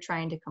that you're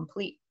trying to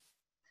complete.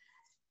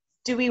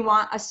 Do we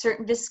want a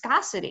certain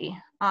viscosity?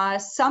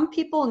 Some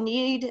people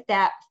need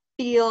that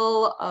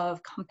feel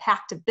of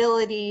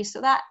compactability, so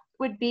that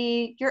would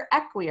be your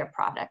Equia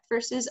product,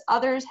 versus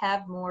others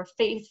have more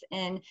faith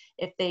in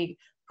if they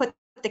put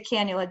the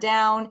cannula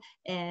down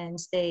and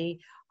they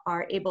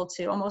are able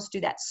to almost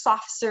do that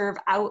soft serve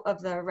out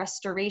of the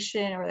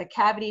restoration or the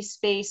cavity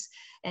space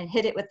and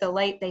hit it with the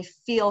light, they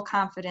feel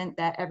confident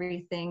that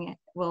everything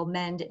will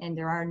mend and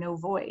there are no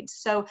voids.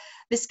 So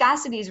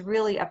viscosity is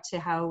really up to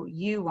how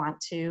you want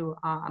to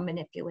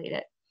manipulate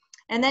it.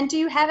 And then, do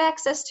you have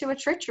access to a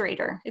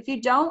triturator? If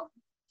you don't,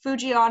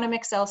 Fuji Ionomer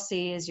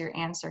LC is your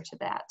answer to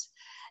that.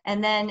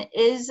 And then,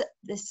 is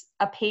this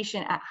a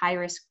patient at high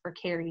risk for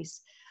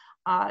caries?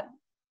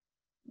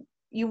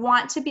 You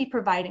want to be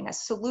providing a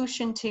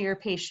solution to your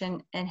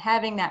patient and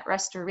having that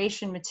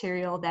restoration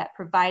material that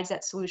provides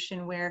that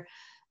solution where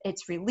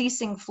it's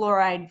releasing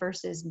fluoride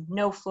versus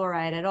no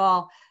fluoride at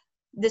all.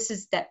 This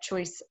is that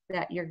choice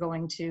that you're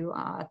going to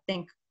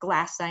think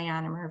glass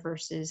ionomer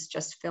versus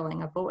just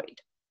filling a void.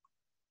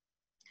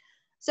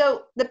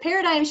 So the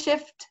paradigm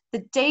shift,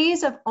 the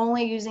days of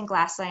only using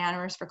glass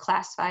ionomers for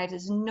class 5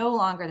 is no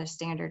longer the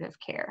standard of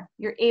care.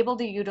 You're able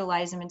to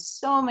utilize them in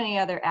so many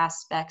other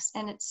aspects,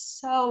 and it's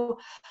so,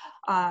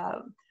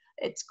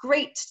 it's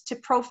great to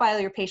profile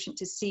your patient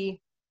to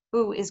see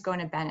who is going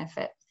to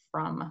benefit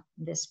from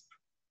this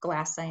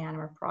glass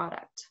ionomer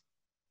product.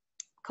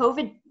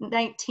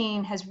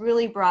 COVID-19 has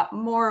really brought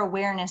more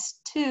awareness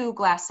to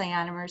glass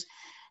ionomers,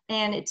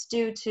 and it's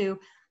due to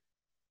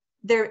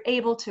they're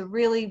able to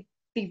really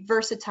be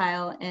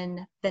versatile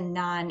in the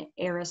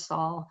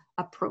non-aerosol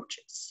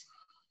approaches.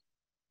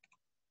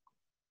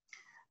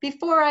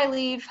 Before I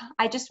leave,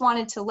 I just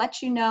wanted to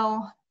let you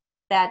know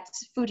that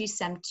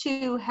FujiSem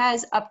 2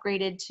 has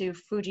upgraded to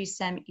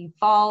FujiSem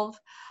Evolve.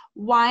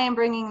 Why I'm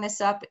bringing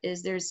this up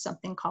is there's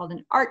something called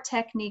an art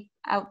technique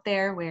out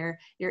there where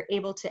you're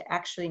able to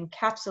actually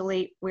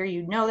encapsulate where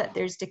you know that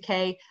there's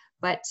decay,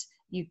 but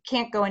you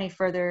can't go any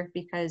further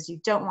because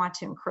you don't want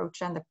to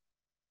encroach on the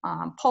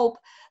pulp,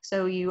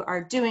 so you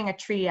are doing a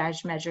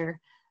triage measure.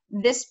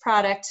 This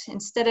product,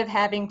 instead of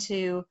having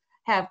to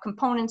have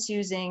components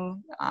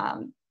using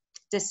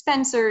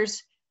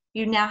dispensers,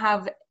 you now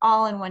have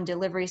all-in-one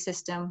delivery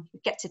system.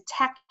 You get to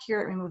tack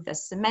cure it, remove the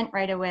cement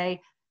right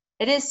away.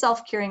 It is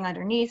self-curing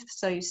underneath,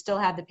 so you still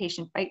have the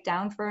patient bite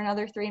down for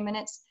another 3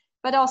 minutes,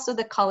 but also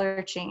the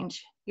color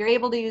change. You're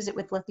able to use it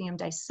with lithium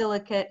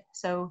disilicate,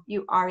 so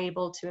you are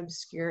able to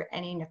obscure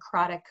any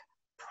necrotic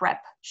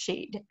prep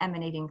shade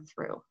emanating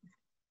through.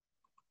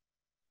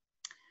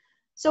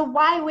 So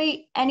why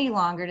wait any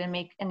longer to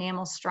make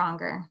enamel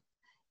stronger?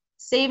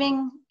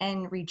 Saving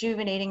and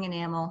rejuvenating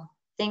enamel,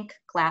 think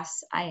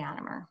glass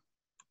ionomer.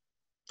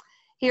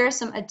 Here are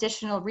some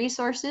additional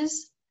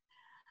resources.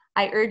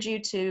 I urge you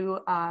to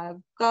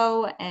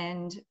go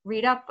and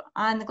read up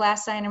on the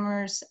glass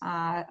ionomers.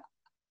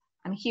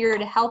 I'm here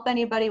to help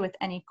anybody with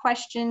any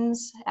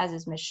questions, as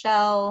is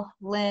Michelle,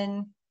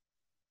 Lynn.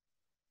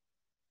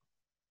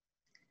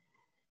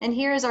 And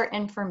here's our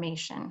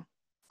information.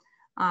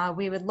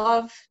 We would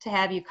love to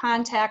have you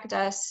contact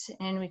us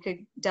and we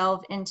could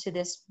delve into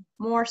this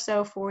more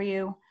so for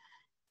you.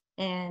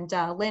 And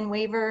Lynn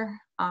Waver,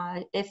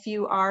 if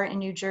you are in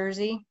New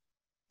Jersey,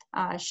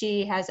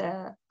 she has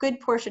a good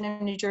portion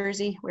of New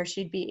Jersey where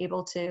she'd be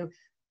able to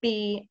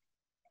be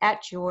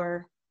at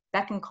your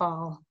beck and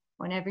call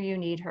whenever you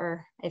need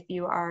her if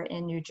you are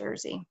in New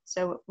Jersey.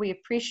 So we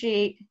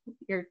appreciate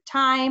your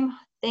time.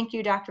 Thank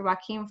you, Dr.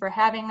 Joachim, for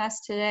having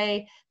us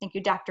today. Thank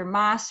you, Dr.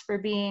 Moss, for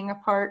being a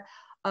part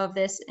of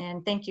this,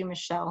 and thank you,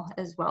 Michelle,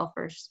 as well,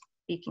 for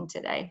speaking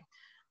today.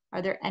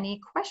 Are there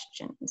any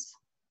questions?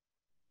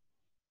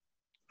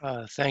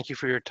 Thank you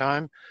for your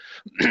time.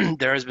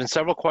 There has been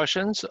several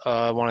questions.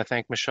 I want to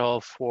thank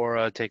Michelle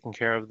for taking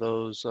care of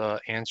those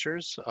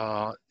answers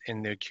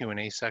in the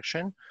Q&A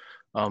section.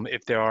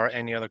 If there are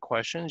any other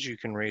questions, you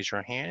can raise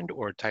your hand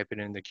or type it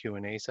in the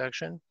Q&A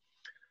section.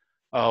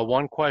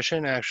 One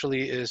question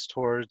actually is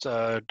towards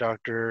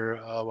Dr.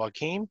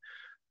 Joachim.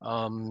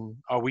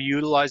 Are we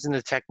utilizing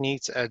the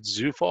techniques at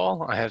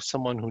Zufall? I have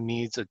someone who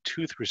needs a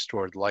tooth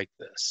restored like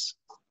this.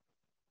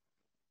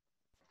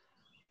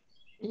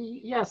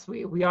 Yes,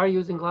 we are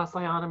using glass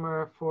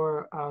ionomer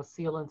for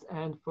sealants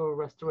and for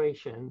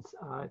restorations.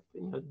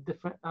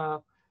 Different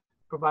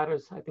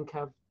providers, I think,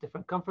 have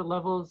different comfort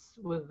levels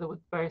with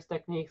various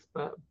techniques,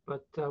 but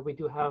we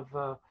do have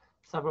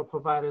several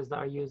providers that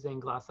are using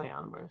glass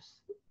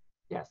ionomers.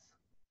 Yes.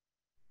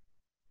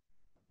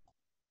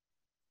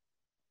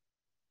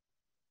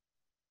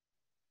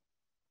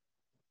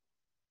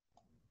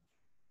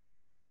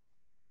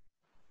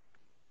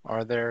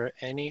 Are there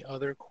any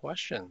other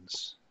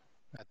questions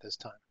at this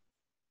time?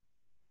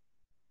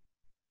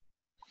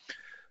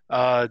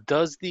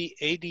 Does the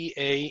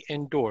ADA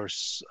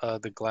endorse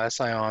the glass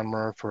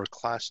ionomer for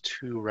Class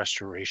 2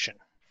 restoration?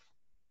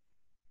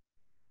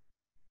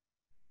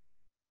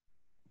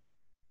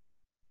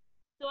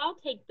 So I'll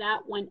take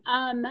that one.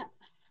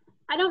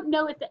 I don't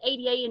know if the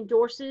ADA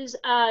endorses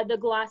the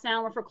glass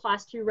ionomer for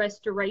Class 2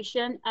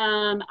 restoration.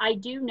 I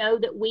do know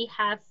that we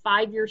have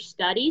 5-year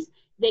studies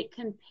that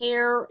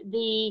compare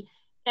the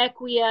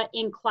Equia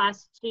in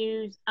Class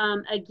 2s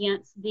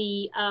against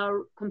the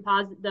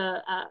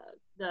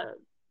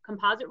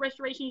composite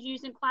restorations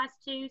used in Class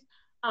 2s.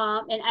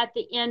 And at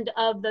the end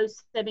of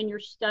those 7-year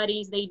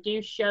studies, they do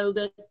show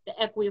that the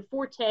Equia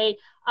Forte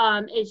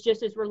is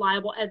just as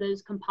reliable as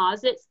those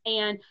composites.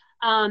 And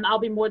I'll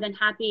be more than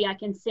happy. I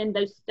can send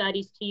those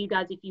studies to you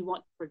guys if you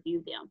want to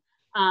review them.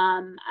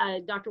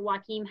 Dr.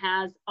 Joachim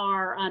has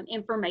our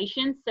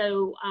information,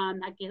 so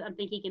I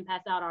think he can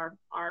pass out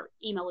our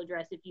email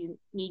address if you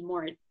need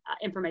more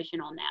information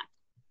on that.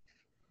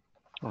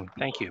 Oh,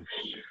 thank you.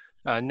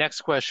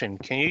 Next question.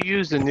 Can you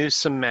use the new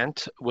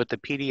cement with the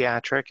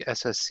pediatric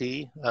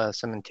SSC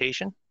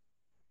cementation?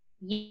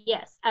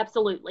 Yes,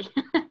 absolutely.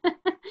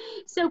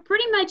 So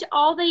pretty much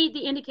all the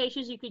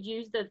indications you could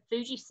use the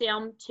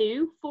Fuji-Sim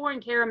 2 for,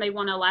 and Kara may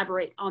want to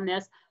elaborate on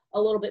this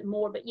a little bit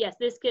more, but yes,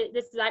 this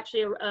is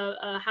actually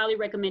a highly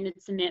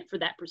recommended cement for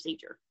that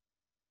procedure.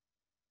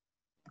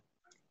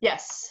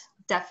 Yes,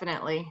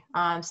 definitely.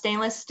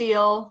 Stainless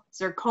steel,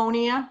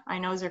 zirconia. I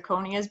know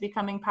zirconia is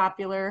becoming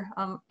popular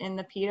in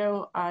the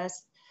pedo,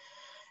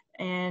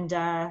 and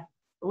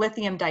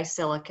lithium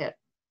disilicate.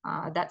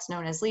 That's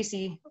known as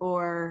LISI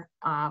or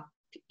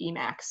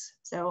Emax.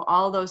 So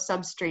all those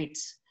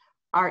substrates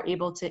are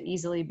able to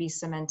easily be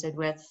cemented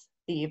with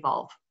the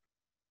Evolve.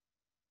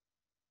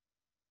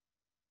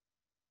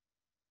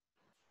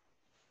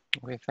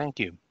 Okay, thank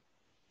you.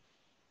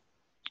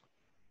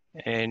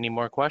 Any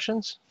more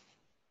questions?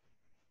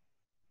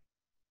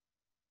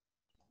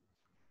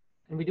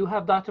 And we do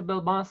have Dr.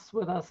 Bill Moss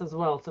with us as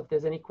well. So if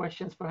there's any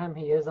questions for him,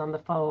 he is on the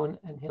phone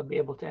and he'll be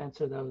able to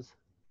answer those.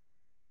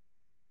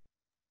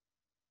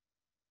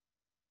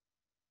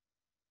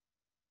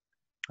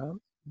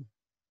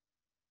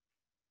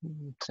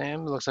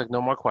 Sam, looks like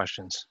no more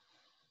questions.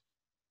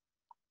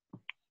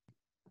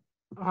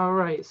 All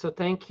right, so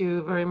thank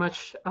you very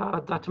much,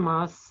 Dr.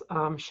 Moss,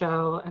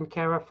 Michelle, and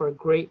Kara for a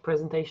great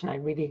presentation. I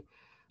really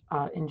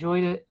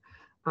enjoyed it.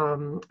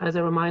 As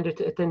a reminder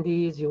to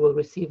attendees, you will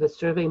receive a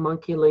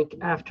SurveyMonkey link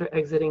after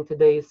exiting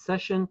today's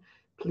session.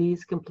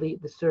 Please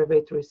complete the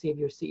survey to receive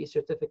your CE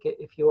certificate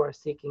if you are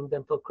seeking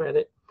dental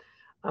credit.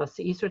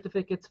 CE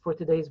certificates for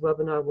today's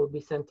webinar will be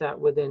sent out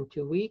within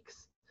 2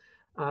 weeks.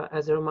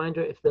 As a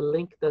reminder, if the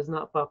link does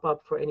not pop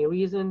up for any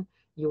reason,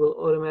 you will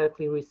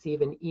automatically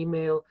receive an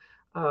email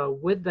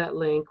with that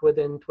link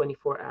within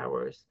 24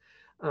 hours.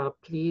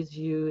 Please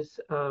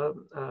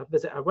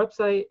visit our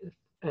website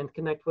and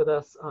connect with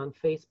us on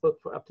Facebook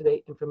for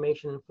up-to-date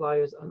information and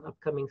flyers on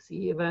upcoming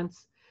CE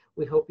events.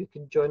 We hope you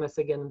can join us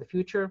again in the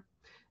future.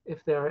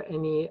 If there are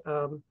any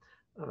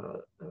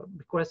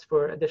requests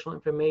for additional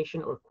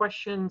information or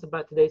questions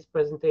about today's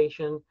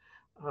presentation,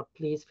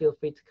 please feel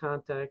free to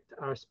contact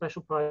our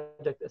special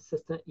project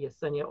assistant,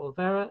 Yesenia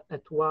Olvera,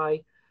 at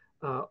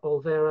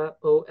Olvera,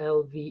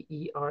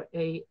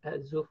 O-L-V-E-R-A,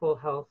 at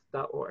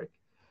zufallhealth.org.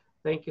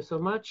 Thank you so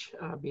much.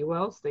 Be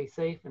well, stay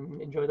safe,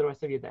 and enjoy the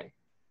rest of your day.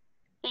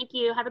 Thank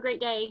you. Have a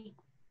great day.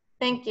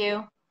 Thank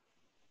you.